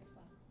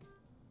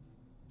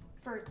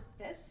 For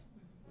this,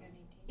 Yeah,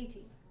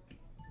 18.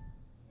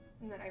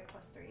 And then I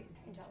plus 3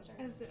 intelligence.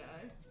 As did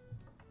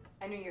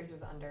I. I knew yours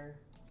was under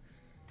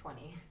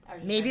 20. I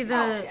was just Maybe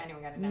trying to see the if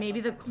anyone got a maybe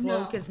the natural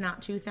cloak No. is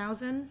not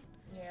 2,000.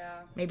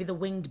 Yeah. Maybe the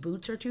winged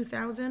boots are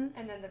 2,000.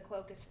 And then the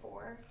cloak is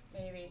 4.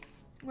 Maybe.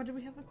 What did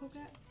we have the cloak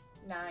at?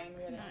 9.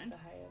 We had it as 9. the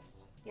highest.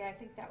 Yeah, I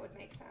think that would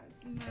make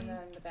sense. And then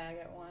the bag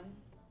at 1.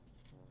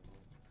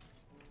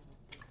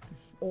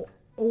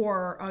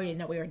 Or oh yeah,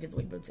 no, we already did the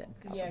winged boots. Yeah,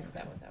 because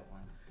that was at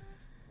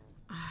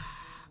 1.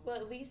 Well,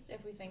 at least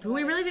if we think. Do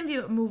we about really it-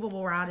 think the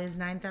movable rod is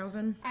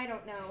 9,000? I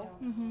don't I know.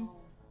 don't know.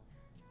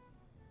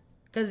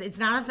 Because it's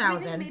not Do you think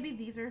 1,000. maybe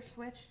these are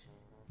switched?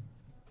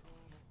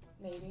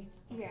 Maybe.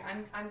 Yeah.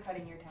 I'm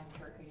cutting your time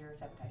short because you're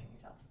sabotaging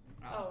yourselves.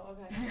 Oh,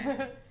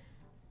 okay.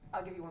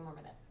 I'll give you 1 more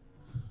minute.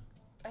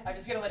 I I'm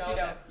just gonna let you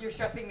know. You're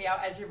stressing me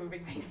out as you're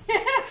moving things.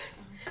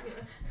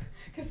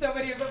 Because so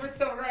many of them were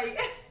so right,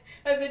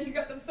 and then you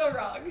got them so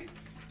wrong.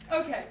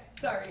 Okay,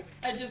 sorry.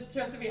 That just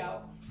stressed me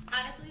out.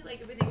 Honestly,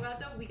 like if we think about it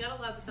though, we got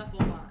a lot of stuff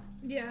we'll want.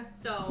 Yeah.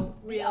 So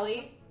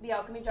really, The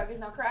alchemy jug is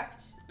now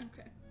correct.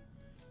 Okay.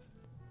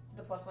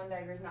 The +1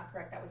 dagger is not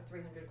correct. That was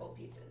 300 gold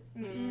pieces.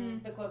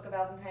 Mm. The cloak of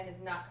Elvenkind is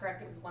not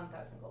correct. It was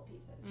 1,000 gold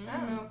pieces. I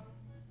don't know.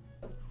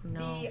 No.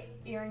 The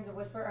earrings of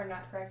whisper are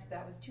not correct.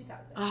 That was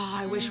 2,000. Oh,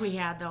 I wish we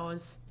had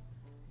those.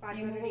 The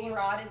 500 immovable each.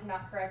 rod is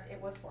not correct.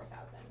 It was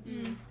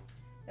 4,000.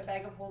 The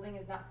bag of holding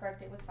is not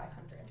correct. It was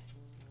 500.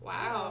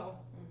 wow.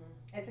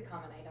 It's a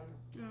common item.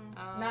 No.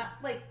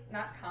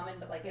 Not common,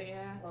 but like it's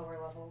Yeah. lower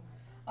level.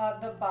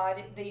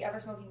 The ever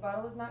smoking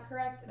bottle is not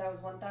correct. That was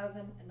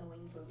 1,000, and the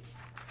wing boots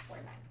were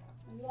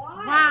 9,000.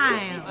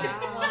 Why? Because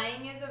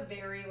flying is a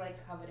very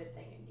like coveted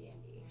thing in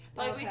D&D.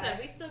 Like we Okay. said,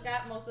 we still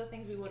got most of the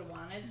things we would have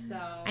wanted. So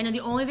I know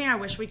the only thing I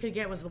wish we could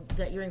get was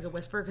the earrings of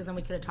whisper, because then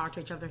we could have talked to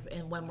each other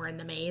when we're in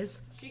the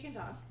maze. she can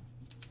talk.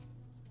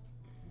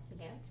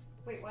 Again?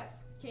 Wait, what?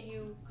 Can't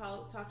you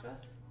talk to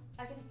us?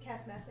 I can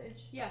cast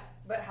message. Yeah.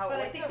 But how? But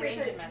I what's think the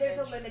range of message? there's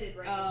a limited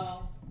range.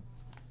 Oh.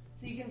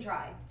 So you can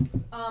try.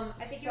 I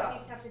think you at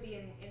least have to be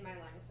in my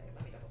line of sight.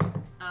 Let me double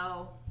check.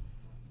 Oh.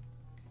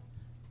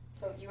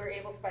 So you were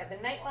able to buy the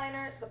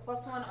nightliner, the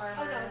 +1 armor,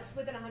 Oh no, it's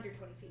within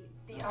 120 feet.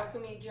 the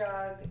alchemy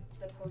jug,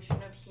 the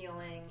potion of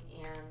healing,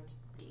 and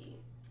the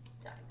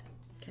diamond.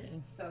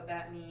 Okay. So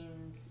that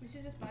means We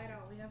should just buy it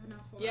all. We have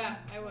enough for Yeah,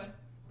 I would.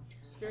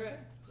 Screw it.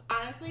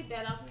 Honestly,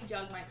 that alchemy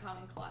jug might come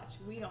in clutch.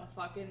 We don't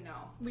fucking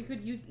know. We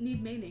could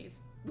need mayonnaise.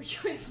 We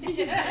could need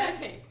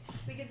it.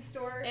 We could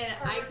store. And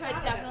our I ricotta could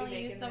that we definitely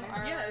make use in some there.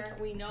 armor. Yes.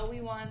 We know we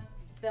want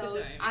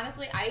those. diamond.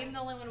 Honestly, I am the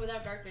only one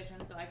without dark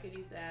vision, so I could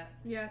use that.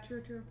 Yeah,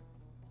 true.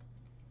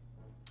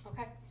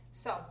 okay.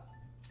 So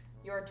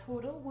your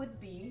total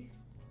would be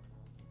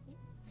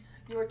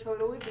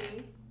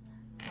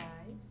 5,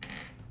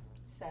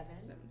 7,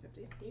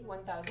 750.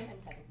 1,000,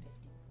 and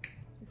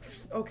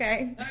 750.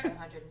 Okay.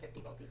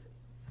 150 gold pieces.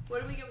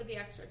 What do we get with the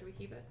extra? Do we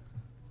keep it?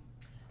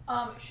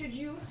 Should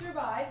you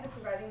survive, the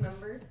surviving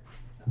members...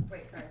 Oh,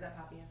 wait, sorry, is that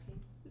Poppy asking?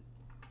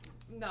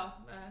 No.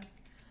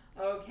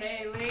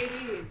 Okay,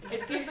 ladies.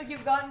 It seems like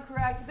you've gotten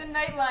correct. The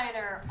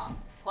Nightliner,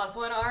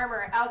 +1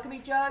 armor, alchemy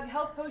jug,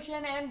 health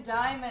potion, and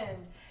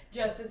diamond.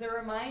 Just as a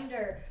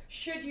reminder,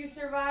 should you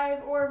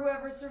survive or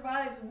whoever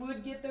survives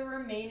would get the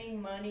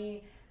remaining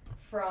money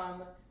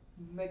from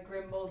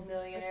McGrimble's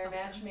Millionaire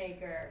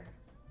Matchmaker.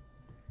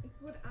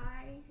 Would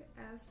I,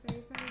 as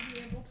Faith,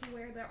 be able to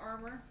wear their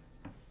armor?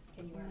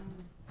 Can you wear it?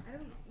 I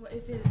don't know.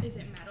 If is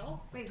it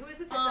metal? Wait, who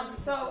is it that doesn't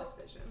So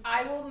have vision?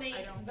 I will make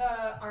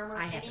the armor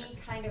I have any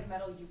kind of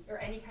metal or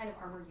any kind of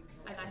armor you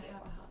can wear. And I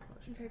have a health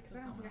potion. Okay, because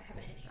I don't think I have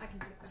any. I can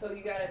do that. So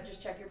you gotta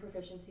just check your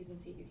proficiencies and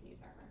see if you can use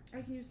armor.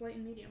 I can use light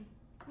and medium.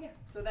 Yeah.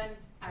 So then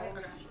I can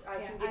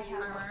Yeah, give I you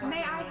have armor. armor.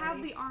 May I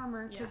have the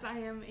armor? Because I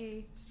am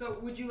a... So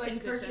would you like to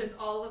Pincushion. purchase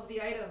all of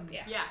the items?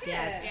 Yeah.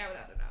 Yes. Yeah,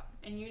 without a doubt.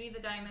 And you need the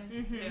diamond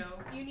Mhm. too.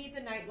 You need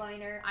the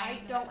Nightliner. I I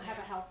need the don't Nightliner. have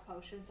a health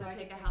potion, so So I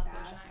take a can health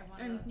that. potion. I have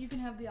one And of those. you can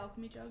have the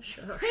alchemy jug.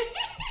 Sure.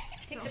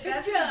 Take the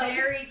That's big jug.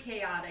 very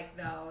chaotic,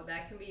 though.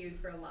 That can be used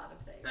for a lot of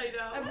things. I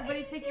know.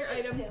 Everybody take your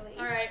items Silly.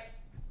 All right.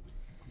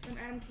 and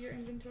add them to your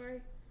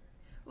inventory.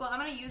 Well, I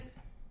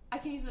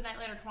can use the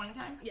Nightliner 20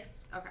 times?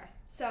 Yes. Okay.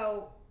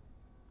 So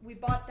we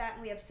bought that,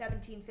 and we have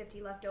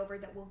 $17.50 left over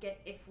that we'll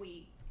get if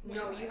we.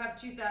 No, you have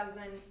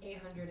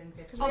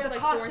 2,850. Oh, have the like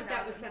cost of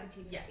that 4,000. was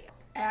 $17.50. Yes.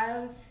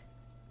 As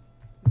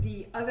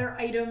the other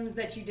items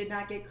that you did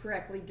not get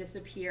correctly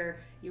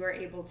disappear, you are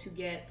able to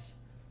get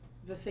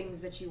the things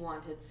that you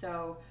wanted.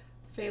 So,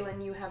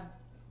 Phelan, you have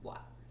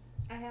what?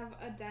 I have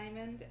a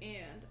diamond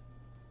and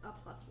a +1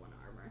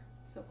 armor.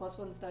 So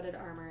 +1 studded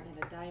armor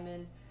and a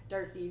diamond.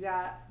 Darcy, you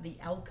got The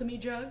alchemy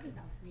jug.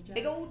 alchemy jug.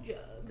 Big old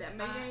jug. That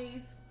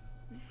mayonnaise.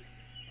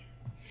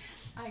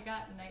 I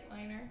got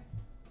Nightliner.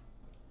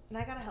 And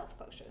I got a health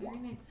potion. Very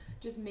nice.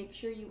 Just make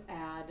sure you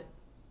add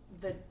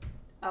the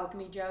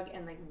alchemy jug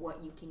and like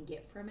what you can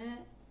get from it,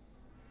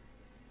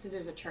 because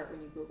there's a chart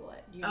when you Google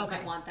it. You just Okay.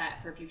 might want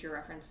that for future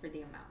reference for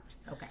the amount.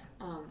 Okay.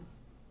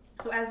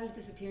 So as those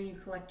disappear, you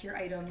collect your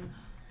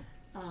items.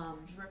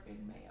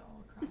 Dripping mayo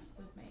across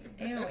the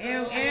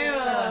mayo.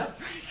 Ew.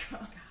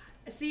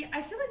 See,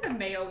 I feel like the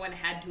mayo one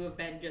had to have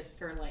been just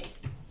for like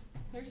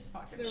They're just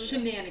fucking. There was-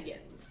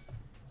 shenanigans.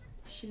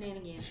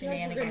 Shenanigans. You're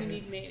gonna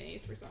need Shenanigans.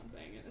 mayonnaise for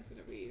something, and it's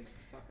gonna be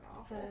fucking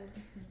It's awful.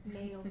 a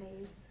mayo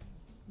maze.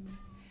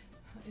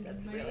 Is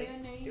That's really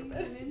mayonnaise stupid.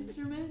 an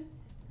instrument?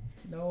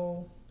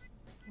 No.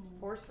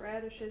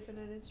 Horseradish isn't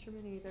an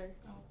instrument either.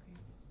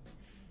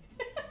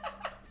 Okay.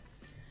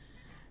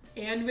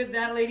 And with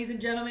that, ladies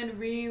and gentlemen,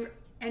 we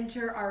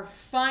enter our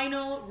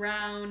final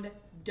round,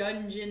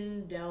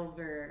 Dungeon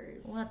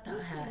Delvers. What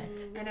the heck?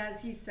 And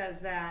as he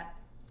says that,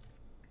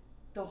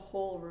 the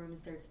whole room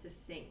starts to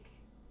sink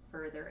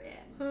further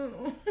in,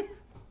 Oh,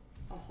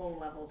 a whole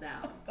level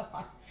down.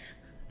 God.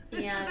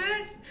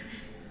 And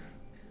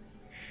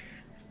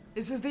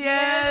This is the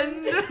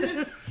end.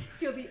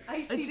 Feel the I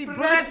icy see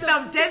breath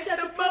of death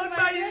upon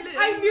my lips.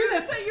 I knew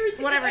that's what you were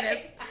doing. Whatever it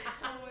is.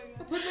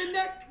 put my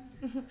neck.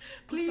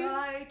 Please,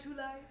 Goodbye to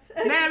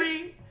life.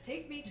 Mary,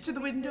 Take me to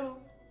the window.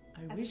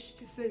 I wish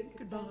to say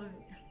goodbye.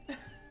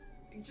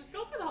 Just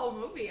go for the whole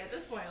movie at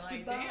this point.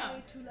 Like, Goodbye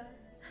damn. to life.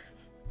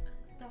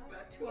 Goodbye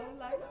to our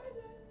life.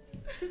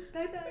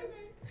 Bye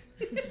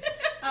bye.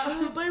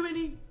 Oh, bye,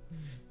 Winnie.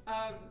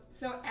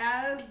 So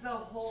as the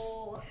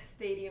whole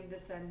stadium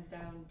descends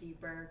down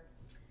deeper,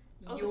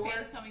 Oh, your the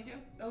fans coming too?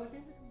 oh, the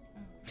fans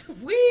are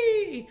coming.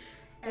 Whee!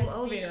 And Oh,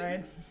 elevator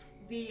ride.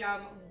 the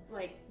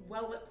like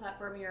well-lit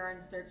platform you're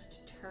on starts to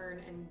turn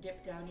and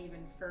dip down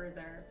even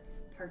further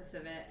parts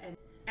of it, and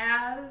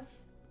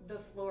as the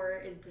floor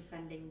is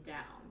descending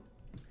down,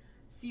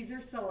 Caesar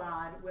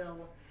Salad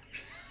will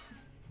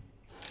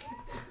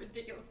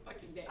ridiculous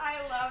fucking day. I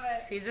love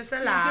it. Caesar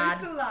Caesar salad.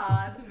 Salad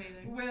That's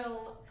amazing.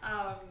 will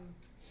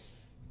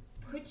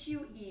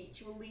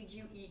will lead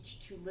you each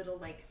to little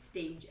like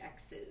stage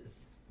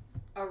X's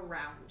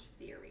around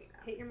the arena.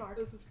 Hit your mark.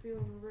 This is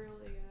feeling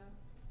really,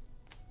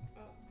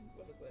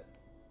 what is it?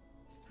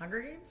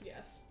 Hunger Games?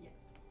 Yes. Yes.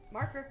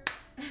 Marker.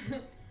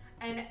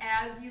 And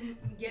as you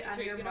get on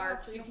Shake your it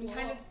marks, off, you you'll can blow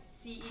kind of up.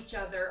 see each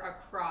other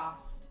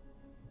across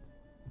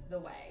the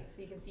way.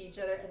 So you can see each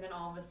other, and then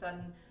all of a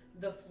sudden,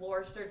 the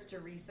floor starts to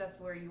recess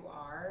where you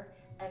are,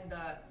 and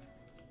the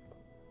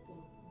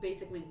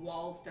basically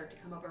walls start to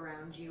come up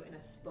around you in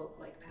a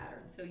spoke-like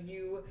pattern. So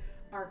you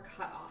are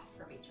cut off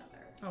from each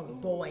other. Oh,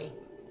 boy.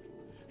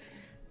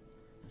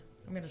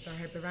 I'm going to start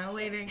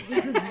hyperventilating.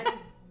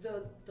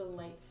 And the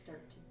lights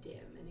start to dim,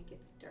 and it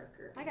gets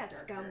darker. I and got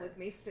darker. scum with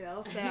me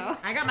still, so.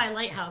 I got my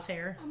lighthouse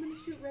hair. I'm gonna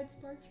shoot red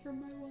sparks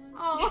from my wand.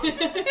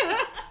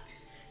 Oh.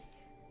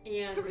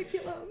 And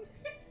Curriculum.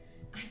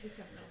 I just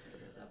have no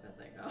fingers up as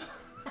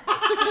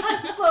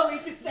I go. Slowly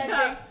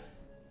descending.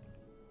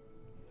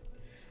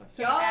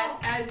 so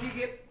as you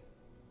get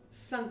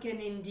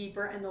sunken in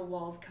deeper and the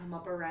walls come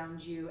up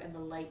around you and the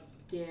lights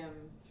dim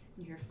and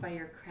you hear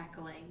fire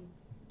crackling,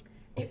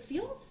 it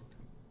feels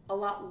a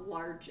lot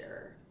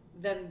larger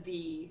than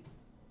the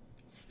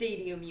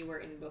stadium you were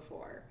in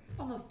before.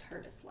 Almost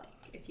TARDIS-like,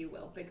 if you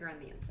will, bigger on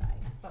the inside.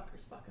 This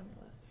fucker's fucking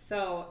with us.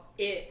 So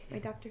It's my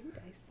Doctor Who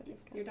dice. That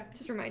I've got. your Doctor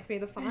Just reminds me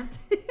of the font.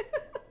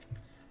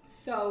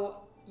 So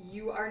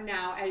you are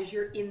now, as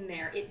you're in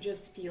there, it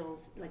just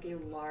feels like a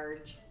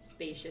large,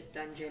 spacious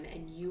dungeon,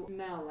 and you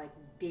smell like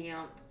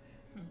damp,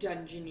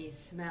 dungeony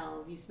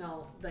smells. You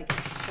smell like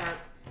a sharp,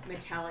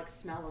 metallic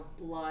smell of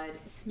blood.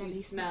 Smelly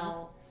you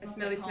smell a Smells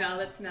smelly like smell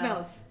that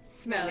smells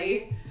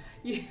smelly.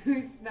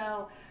 You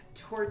smell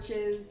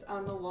torches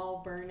on the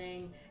wall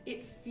burning.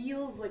 It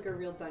feels like a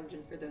real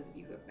dungeon for those of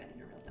you who have been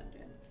in a real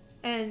dungeon.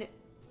 And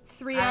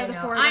 3 I out of the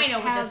know. 4 of I us know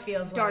what have this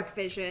feels dark like.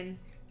 vision,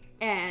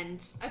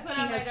 and I put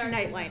she on my has dark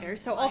nightliner. vision.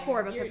 So all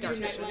 4 of us Your have dark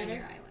vision. nightliner?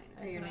 Your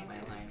eyeliner. Or your I put on my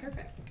nightliner. eyeliner.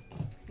 Perfect.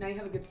 Now you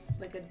have a good,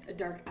 a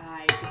dark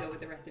eye to go with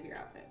the rest of your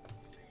outfit.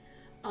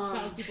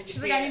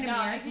 She's like, I need a No,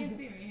 I mirror. can't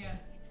see me. Yeah.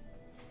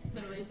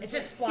 Literally, It's just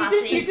You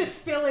splotchy. you just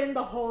fill in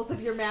the holes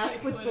of your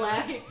mask with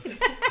black.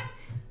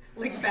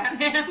 Like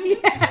Batman.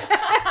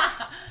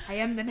 I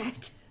am the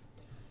knight.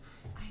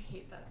 I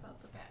hate that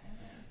about the Batman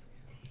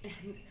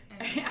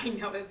mask. I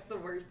know, it's the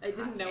worst. I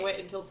didn't know take.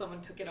 it until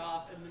someone took it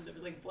off, and then there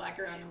was like black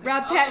around. I was like,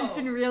 Rob oh.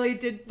 Pattinson really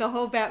did the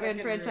whole Batman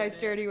Fucking franchise ruined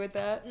it. dirty with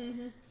that.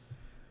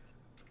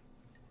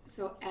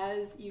 So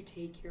as you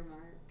take your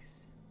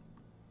marks,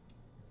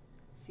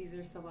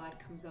 Caesar Salad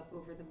comes up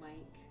over the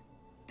mic,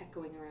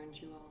 echoing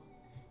around you all.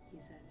 He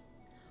says,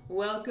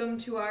 "Welcome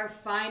to our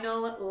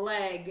final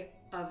leg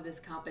of this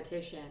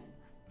competition,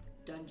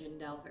 Dungeon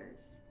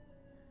Delvers.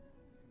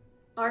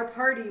 Our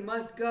party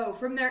must go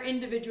from their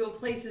individual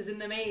places in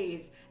the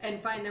maze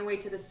and find their way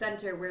to the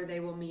center where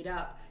they will meet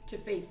up to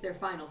face their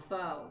final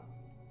foe.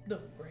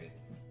 Great.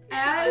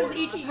 As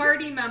each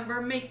party member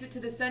makes it to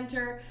the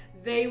center,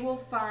 they will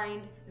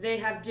find they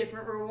have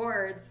different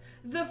rewards.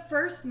 The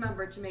first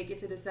member to make it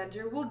to the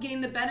center will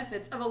gain the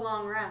benefits of a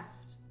long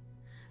rest.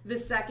 The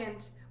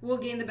second will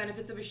gain the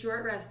benefits of a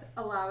short rest,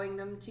 allowing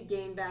them to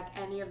gain back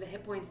any of the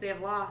hit points they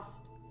have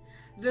lost.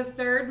 The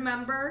third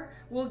member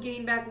will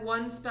gain back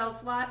 1 spell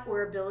slot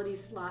or ability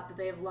slot that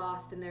they have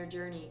lost in their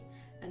journey.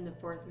 And the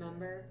fourth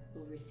member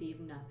will receive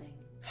nothing."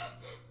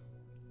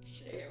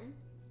 Shame.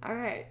 All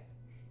right.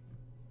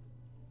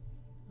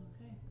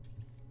 Okay.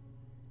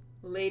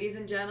 Ladies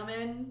and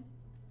gentlemen,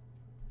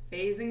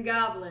 fays and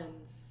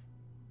goblins,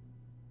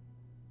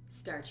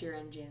 start your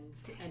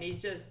engines. And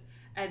he's just,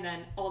 and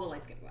then all the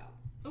lights gonna go out.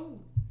 Oh,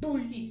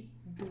 Boing.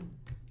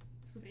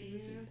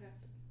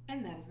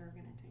 And that is where we're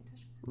gonna end tonight's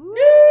session.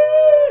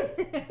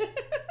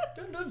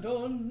 Dun dun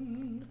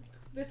dun.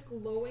 This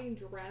glowing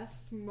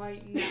dress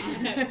might not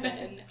have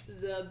been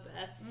the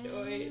best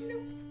choice.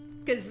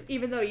 Because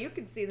even though you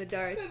can see in the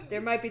dark, there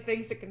might be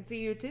things that can see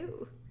you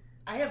too.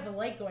 I have the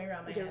light going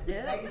around my You head.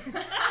 do? Like, so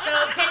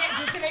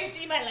can they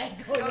see my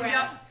light going around?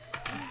 Yep.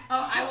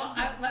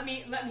 Oh, let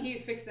me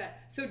fix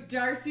that. So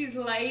Darcy's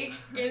light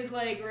is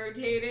like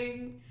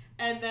rotating,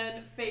 and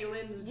then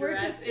Phelan's We're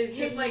dress just is just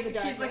hidden like in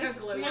the she's like a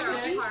darkness. glow we are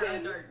stick. part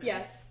of the darkness.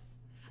 Yes.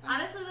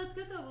 Honestly, that's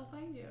good though. We'll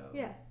find you.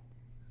 Yeah.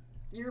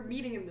 You're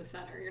meeting in the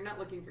center. You're not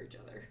looking for each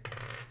other.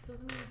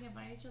 Doesn't mean we can't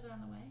find each other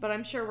on the way. But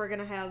I'm sure we're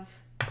gonna have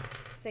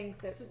things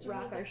that Sisterhood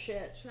rock of our the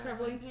shit.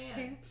 Traveling Traveling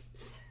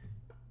pants.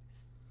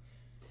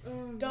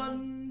 Dun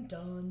dun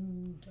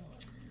dun.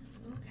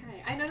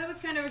 Okay. I know that was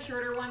kind of a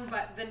shorter one,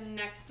 but the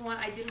next one,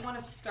 I didn't want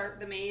to start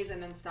the maze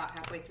and then stop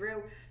halfway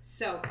through.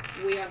 So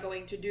we are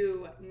going to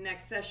do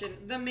next session,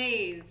 the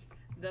maze,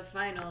 the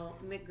final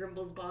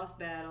McGrimble's boss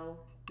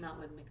battle, not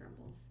with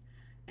McGrimble's.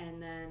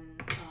 And then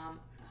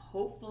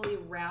hopefully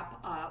wrap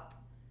up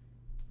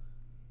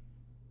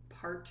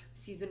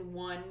season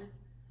 1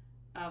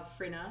 of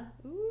Frinna.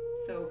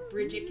 So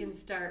Bridget can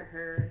start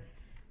her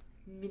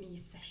mini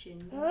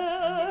session,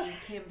 mini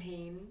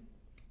campaign.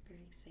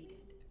 Very excited.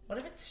 What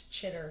if it's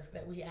Chitter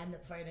that we end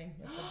up fighting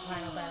at the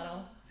final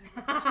battle?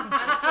 Honestly,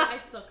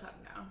 I'd still cut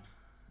him down.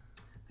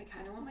 I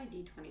kind of want my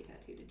D20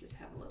 tattoo to just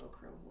have a little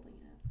crow holding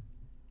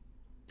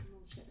it. A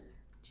little chitter.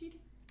 Cheater.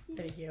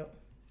 Thank you.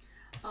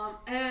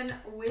 And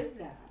with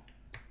that,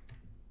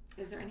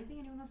 is there anything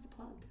anyone wants to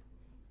plug?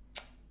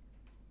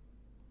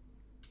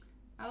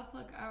 I'll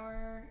plug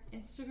our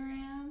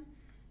Instagram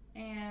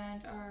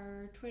and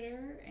our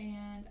Twitter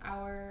and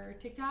our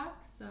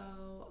TikTok. So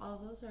all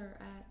of those are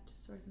at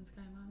Swords and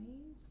Sky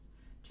Mummies.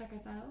 Check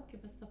us out.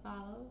 Give us the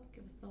follow.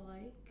 Give us the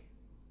like.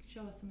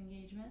 Show us some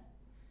engagement.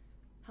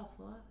 Helps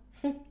a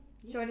lot.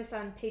 Join us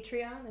on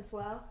Patreon as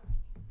well.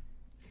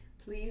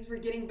 Please, we're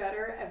getting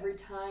better every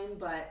time,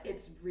 but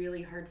it's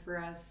really hard for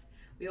us.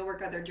 We all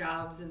work other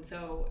jobs, and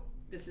so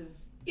this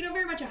is,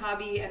 very much a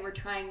hobby, and we're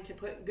trying to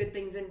put good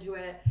things into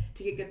it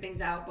to get good things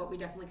out, but we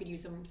definitely could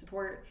use some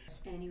support.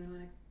 Anyone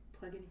want to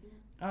plug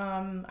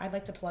anything? I'd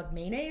like to plug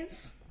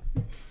mayonnaise.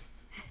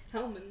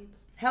 Hellman's.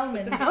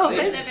 Hellman's.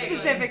 Hellman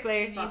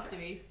specifically. It needs to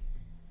be.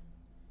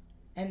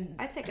 And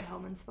I'd take a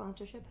Hellman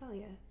sponsorship. Hell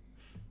yeah.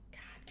 God,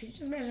 could you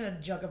just imagine a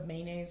jug of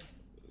mayonnaise?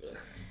 Ugh.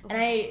 And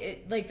I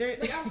like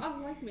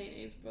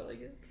mayonnaise, but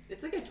like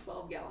It's like a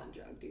 12-gallon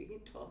jug, dude. You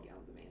get 12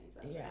 gallons of mayonnaise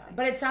out of it, I yeah, think.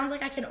 but it sounds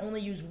like I can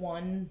only use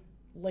one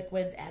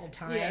liquid at a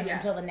time Yeah.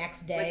 until the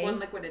next day. Like one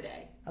liquid a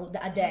day.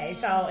 A day.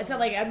 So it's not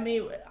like I'm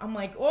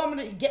like, oh, I'm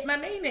gonna get my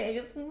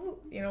mayonnaise. You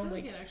know, I feel like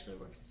like it actually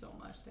works so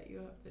much that you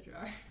have the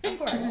jar. of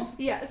course.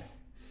 Yes.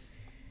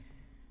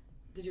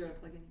 Did you want to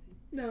plug anything?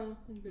 No.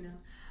 No.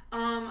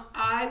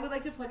 I would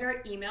like to plug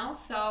our email.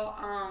 So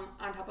on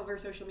top of our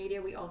social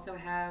media, we also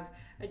have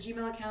a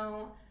Gmail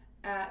account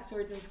at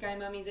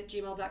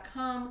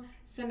swordsandsskymummies@gmail.com.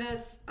 Send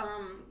us,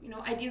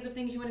 ideas of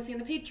things you want to see on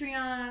the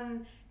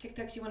Patreon,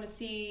 TikToks you want to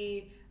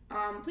see.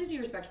 Please be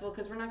respectful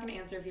because we're not going to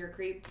answer if you're a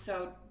creep.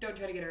 So don't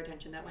try to get our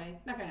attention that way.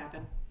 Not going to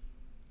happen.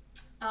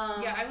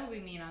 Yeah, I will be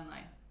mean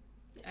online.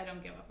 I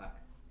don't give a fuck.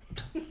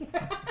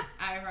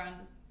 I run,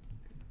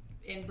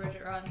 and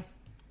Bridget runs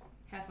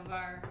half of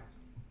our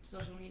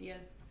social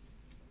medias.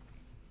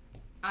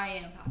 I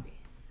am Poppy.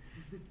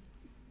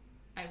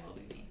 I will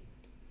be mean.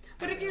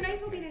 But if you're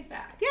nice, we'll be nice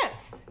back.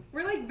 Yes.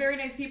 We're like very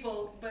nice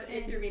people, but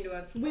if you're mean to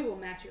us, We will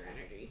match your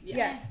energy.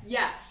 Yes.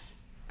 Yes.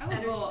 I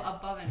will go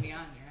above and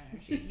beyond your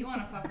energy. You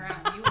want to fuck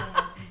around, you will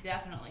most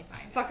definitely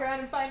find it. Fuck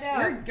around and find out.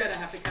 We're gonna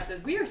have to cut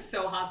this. We are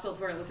so hostile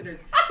to our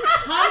listeners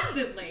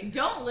constantly.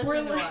 Don't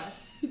listen to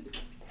us.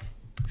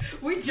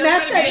 We just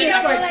Smash gotta be an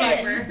that echo button.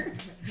 chamber.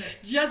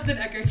 Just an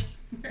echo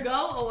chamber.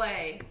 Go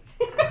away.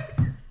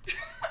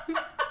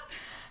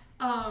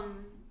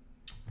 And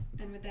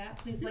with that,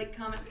 please like,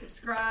 comment,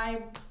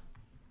 subscribe,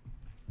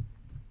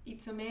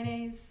 eat some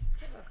mayonnaise,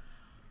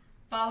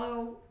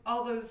 follow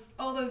all those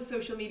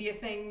social media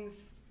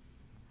things,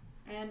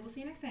 and we'll see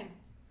you next time.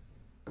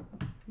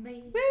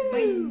 Bye.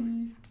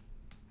 Woo!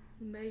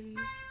 Bye.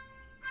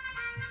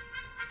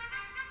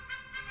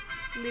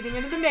 Leading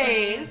into the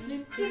maze.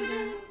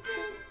 Bye.